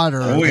of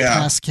water, the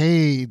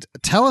Cascade.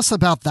 Tell us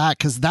about that,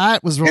 because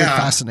that was really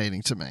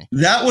fascinating to me.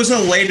 That was a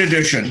late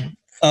addition.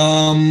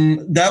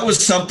 That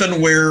was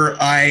something where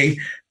I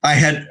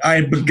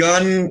had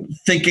begun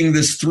thinking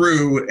this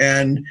through,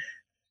 and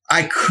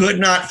I could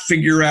not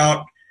figure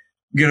out,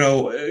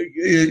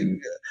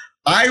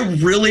 I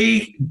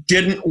really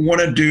didn't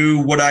want to do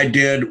what I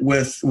did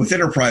with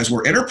Enterprise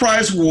War.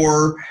 Enterprise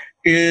War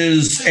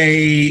is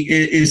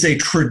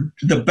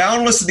the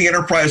Boundless of the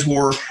Enterprise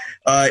War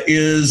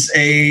is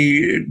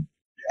a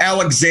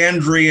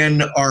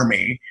Alexandrian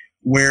army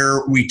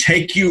where we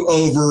take you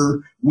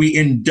over, we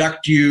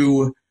induct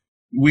you,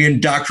 we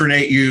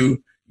indoctrinate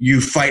you, you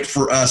fight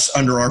for us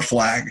under our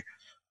flag.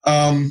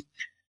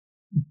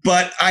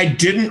 But I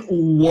didn't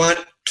want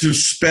to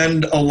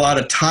spend a lot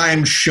of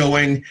time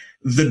showing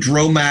the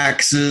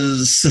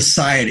Dromax's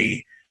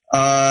society,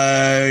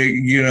 how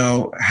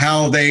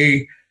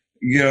they,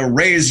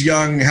 raise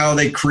young, how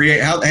they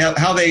create,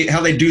 how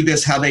they do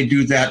this, how they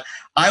do that.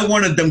 I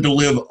wanted them to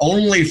live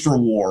only for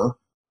war,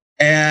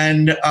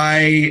 and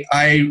I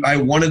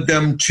wanted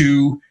them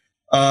to,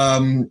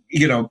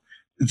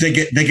 they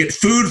get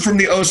food from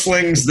the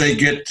Oslings, they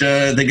get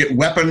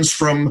weapons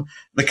from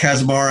the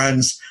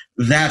Kazmarans.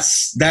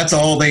 That's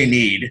all they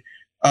need.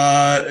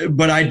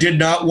 But I did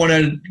not want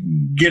to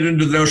get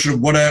into the notion of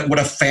what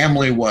a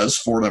family was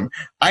for them.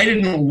 I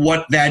didn't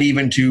want that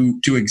even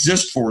to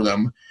exist for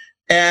them.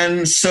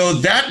 And so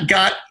that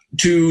got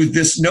to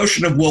this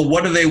notion of, well,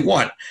 what do they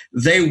want?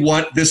 They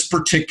want this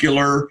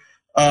particular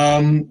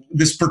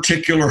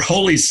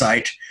holy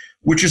site,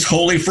 which is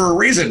holy for a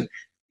reason.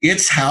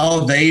 It's how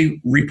they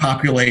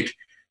repopulate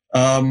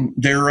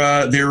their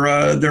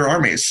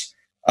armies.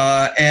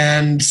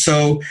 And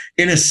so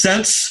in a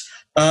sense,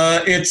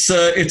 it's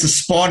a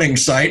spawning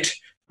site,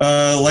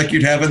 like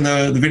you'd have in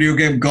the video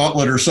game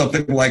Gauntlet or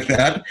something like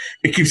that.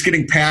 It keeps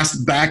getting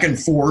passed back and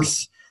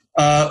forth.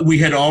 We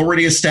had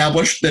already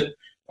established that,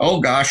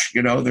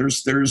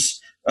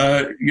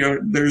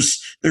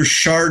 there's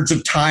shards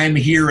of time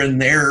here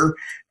and there,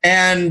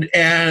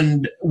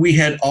 and we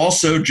had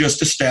also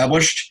just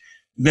established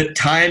that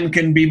time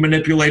can be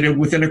manipulated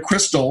within a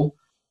crystal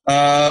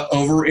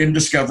over in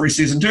Discovery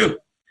Season 2.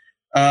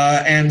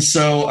 And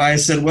so I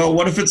said, well,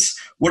 what if it's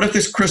one of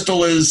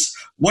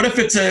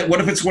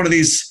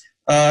these,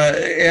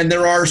 and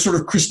there are sort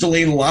of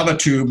crystalline lava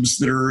tubes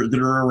that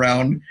are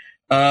around.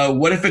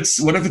 What if it's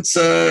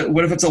a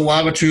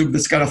lava tube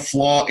that's got a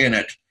flaw in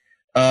it,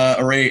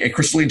 or a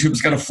crystalline tube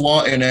that's got a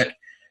flaw in it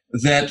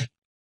that,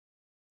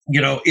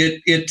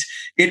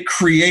 it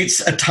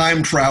creates a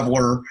time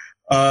traveler,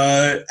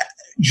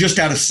 just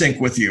out of sync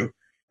with you,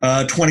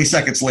 20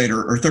 seconds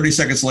later or 30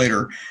 seconds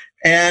later.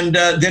 And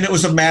then it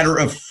was a matter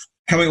of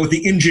coming up with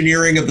the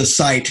engineering of the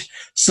site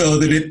so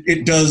that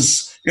it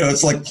does,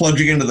 it's like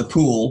plunging into the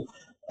pool,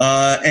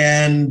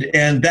 and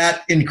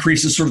that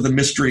increases sort of the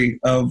mystery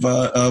of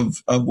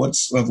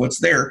what's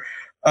there.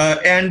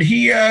 And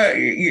he,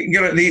 that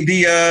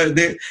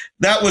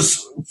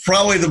was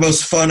probably the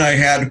most fun I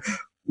had,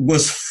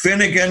 was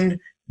Finnegan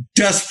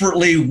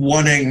desperately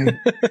wanting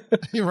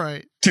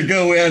right to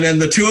go in,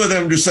 and the two of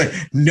them just say,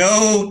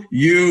 "No,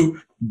 you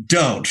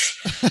don't,"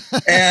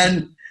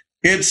 and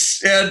he's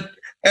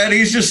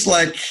just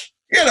like,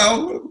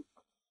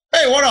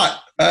 hey, why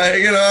not? I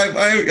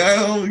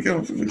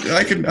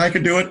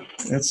can do it.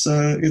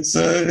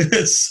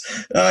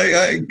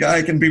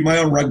 I can be my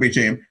own rugby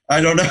team.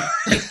 I don't know.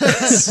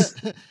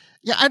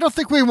 Yeah, I don't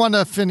think we want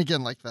a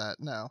Finnegan like that.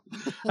 No.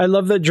 I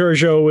love that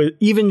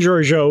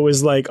Georgiou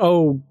was like,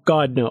 oh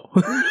God, no.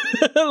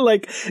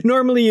 Like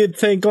normally you'd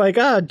think like,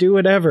 do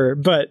whatever,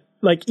 but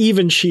like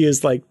even she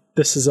is like,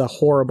 this is a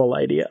horrible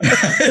idea.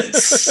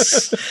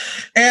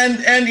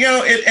 and you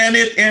know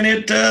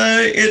it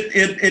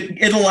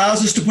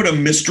allows us to put a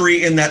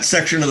mystery in that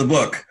section of the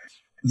book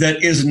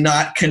that is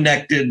not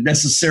connected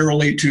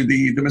necessarily to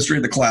the mystery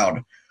of the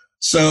cloud.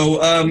 So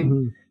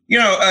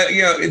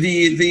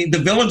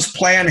the villain's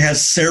plan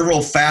has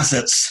several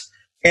facets,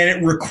 and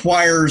it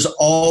requires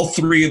all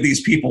three of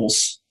these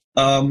peoples.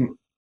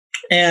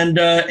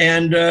 It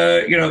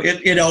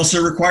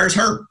also requires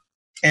her,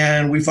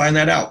 and we find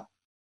that out.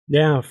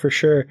 Yeah, for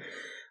sure.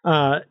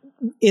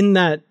 In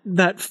that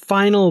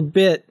final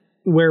bit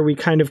where we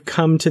kind of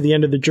come to the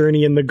end of the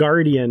journey in the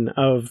Guardian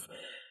of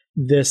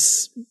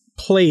this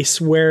place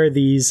where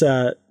these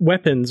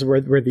weapons,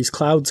 where these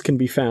clouds can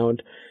be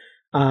found,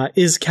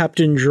 is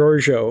Captain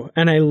Georgiou.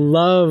 And I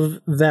love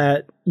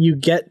that you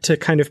get to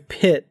kind of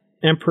pit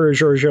Emperor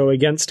Georgiou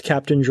against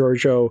Captain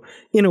Georgiou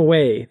in a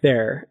way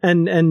there.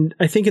 And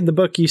I think in the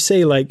book you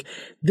say, like,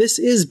 this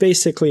is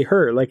basically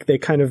her. Like, they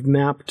kind of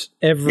mapped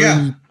every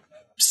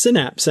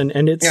synapse, and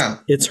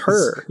it's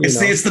her.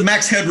 It's the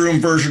Max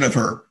Headroom version of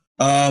her.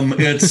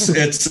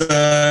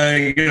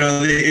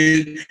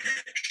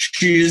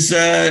 She's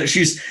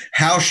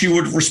how she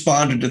would have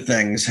responded to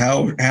things,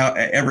 how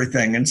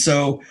everything. And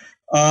so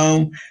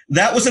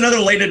that was another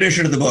late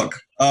edition of the book.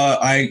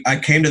 I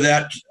came to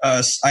that.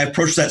 I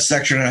approached that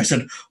section and I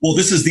said, well,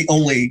 this is the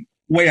only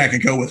way I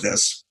could go with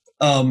this.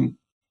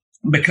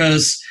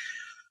 Because,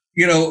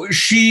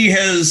 she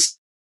has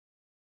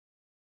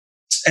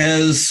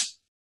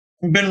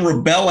been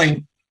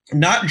rebelling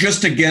not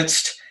just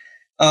against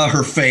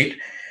her fate.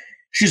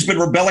 She's been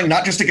rebelling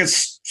not just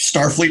against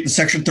Starfleet in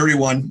Section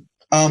 31,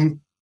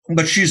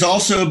 but she's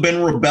also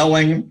been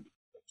rebelling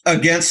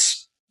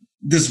against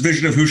this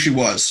vision of who she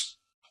was.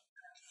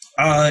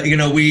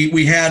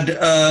 We had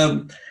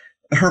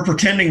her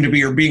pretending to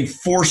be, or being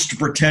forced to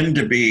pretend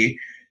to be,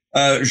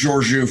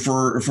 Georgiou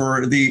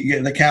for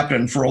the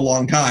captain for a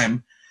long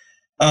time.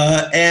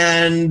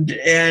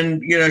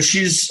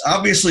 She's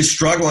obviously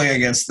struggling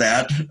against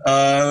that.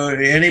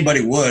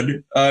 Anybody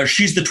would.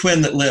 She's the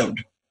twin that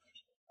lived.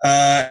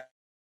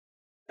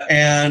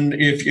 And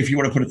if you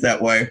want to put it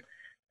that way.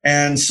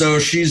 And so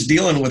she's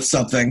dealing with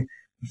something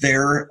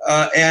there.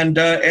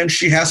 And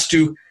she has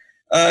to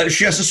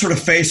sort of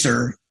face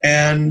her.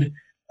 And,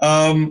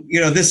 I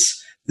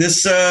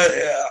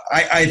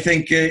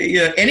think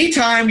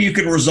anytime you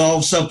can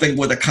resolve something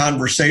with a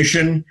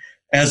conversation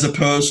as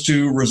opposed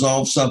to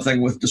resolve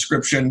something with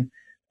description,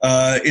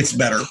 it's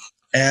better.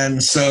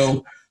 And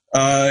so,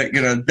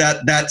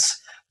 that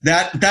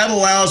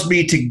allows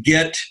me to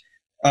get,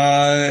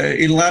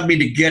 it allowed me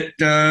to get,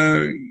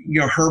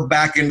 her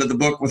back into the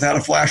book without a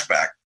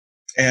flashback.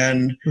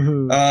 And,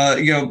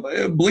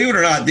 believe it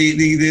or not,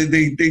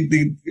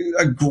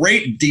 a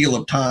great deal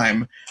of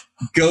time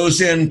goes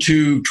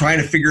into trying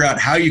to figure out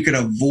how you can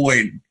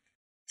avoid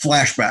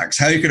flashbacks,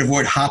 how you can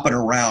avoid hopping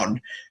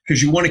around,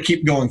 because you want to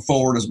keep going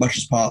forward as much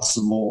as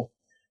possible.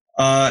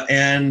 I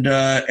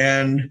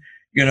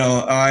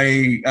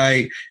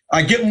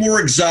get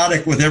more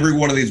exotic with every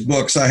one of these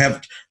books. I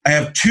have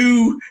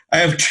two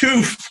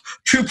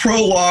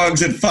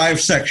prologues and 5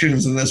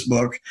 sections in this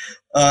book.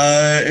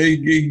 The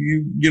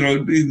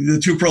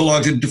 2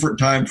 prologues in different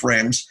time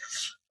frames.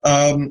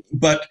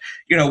 But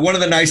one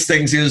of the nice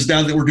things is,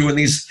 now that we're doing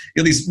these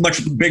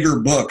much bigger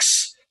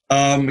books,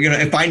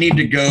 if I need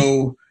to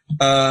go,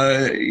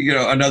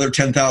 another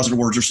 10,000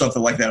 words or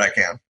something like that, I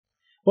can.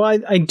 Well,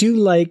 I do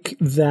like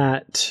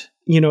that,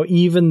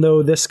 even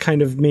though this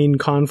kind of main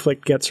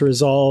conflict gets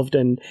resolved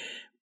and,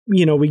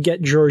 we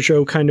get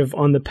Georgiou kind of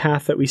on the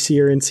path that we see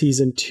her in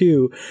season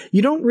 2,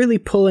 you don't really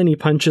pull any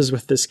punches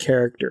with this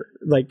character.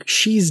 Like,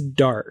 she's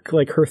dark,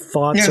 like her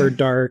thoughts are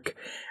dark,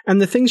 and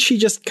the things she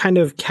just kind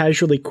of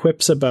casually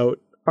quips about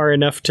are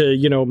enough to,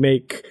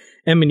 make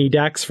Emony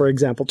Dax, for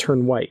example,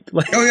 turn white.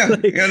 Like,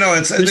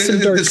 it's some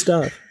dark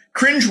stuff.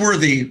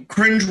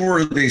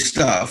 Cringeworthy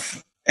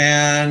stuff.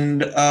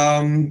 And,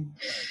 I'm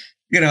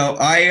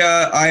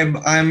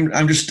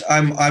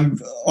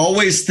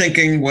always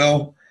thinking,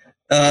 well,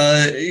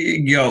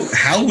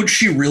 how would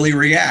she really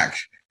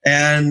react?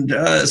 And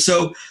I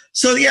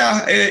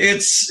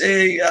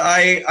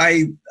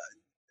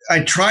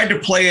tried to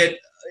play it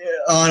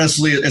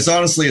honestly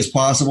as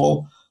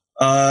possible,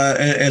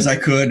 as I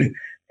could.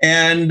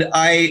 And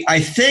I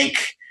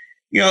think,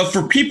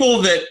 for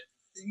people that,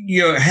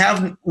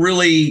 haven't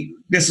really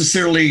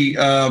necessarily,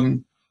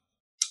 aren't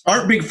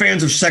big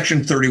fans of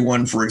Section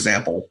 31, for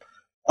example,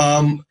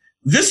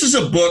 this is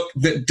a book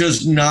that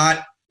does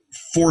not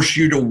force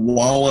you to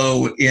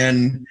wallow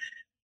in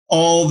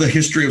all the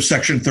history of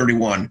Section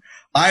 31.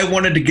 I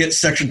wanted to get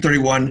Section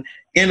 31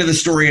 into the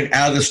story and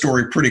out of the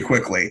story pretty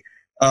quickly.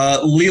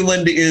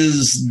 Leland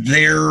is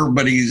there,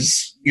 but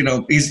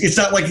it's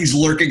not like he's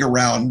lurking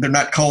around. They're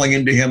not calling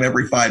into him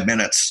every 5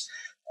 minutes.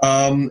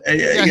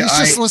 He's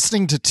just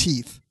listening to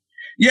teeth.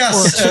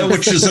 Yes,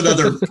 which is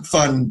another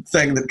fun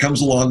thing that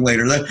comes along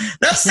later.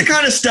 That's the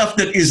kind of stuff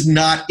that is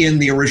not in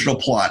the original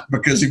plot,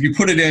 because if you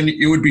put it in,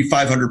 it would be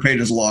 500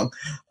 pages long.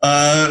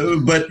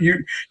 But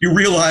you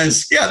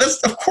realize, yeah,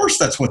 of course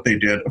that's what they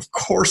did. Of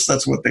course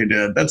that's what they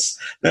did.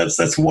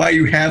 That's why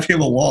you have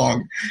him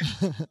along.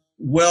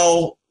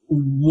 Well,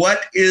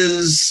 what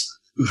is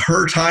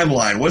her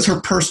timeline? What's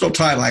her personal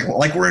timeline?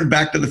 Like we're in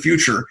Back to the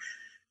Future.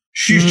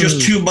 She's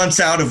just 2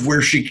 months out of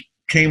where she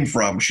came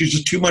from. She's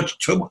just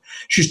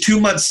she's 2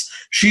 months.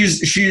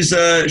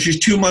 She's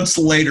 2 months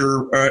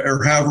later,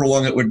 or however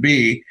long it would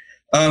be,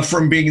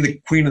 from being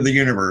the queen of the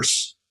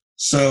universe.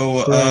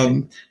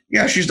 So,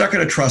 yeah, she's not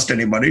going to trust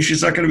anybody.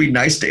 She's not going to be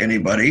nice to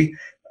anybody.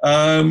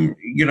 It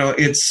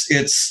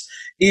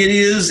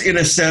is in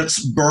a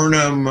sense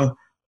Burnham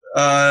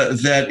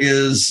that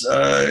is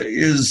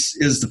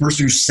the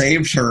person who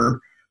saved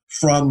her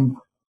from,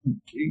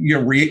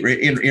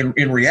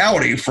 in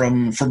reality,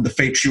 from the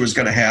fate she was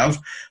going to have.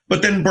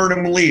 But then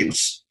Burnham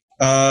leaves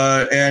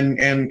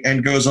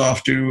and goes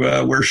off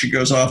to where she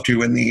goes off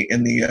to in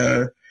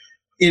the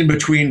in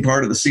between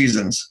part of the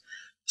seasons.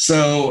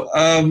 So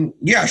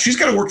yeah, she's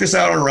got to work this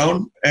out on her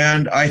own.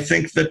 And I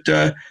think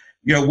that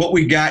what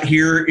we got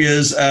here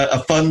is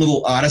a fun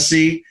little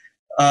odyssey.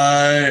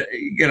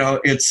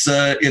 It's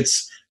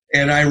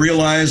and I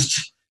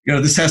realized,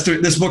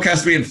 this book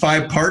has to be in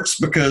 5 parts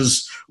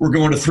because we're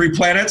going to 3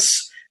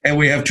 planets and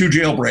we have 2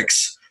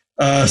 jailbreaks.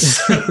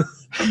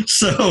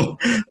 So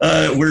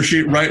where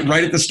she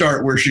right at the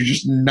start, where she's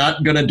just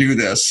not going to do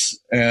this,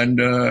 and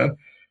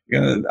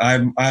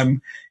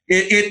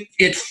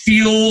it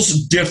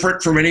feels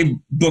different from any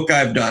book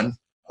I've done.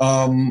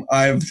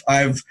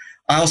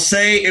 I'll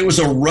say it was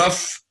a rougher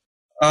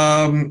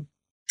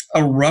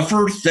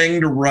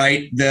thing to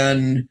write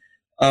than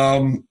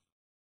a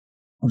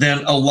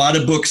lot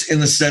of books, in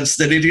the sense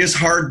that it is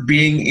hard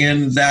being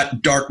in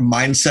that dark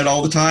mindset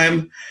all the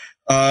time.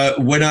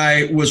 When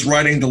I was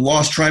writing the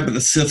Lost Tribe of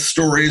the Sith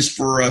stories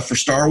for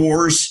Star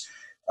Wars,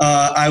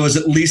 I was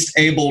at least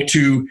able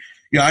to,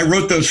 I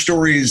wrote those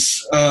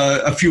stories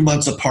a few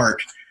months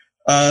apart.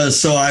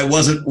 So I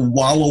wasn't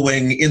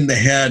wallowing in the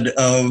head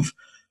of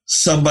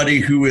somebody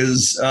who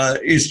is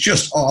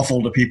just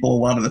awful to people a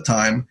lot of the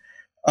time.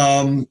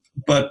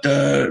 But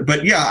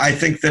yeah, I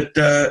think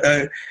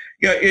that,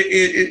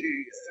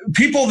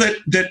 people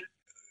that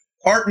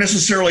aren't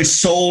necessarily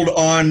sold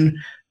on,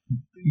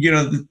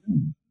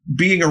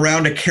 being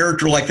around a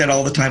character like that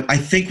all the time, I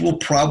think will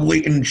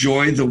probably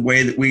enjoy the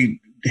way that we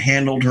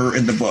handled her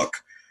in the book,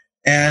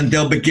 and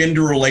they'll begin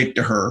to relate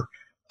to her.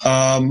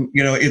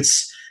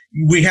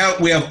 We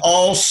have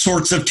all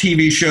sorts of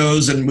TV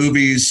shows and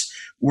movies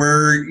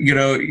where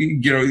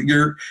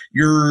you're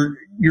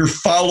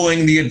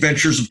following the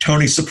adventures of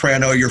Tony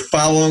Soprano, you're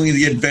following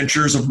the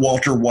adventures of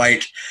Walter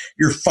White,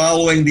 you're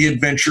following the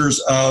adventures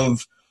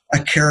of a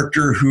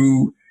character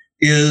who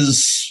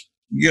is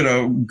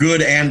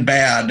good and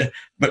bad,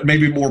 but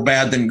maybe more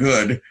bad than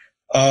good.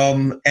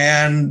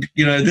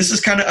 This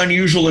is kind of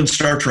unusual in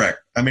Star Trek.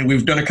 I mean,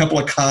 we've done a couple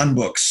of Khan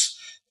books,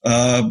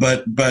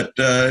 but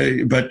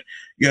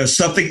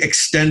something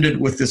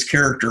extended with this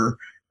character.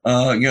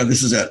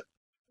 This is it.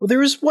 Well, there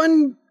was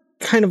one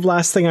kind of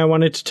last thing I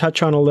wanted to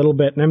touch on a little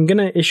bit, and I'm going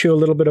to issue a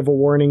little bit of a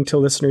warning to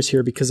listeners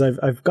here, because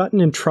I've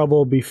gotten in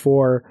trouble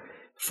before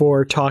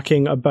for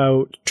talking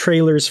about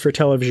trailers for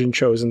television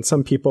shows, and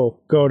some people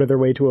go out of their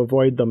way to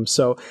avoid them.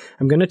 So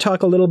I'm going to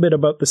talk a little bit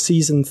about the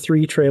season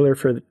 3 trailer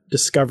for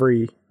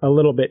Discovery a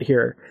little bit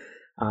here.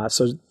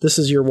 So this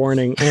is your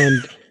warning,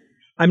 and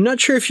I'm not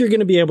sure if you're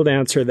going to be able to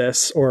answer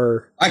this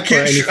or I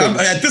can't.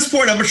 At this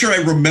point, I'm not sure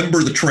I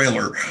remember the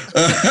trailer.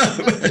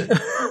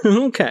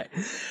 Okay.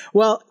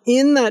 Well,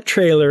 in that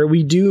trailer,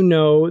 we do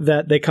know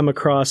that they come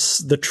across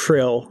the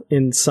Trill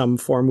in some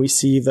form. We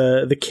see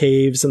the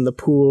caves and the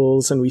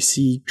pools, and we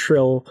see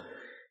Trill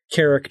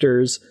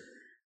characters.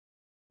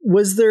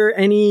 Was there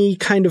any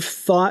kind of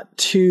thought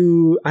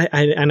to,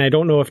 and I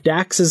don't know if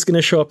Dax is going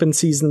to show up in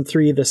season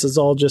 3. This is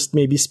all just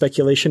maybe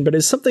speculation, but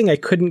it's something I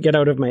couldn't get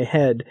out of my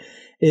head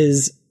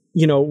is,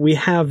 we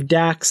have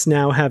Dax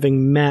now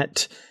having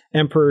met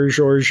Emperor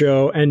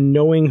Georgiou and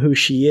knowing who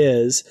she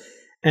is.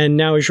 And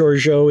now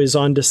Georgiou is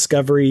on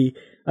Discovery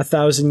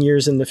 1,000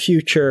 years in the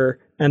future,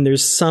 and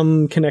there's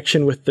some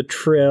connection with the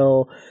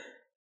Trill.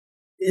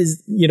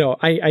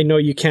 I know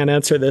you can't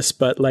answer this,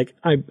 but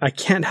I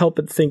can't help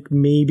but think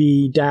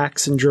maybe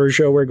Dax and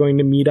Georgiou are going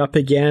to meet up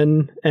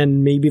again,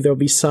 and maybe there'll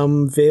be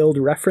some veiled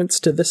reference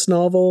to this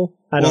novel.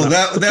 I don't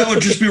know. That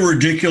would just be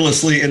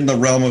ridiculoly in the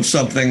realm of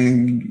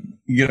something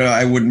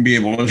I wouldn't be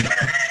able to.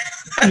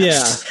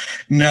 Yeah.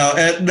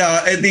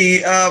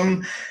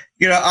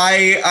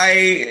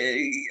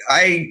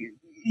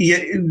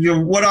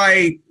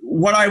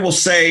 What I will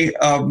say,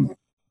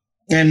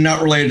 and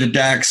not related to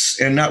Dax,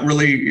 and not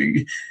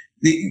really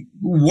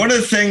one of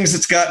the things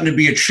that's gotten to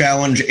be a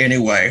challenge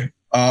anyway,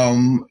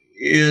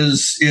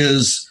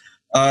 is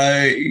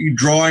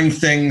drawing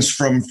things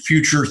from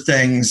future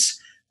things.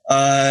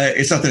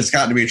 It's not that it's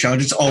gotten to be a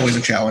challenge; it's always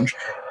a challenge.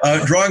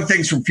 Drawing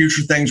things from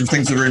future things or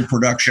things that are in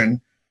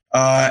production.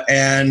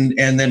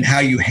 and then how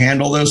you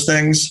handle those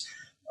things.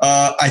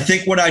 I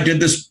think when I did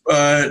this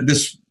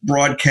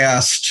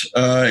broadcast,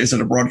 is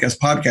it a broadcast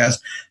podcast,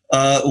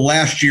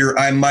 last year,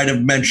 I might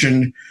have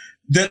mentioned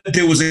that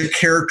there was a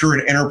character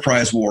in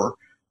Enterprise War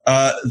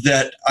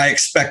that I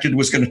expected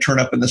was going to turn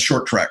up in the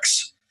short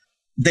treks.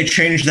 They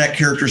changed that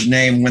character's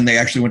name when they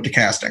actually went to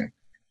casting.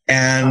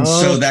 And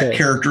so that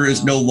character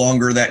is no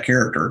longer that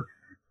character.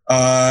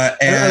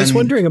 And I was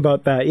wondering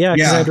about that. Yeah,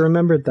 because I'd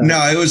remembered that.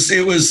 No, it was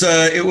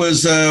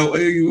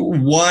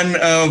one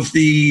of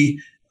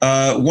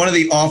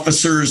the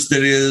officers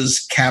that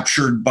is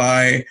captured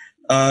by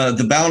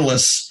the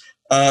Boundless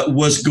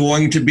was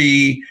going to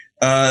be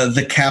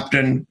the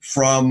captain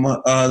from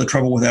The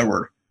Trouble with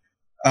Edward.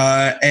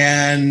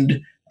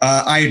 And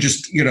I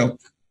just,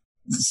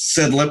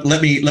 said,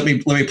 let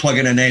me plug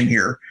in a name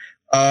here.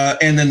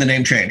 And then the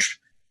name changed.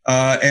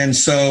 And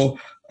so,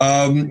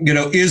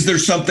 is there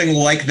something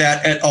like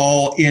that at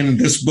all in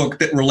this book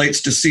that relates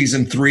to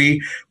season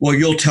 3? Well,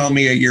 you'll tell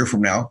me a year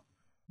from now.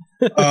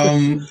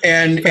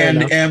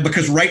 And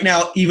because right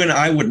now, even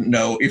I wouldn't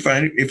know if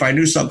I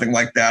knew something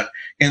like that.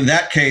 In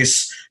that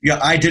case,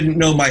 I didn't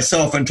know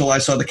myself until I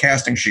saw the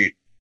casting sheet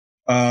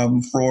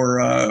for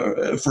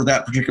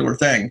that particular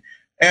thing.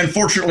 And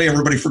fortunately,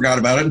 everybody forgot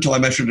about it until I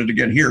mentioned it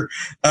again here.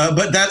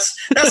 But that's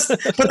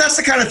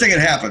the kind of thing that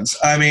happens.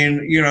 I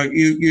mean,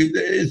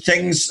 these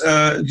things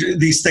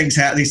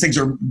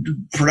are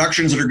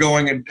productions that are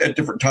going at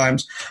different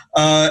times.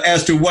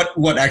 As to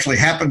what actually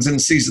happens in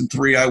season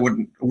 3, I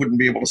wouldn't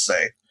be able to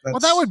say. Well,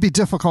 that would be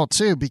difficult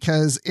too,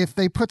 because if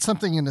they put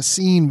something in a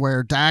scene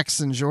where Dax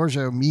and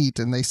Georgiou meet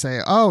and they say,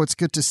 "Oh, it's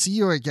good to see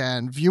you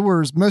again,"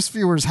 most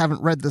viewers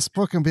haven't read this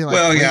book and be like,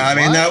 "Well, yeah, I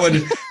mean, what?"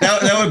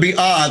 that would be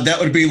odd. That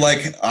would be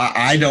like,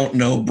 I don't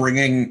know,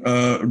 bringing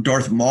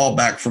Darth Maul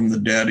back from the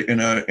dead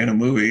in a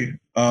movie.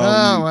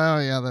 Oh,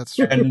 well, yeah, that's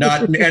true. And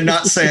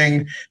not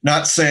saying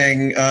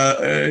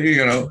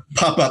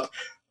pop up.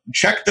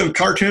 Check the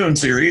cartoon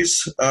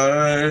series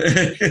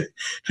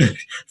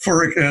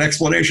for an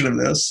explanation of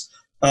this.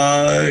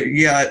 I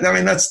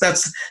mean,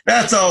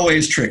 that's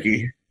always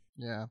tricky.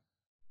 Yeah.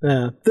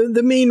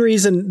 The main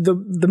reason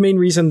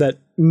that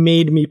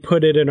made me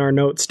put it in our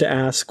notes to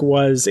ask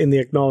was in the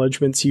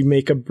acknowledgments you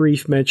make a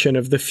brief mention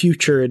of the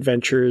future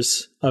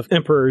adventures of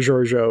Emperor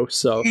Georgiou.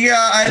 So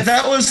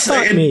that was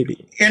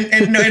maybe, and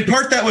in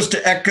part that was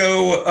to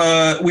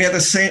echo. We have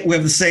the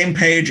same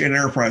page in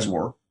Enterprise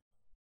War.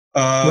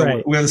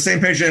 Right. We have the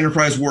same page in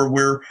Enterprise War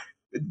where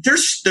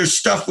there's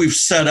stuff we've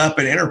set up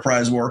in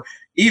Enterprise War.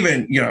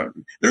 Even,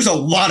 there's a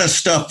lot of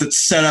stuff that's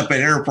set up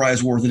in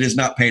Enterprise War that is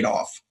not paid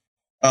off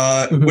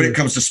when it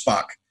comes to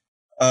Spock.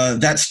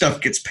 That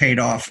stuff gets paid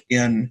off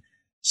in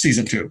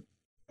season 2.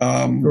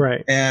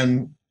 Right.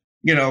 And,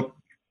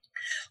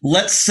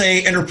 let's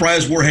say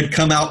Enterprise War had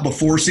come out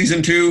before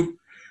season 2.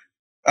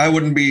 I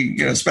wouldn't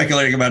be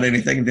speculating about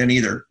anything then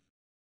either.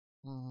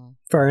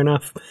 Fair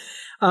enough.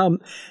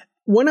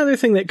 One other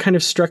thing that kind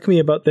of struck me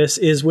about this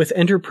is with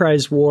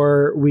Enterprise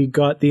War, we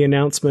got the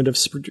announcement of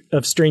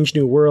Strange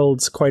New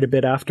Worlds quite a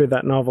bit after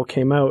that novel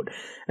came out.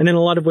 And in a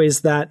lot of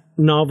ways, that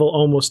novel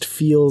almost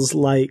feels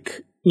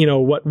like,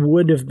 what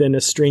would have been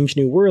a Strange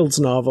New Worlds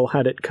novel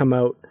had it come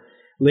out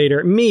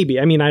later. Maybe.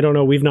 I mean, I don't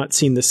know. We've not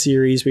seen the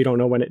series. We don't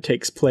know when it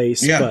takes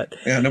place. But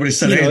nobody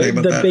said anything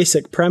about that. The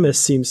basic premise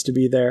seems to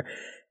be there.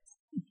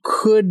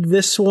 Could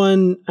this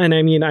one, and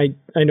I mean, I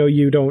know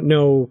you don't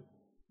know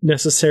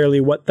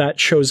necessarily what that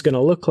show's going to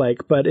look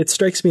like, but it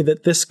strikes me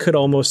that this could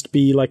almost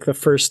be like the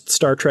first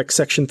Star Trek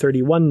Section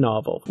 31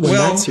 novel when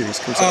that series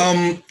comes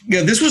out.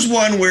 This was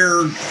one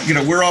where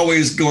we're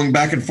always going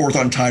back and forth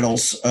on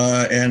titles,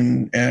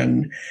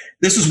 and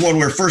this is one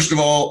where, first of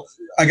all,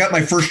 I got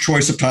my first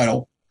choice of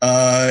title.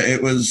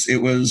 It was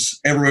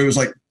everybody was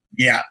like,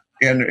 yeah,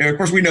 and of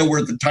course we know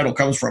where the title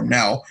comes from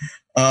now,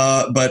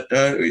 but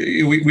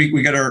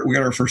we got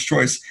our first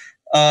choice,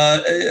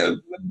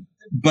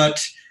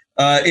 but.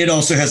 It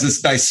also has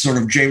this nice sort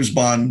of James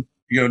Bond,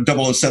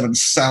 007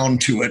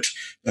 sound to it.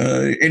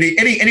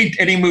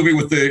 Any movie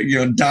with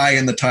the die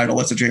in the title,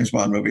 that's a James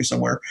Bond movie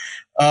somewhere.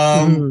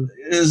 So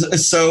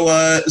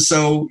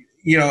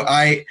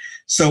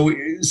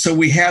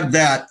we had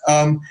that.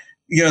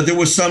 There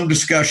was some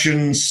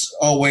discussions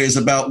always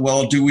about,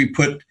 well, do we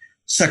put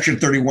Section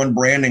 31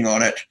 branding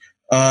on it,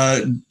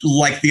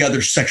 like the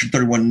other Section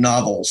 31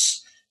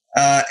 novels?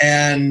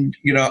 And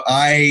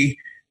I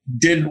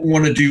didn't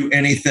want to do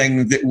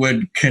anything that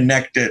would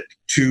connect it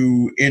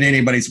to, in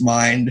anybody's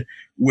mind,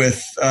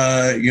 with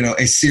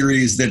a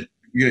series that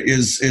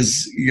this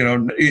is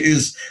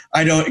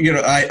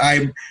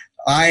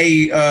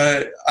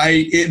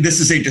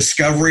a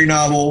Discovery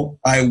novel.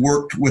 I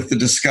worked with the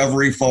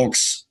Discovery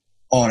folks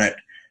on it.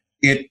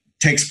 It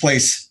takes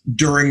place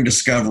during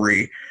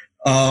Discovery.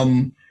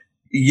 I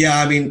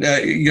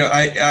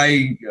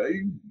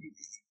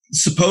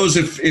suppose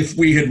if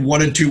we had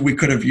wanted to, we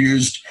could have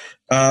used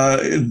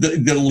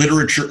the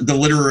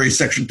literary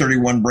Section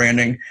 31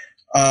 branding,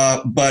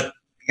 but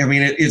I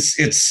mean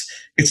it's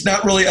it's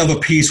not really of a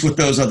piece with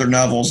those other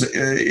novels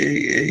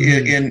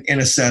in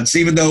a sense,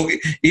 even though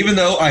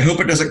I hope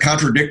it doesn't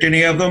contradict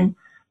any of them.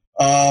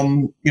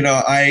 I'm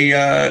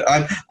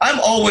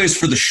always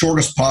for the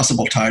shortest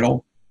possible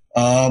title.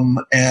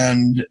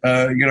 It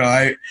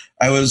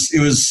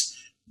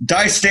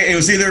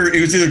was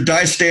either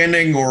Die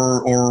Standing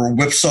or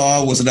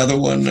Whipsaw was another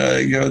one.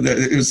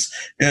 It was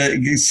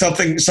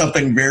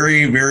something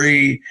very,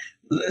 very,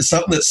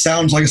 something that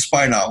sounds like a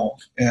spy novel,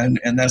 and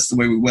that's the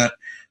way we went.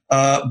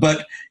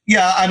 But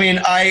yeah, I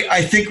mean,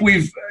 I think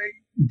we've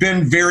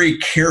been very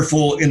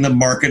careful in the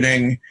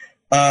marketing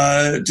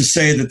to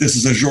say that this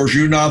is a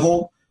Georgiou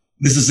novel.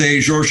 This is a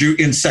Georgiou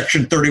in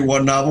Section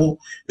 31 novel.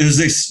 This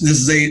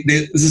is a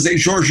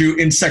Georgiou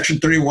in Section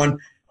 31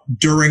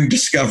 during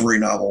Discovery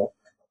novel.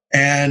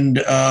 And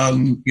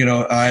I've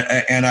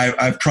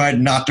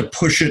tried not to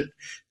push it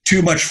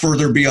too much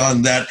further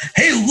beyond that.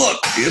 Hey,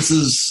 look,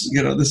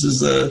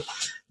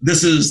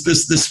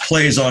 this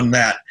plays on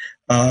that.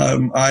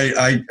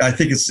 I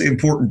think it's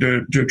important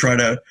to try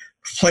to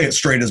play it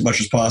straight as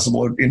much as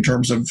possible in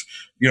terms of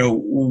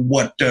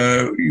what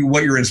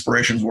your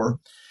inspirations were.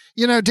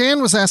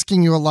 Dan was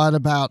asking you a lot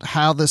about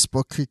how this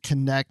book could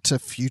connect to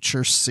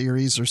future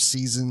series or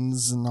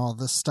seasons and all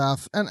this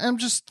stuff. And I'm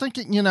just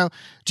thinking,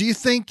 do you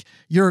think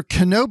your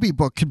Kenobi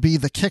book could be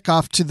the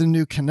kickoff to the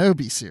new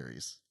Kenobi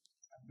series?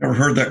 Never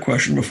heard that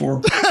question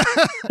before.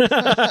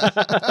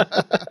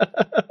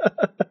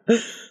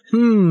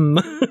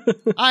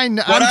 I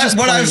know.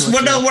 What I've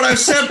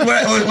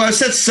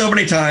said so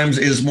many times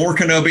is more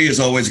Kenobi is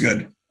always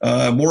good.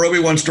 More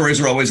Obi-Wan stories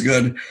are always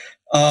good.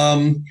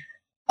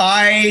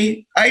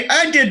 I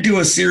did do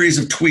a series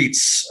of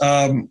tweets.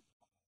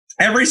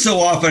 Every so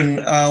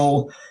often, I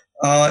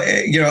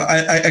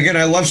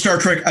love Star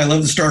Trek. I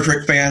love the Star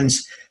Trek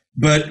fans.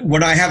 But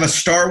when I have a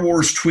Star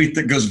Wars tweet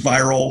that goes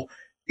viral,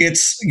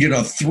 it's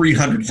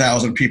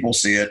 300,000 people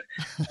see it.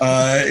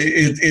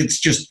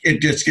 It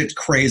just gets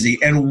crazy.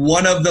 And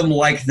one of them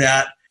like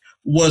that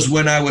was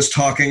when I was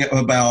talking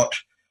about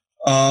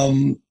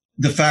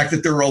the fact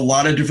that there are a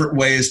lot of different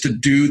ways to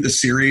do the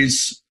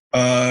series.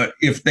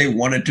 If they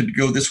wanted to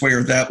go this way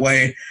or that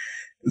way,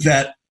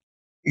 that,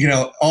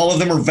 all of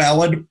them are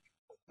valid.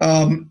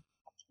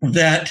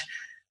 That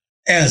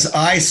as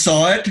I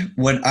saw it,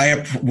 when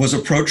I was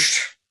approached,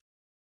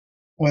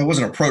 well, I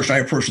wasn't approached, I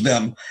approached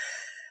them.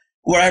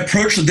 When I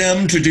approached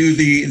them to do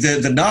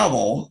the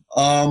novel,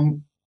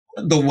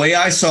 the way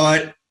I saw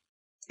it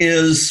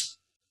is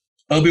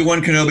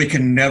Obi-Wan Kenobi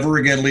can never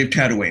again leave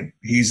Tatooine.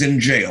 He's in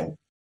jail.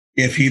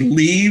 If he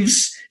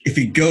leaves, if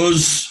he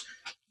goes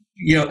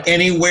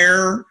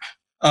anywhere,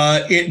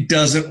 it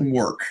doesn't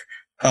work.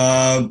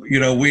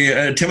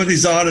 Timothy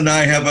Zahn and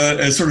I have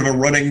a sort of a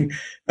running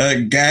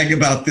gag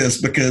about this,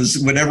 because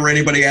whenever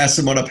anybody asks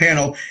him on a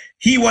panel,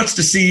 he wants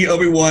to see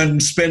Obi-Wan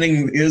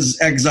spending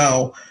his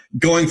exile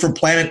going from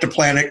planet to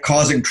planet,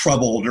 causing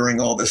trouble during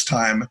all this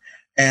time.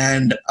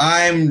 And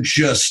I'm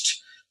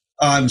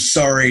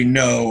sorry,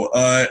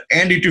 no.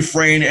 Andy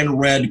Dufresne and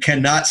Red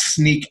cannot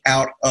sneak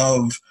out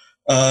of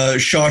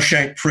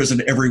Shawshank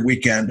prison every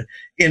weekend,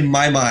 in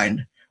my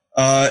mind.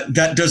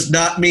 That does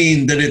not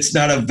mean that it's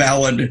not a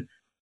valid,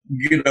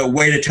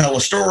 way to tell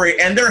a story.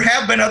 And there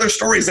have been other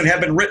stories that have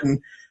been written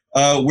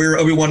where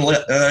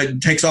Obi-Wan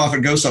takes off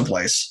and goes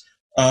someplace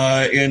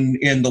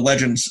in the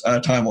Legends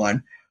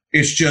timeline.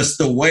 It's just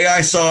the way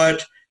I saw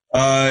it.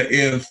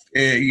 Luke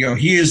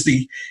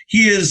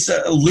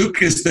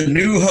is the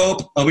new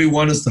hope.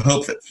 Obi-Wan is the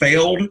hope that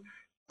failed.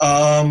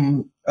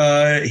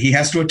 He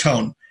has to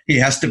atone. He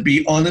has to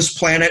be on this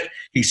planet.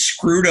 He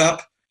screwed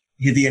up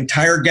the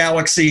entire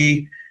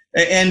galaxy,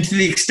 and to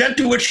the extent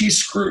to which he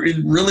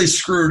really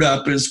screwed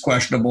up is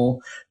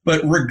questionable.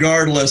 But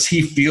regardless,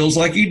 he feels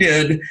like he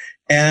did,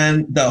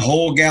 and the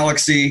whole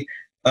galaxy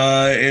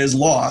is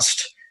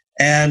lost.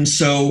 And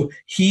so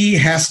he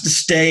has to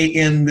stay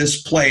in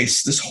this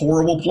place, this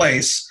horrible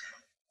place,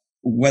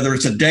 whether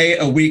it's a day,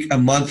 a week, a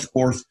month,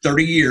 or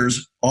 30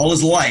 years, all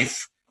his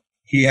life,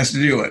 he has to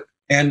do it.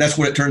 And that's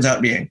what it turns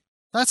out being.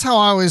 That's how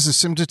I always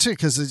assumed it too,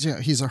 because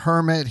he's a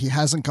hermit. He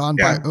hasn't gone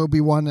by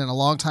Obi-Wan in a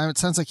long time. It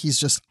sounds like he's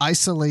just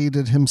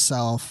isolated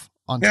himself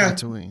on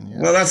Tatooine.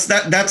 Yeah. Well,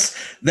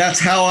 that's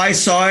how I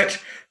saw it.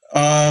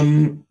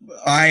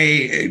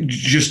 I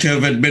just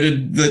have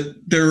admitted that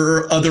there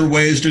are other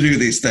ways to do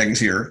these things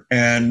here,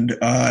 and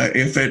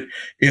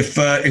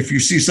if you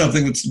see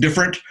something that's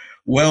different,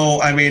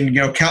 well, I mean,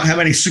 count how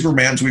many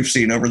Supermans we've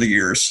seen over the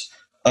years.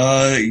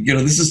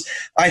 This is.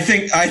 I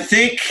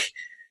think.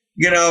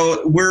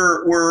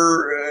 We're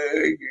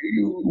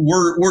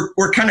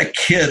kind of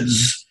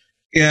kids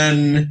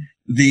in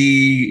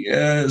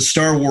the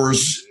Star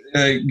Wars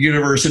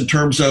universe in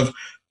terms of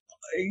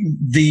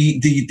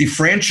the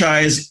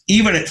franchise.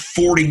 Even at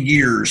 40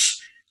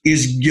 years,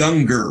 is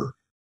younger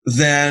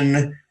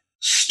than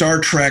Star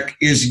Trek,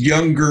 is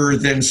younger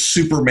than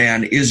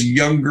Superman, is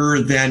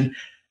younger than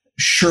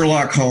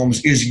Sherlock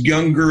Holmes, is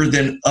younger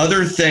than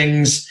other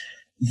things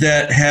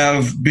that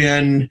have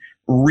been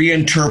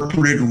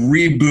reinterpreted,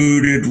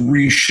 rebooted,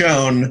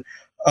 reshown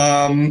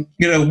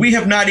We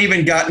have not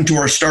even gotten to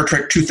our Star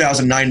Trek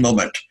 2009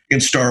 moment in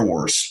Star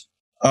Wars.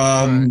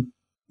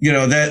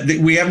 That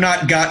we have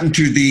not gotten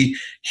to the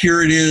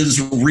here it is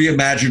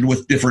reimagined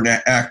with different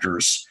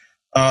actors.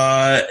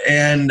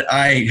 And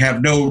I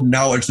have no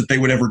knowledge that they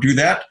would ever do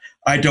that.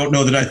 I don't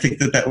know that I think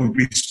that would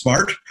be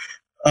smart.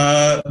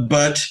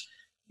 But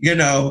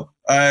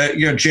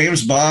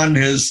James Bond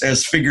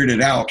has figured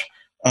it out.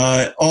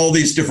 All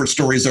these different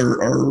stories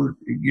are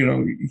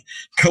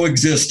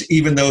coexist,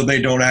 even though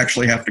they don't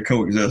actually have to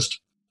coexist.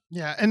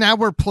 Yeah. And now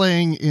we're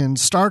playing in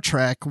Star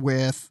Trek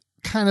with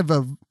kind of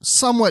a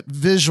somewhat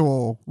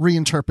visual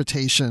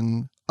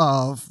reinterpretation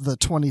of the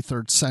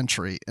 23rd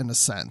century in a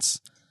sense.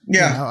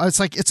 Yeah.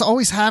 It's like, it's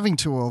always having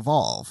to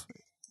evolve.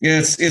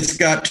 It's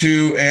got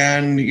to,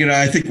 and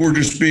I think we're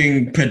just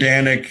being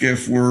pedantic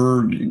if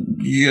we're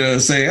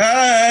saying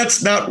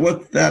that's not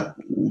what that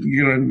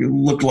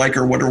looked like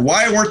or what, or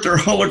why weren't there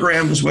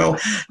holograms? Well,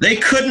 they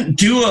couldn't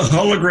do a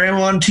hologram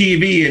on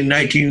TV in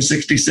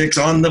 1966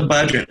 on the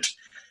budget.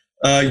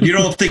 You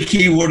don't think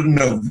he wouldn't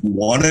have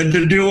wanted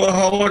to do a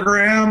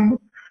hologram?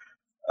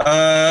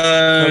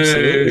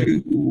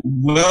 Absolutely.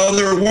 Well,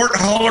 there weren't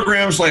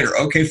holograms later.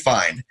 Okay,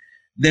 fine.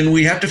 Then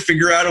we have to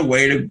figure out a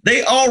way to.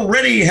 They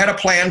already had a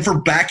plan for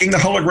backing the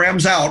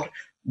holograms out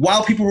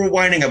while people were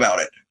whining about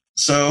it.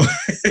 So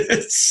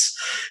it's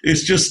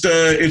just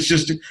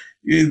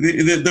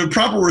the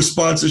proper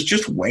response is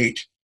just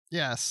wait.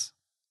 Yes,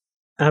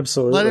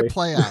 absolutely. Let it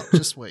play out.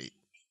 Just wait.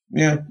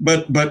 Yeah,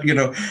 but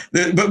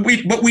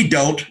we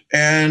don't,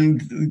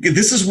 and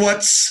this is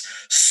what's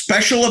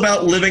special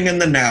about living in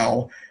the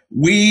now.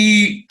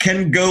 We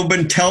can go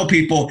and tell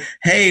people,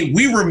 hey,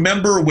 we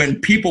remember when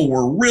people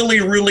were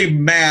really, really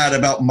mad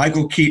about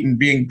Michael Keaton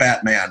being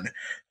Batman.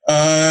 We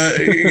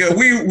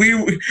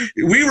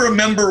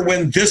remember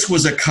when this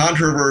was a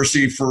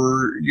controversy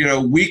for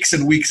weeks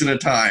and weeks at a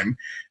time,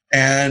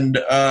 and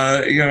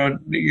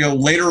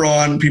later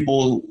on,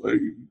 people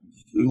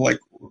like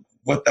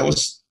what that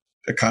was.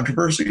 A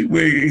controversy.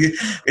 We're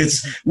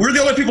the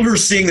only people who are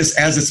seeing this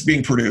as it's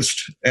being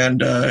produced,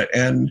 and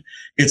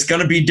it's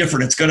going to be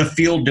different. It's going to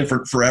feel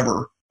different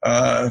forever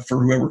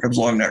for whoever comes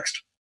along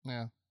next.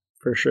 Yeah,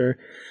 for sure.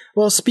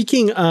 Well,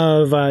 speaking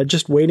of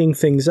just waiting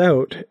things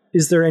out,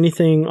 is there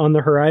anything on the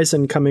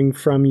horizon coming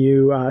from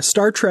you,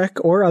 Star Trek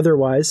or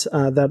otherwise,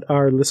 that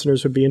our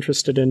listeners would be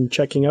interested in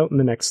checking out in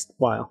the next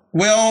while?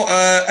 Well,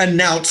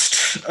 announced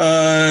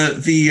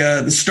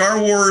the Star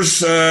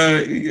Wars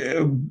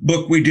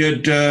book we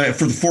did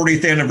for the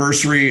 40th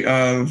anniversary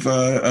of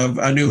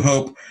A New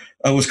Hope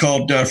was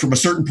called From a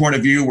Certain Point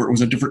of View, where it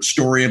was a different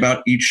story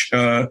about each,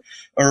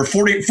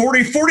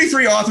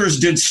 43 authors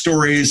did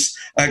stories,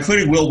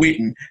 including Will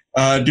Wheaton,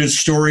 did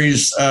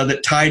stories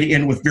that tied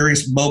in with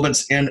various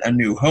moments in A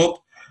New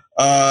Hope.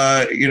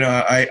 I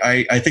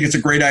think it's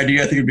a great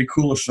idea. I think it'd be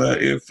cool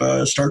if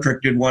Star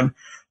Trek did one.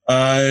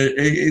 And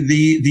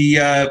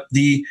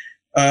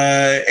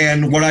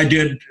what I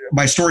did,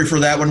 my story for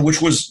that one,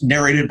 which was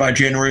narrated by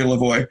January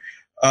Lavoie,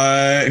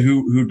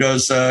 who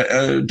does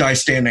Die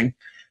Standing,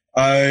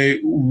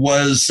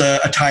 was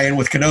a tie-in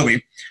with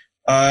Kenobi,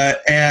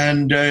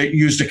 and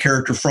used a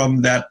character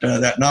from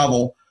that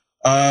novel.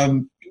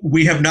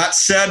 We have not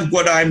said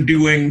what I'm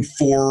doing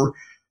for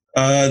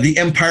The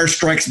Empire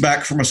Strikes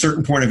Back from a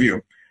Certain Point of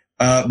View,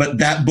 but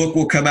that book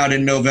will come out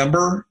in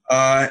November,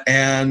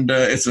 and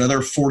it's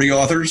another 40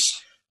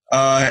 authors,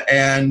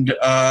 and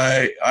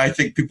I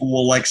think people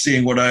will like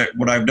seeing what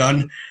I've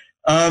done.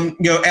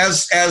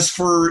 As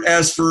for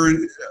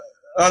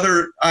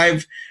other,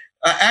 I've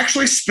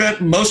actually spent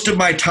most of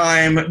my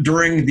time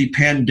during the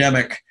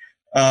pandemic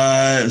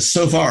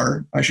so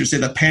far. I should say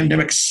the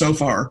pandemic so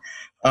far.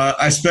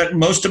 I spent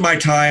most of my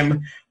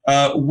time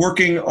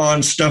working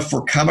on stuff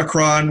for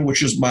Comicron,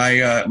 which is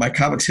my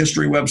comics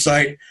history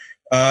website,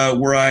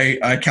 where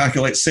I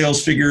calculate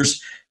sales figures.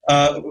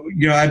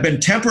 I've been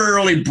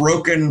temporarily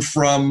broken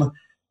from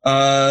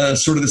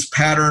sort of this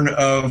pattern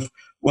of,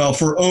 well,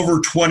 for over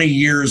 20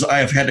 years, I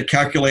have had to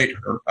calculate,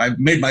 or I've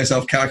made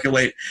myself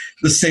calculate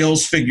the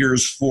sales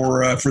figures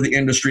for the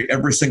industry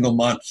every single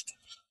month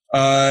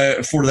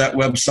for that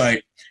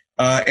website,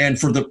 and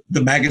for the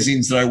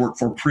magazines that I worked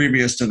for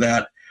previous to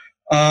that.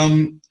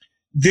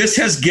 This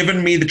has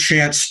given me the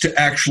chance to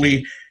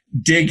actually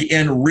dig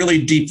in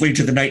really deeply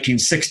to the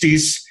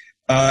 1960s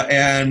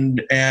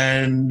and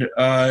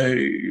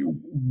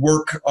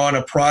work on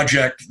a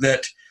project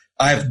that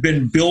I've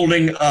been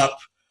building up.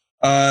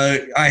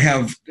 I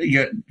have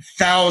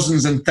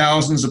thousands and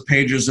thousands of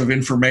pages of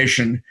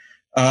information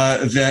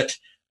that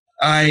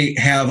I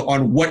have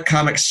on what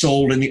comics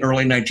sold in the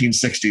early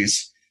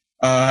 1960s.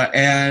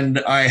 And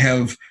I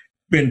have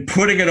been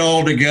putting it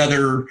all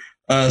together,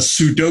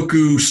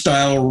 Sudoku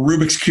style,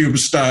 Rubik's Cube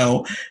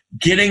style,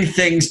 getting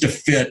things to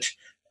fit,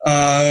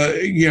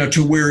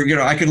 to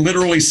where, I can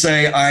literally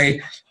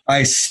say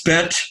I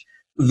spent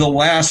the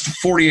last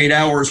 48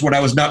 hours when I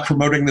was not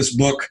promoting this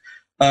book,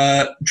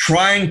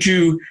 trying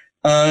to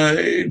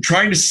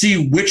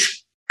see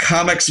which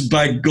comics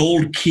by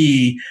Gold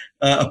Key,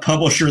 the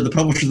publisher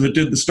that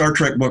did the Star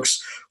Trek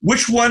books,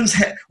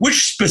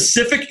 which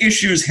specific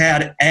issues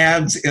had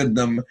ads in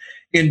them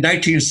in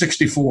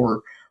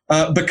 1964,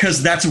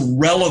 because that's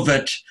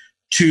relevant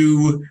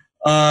to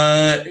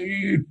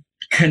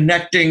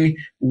connecting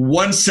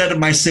one set of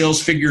my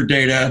sales figure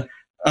data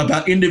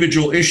about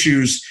individual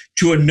issues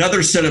to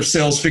another set of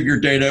sales figure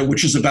data,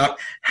 which is about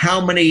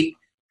how many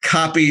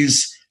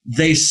copies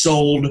they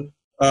sold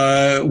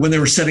when they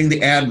were setting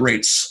the ad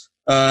rates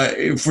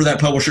for that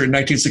publisher in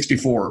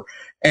 1964.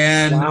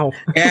 And wow.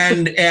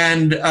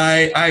 and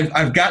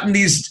I've gotten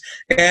these,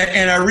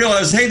 and I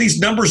realized, hey, these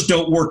numbers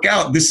don't work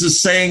out. This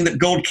is saying that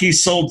Gold Key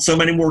sold so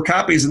many more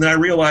copies, and then I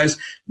realized,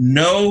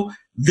 no,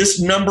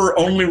 this number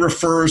only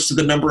refers to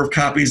the number of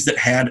copies that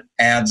had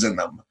ads in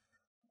them.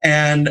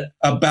 And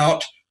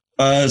about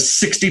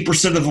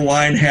 60% of the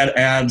line had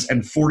ads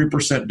and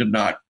 40% did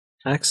not.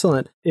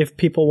 Excellent. If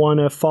people want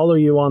to follow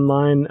you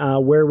online,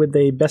 where would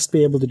they best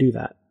be able to do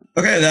that?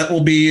 Okay, that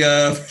will be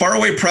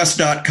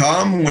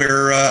farawaypress.com,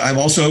 where I'm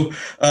also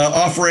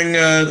offering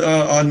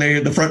on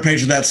the front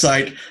page of that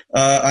site.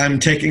 I'm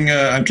taking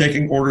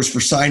orders for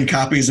signed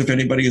copies if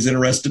anybody is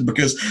interested,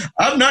 because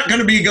I'm not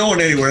going to be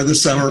going anywhere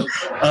this summer,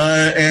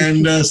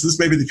 and so this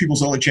may be the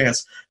people's only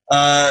chance.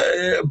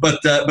 But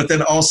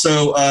then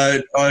also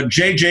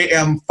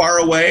JJM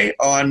Faraway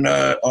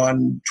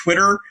on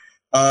Twitter,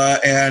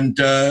 and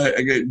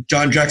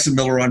John Jackson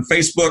Miller on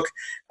Facebook.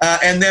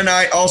 And then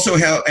I also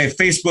have a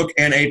Facebook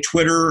and a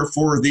Twitter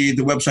for the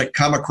website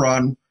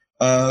Comicron,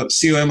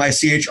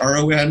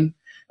 Comichron,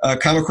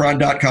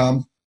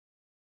 Comicron.com.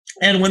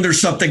 And when there's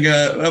something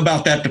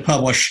about that to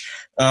publish,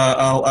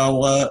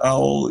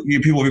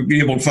 people will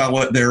be able to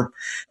follow it there.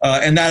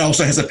 And that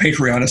also has a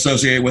Patreon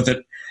associated with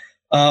it.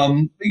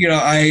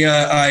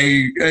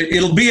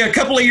 It'll be a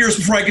couple of years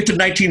before I get to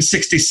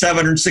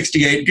 1967 or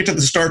 68, get to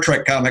the Star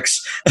Trek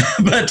comics,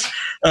 but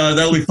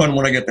that'll be fun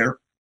when I get there.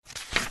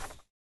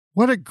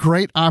 What a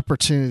great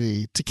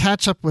opportunity to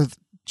catch up with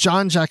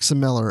John Jackson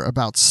Miller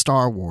about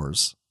Star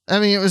Wars. I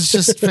mean, it was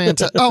just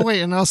fantastic. Oh,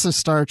 wait, and also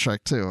Star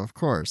Trek, too, of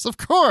course. Of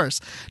course.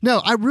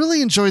 No, I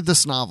really enjoyed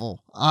this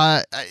novel.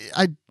 I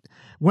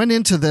went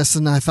into this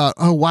and I thought,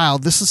 oh, wow,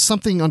 this is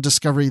something on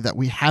Discovery that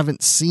we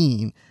haven't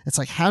seen. It's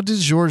like, how did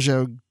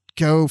Georgiou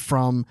go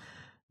from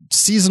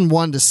season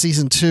 1 to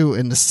season 2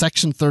 into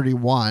section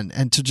 31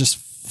 and to just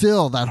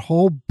fill that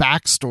whole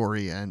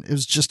backstory in? It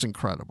was just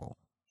incredible.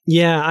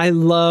 Yeah, I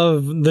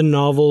love the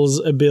novel's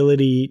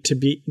ability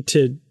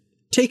to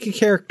take a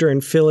character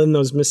and fill in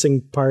those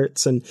missing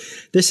parts. And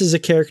this is a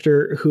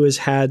character who has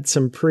had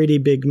some pretty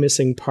big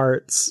missing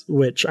parts,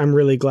 which I'm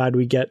really glad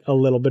we get a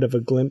little bit of a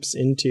glimpse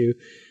into.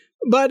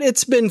 But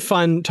it's been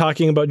fun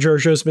talking about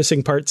Georgiou's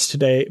missing parts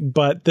today,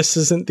 but this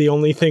isn't the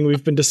only thing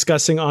we've been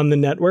discussing on the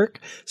network.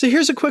 So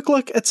here's a quick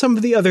look at some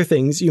of the other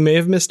things you may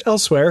have missed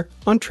elsewhere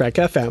on Trek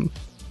FM.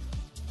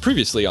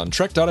 Previously on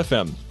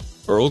Trek.fm,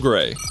 Earl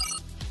Grey.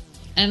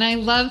 And I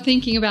love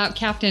thinking about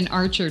Captain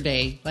Archer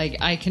Day. Like,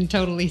 I can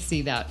totally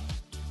see that.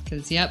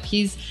 Because, yep,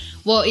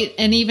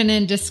 and even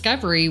in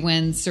Discovery,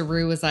 when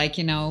Saru was like,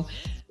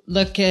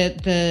 look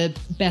at the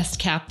best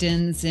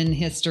captains in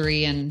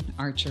history, and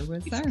Archer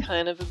was there. It's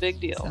kind of a big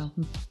deal.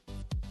 So,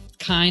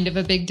 kind of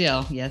a big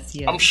deal. Yes,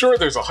 yes. I'm sure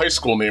there's a high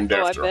school named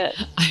after him. I bet.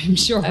 I'm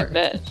sure. I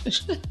bet.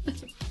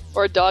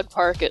 Or a dog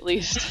park, at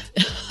least.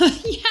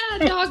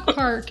 Yeah, dog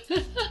park.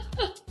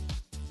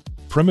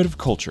 Primitive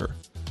Culture.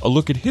 A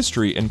look at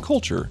history and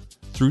culture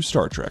through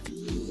Star Trek.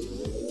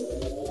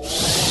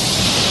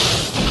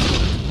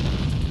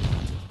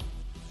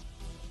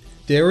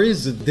 There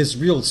is this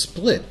real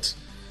split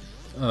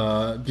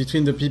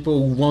between the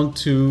people who want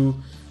to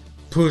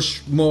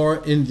push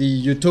more in the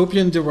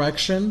utopian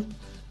direction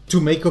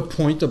to make a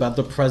point about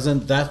the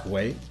present that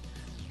way,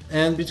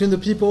 and between the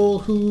people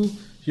who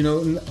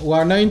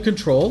are not in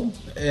control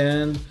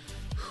and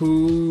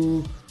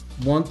who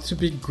want to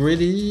be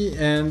gritty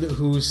and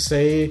who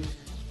say,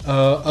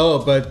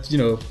 but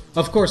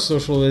of course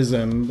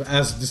socialism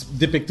as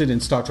depicted in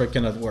Star Trek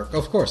cannot work.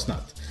 Of course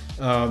not.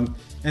 And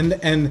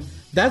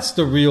that's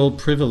the real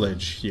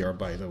privilege here,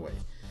 by the way.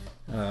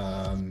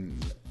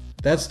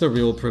 That's the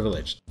real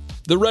privilege.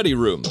 The Ready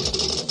Room.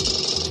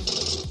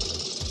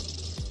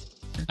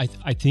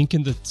 I think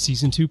in the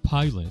season 2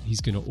 pilot, he's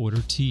going to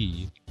order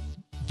tea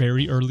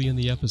very early in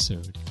the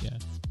episode. Yeah.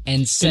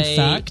 And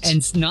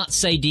not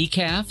say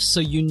decaf,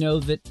 so you know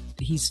that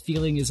he's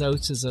feeling his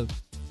oats as a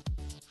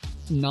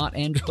not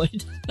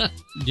android.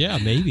 Yeah,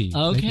 maybe.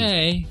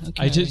 Okay.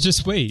 I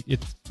just wait.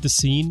 The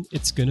scene.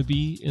 It's going to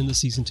be in the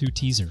season 2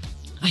 teaser.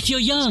 I feel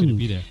young. It's going to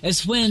be there.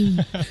 As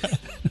when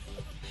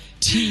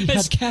tea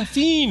has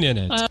caffeine in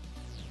it.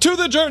 To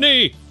the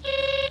journey.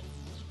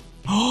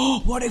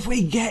 Oh, what if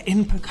we get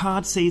in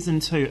Picard season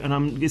 2?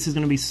 And this is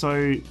going to be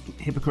so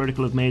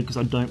hypocritical of me because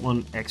I don't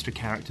want extra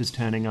characters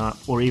turning up,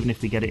 or even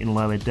if we get it in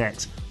lower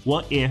decks.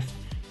 What if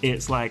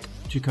it's like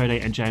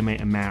Chakotay and Janeway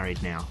are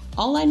married now?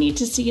 All I need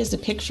to see is a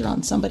picture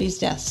on somebody's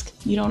desk.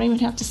 You don't even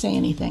have to say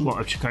anything. What,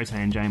 of Chakotay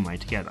and Janeway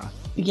together?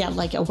 Yeah,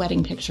 like a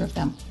wedding picture of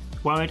them.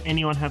 Why would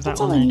anyone have that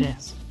That's on their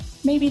desk?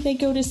 Maybe they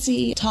go to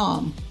see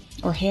Tom.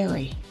 Or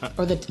Harry.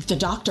 Or the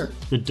doctor.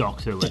 The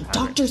doctor would have it. The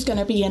doctor's going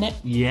to be in it.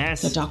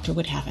 Yes. The doctor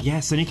would have it.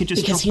 Yes, and he could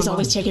just... Because he's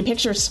always taking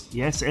pictures.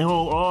 Yes.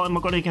 Oh my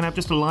God, he can have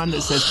just a line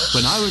that says,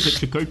 when I was at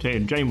Chakotay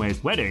and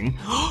Janeway's wedding,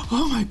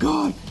 oh my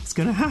God, it's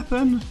going to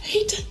happen.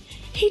 He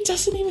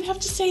doesn't even have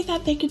to say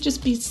that. They could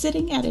just be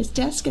sitting at his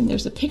desk and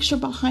there's a picture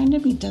behind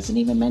him. He doesn't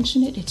even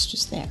mention it. It's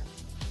just there.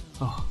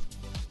 Oh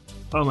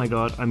my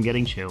God, I'm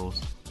getting chills.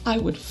 I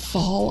would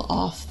fall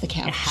off the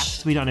couch. It has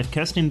to be done. If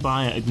Kirsten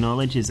Beyer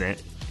acknowledges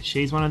it,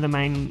 she's one of the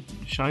main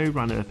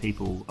showrunner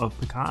people of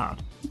Picard.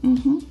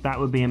 Mm-hmm. That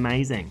would be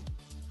amazing.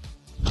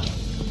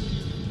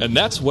 And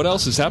that's what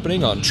else is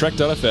happening on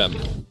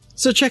Trek.fm.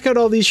 So check out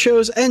all these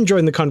shows and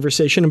join the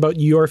conversation about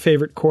your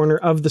favorite corner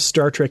of the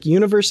Star Trek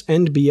universe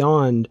and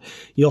beyond.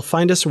 You'll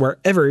find us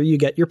wherever you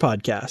get your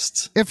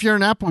podcasts. If you're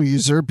an Apple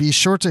user, be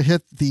sure to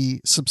hit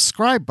the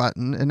subscribe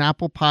button in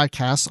Apple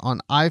Podcasts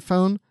on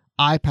iPhone,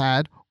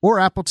 iPad,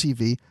 or Apple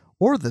TV,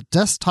 or the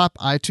desktop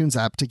iTunes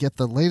app to get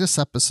the latest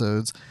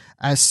episodes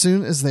as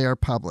soon as they are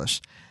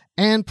published.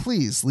 And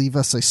please leave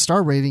us a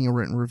star rating and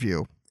written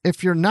review.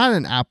 If you're not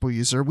an Apple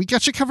user, we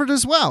got you covered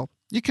as well.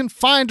 You can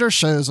find our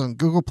shows on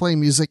Google Play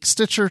Music,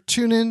 Stitcher,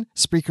 TuneIn,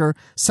 Spreaker,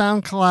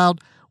 SoundCloud,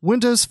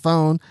 Windows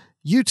Phone,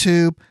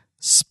 YouTube,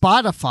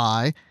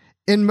 Spotify,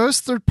 in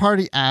most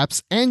third-party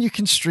apps, and you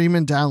can stream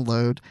and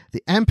download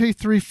the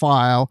MP3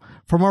 file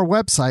from our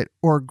website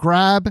or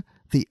grab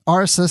the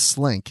RSS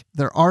link.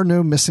 There are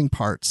no missing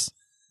parts.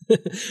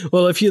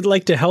 Well, if you'd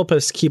like to help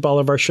us keep all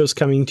of our shows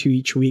coming to you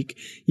each week,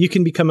 you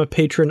can become a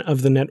patron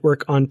of the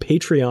network on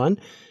Patreon.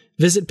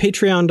 Visit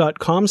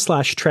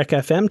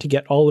patreon.com/trekfm to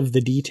get all of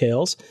the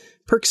details.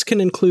 Perks can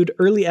include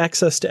early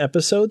access to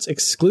episodes,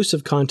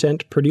 exclusive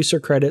content, producer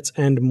credits,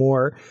 and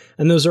more.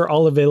 And those are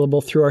all available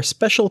through our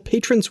special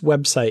patrons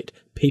website,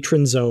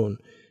 Patron Zone.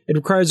 It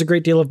requires a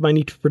great deal of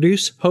money to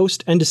produce,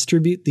 host, and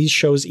distribute these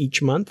shows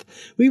each month.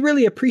 We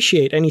really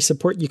appreciate any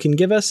support you can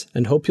give us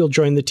and hope you'll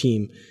join the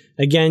team.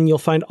 Again, you'll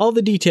find all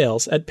the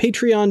details at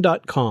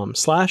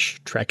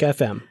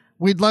patreon.com/trekfm.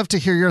 We'd love to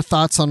hear your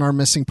thoughts on our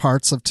missing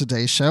parts of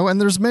today's show, and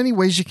there's many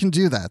ways you can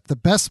do that. The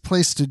best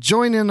place to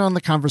join in on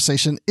the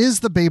conversation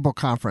is the Babel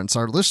Conference,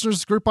 our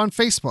listeners group on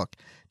Facebook.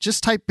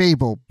 Just type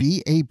Babel,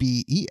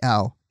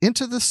 B-A-B-E-L,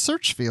 into the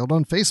search field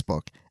on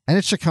Facebook, and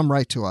it should come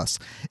right to us.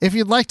 If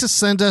you'd like to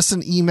send us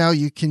an email,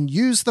 you can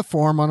use the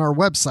form on our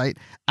website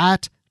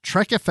at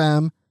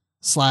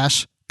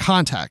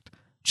trekfm/contact.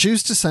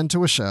 Choose to send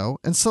to a show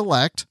and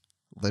select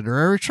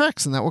Literary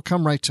Treks, and that will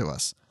come right to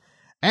us.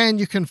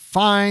 And you can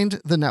find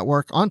the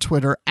network on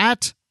Twitter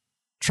at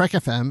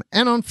TrekFM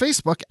and on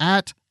Facebook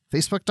at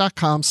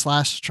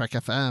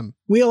facebook.com/TrekFM.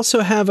 We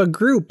also have a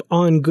group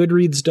on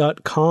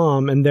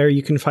goodreads.com, and there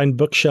you can find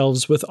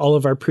bookshelves with all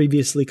of our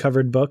previously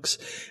covered books,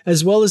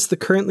 as well as the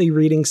currently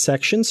reading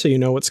section, so you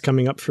know what's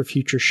coming up for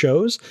future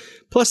shows.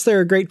 Plus, there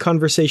are great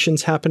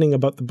conversations happening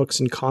about the books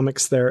and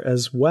comics there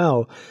as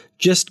well.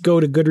 Just go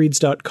to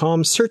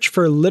goodreads.com, search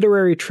for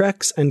Literary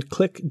Treks, and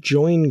click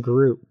Join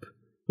Group.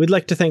 We'd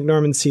like to thank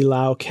Norman C.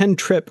 Lau, Ken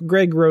Tripp,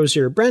 Greg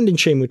Rozier,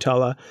 Brandon-Shea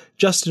Mutala,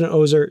 Justin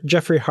Oser,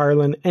 Jeffrey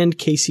Harlan, and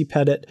Casey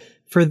Pettitt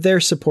for their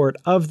support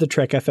of the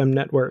Trek FM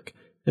network,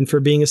 and for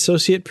being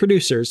associate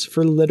producers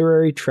for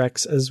Literary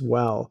Treks as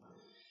well.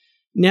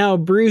 Now,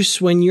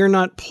 Bruce, when you're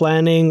not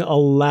planning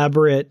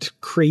elaborate,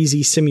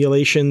 crazy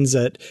simulations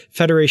at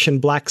Federation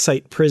black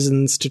site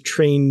prisons to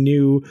train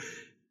new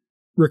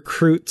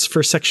recruits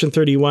for Section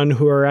 31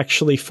 who are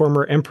actually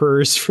former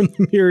emperors from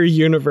the Mirror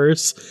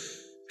Universe,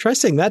 try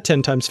saying that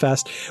 10 times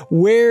fast.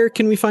 Where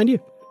can we find you?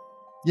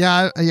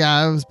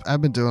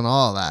 I've been doing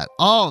all that.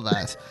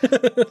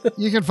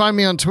 You can find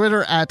me on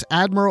Twitter at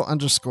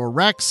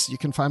Admiral_Rex. You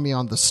can find me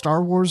on the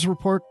Star Wars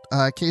Report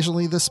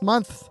occasionally this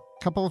month,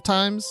 a couple of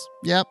times.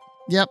 Yep,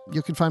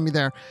 you can find me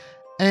there.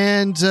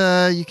 And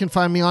you can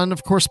find me on,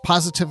 of course,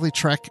 Positively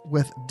Trek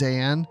with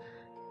Dan.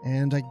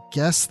 And I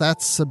guess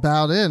that's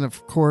about it.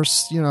 Of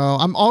course,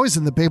 I'm always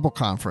in the Babel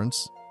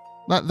Conference.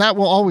 That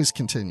will always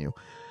continue.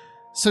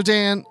 So,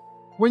 Dan,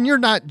 when you're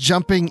not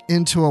jumping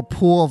into a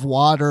pool of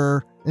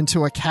water,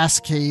 into a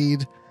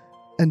cascade,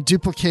 and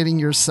duplicating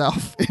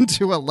yourself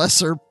into a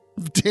lesser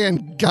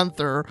Dan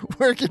Gunther,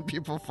 where can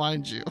people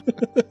find you?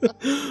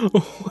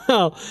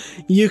 Well,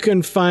 you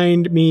can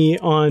find me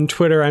on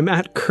Twitter. I'm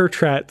at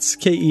Kertrats,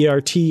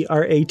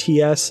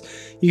 Kertrats.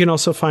 You can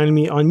also find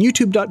me on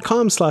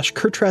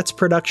youtube.com/Kertrats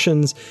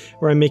Productions,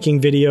 where I'm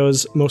making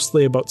videos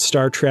mostly about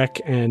Star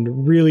Trek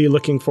and really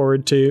looking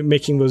forward to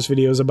making those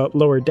videos about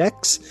Lower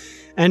Decks.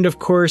 And of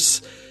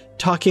course,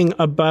 talking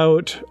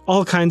about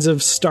all kinds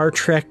of Star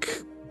Trek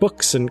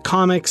books and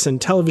comics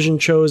and television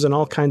shows and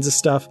all kinds of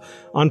stuff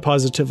on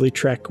Positively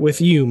Trek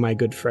with you, my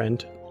good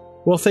friend.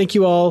 Well, thank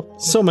you all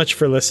so much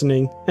for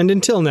listening, and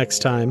until next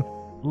time,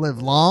 live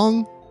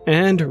long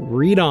and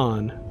read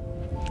on.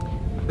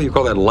 What do you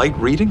call that, light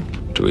reading?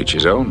 To each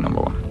his own, number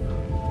one.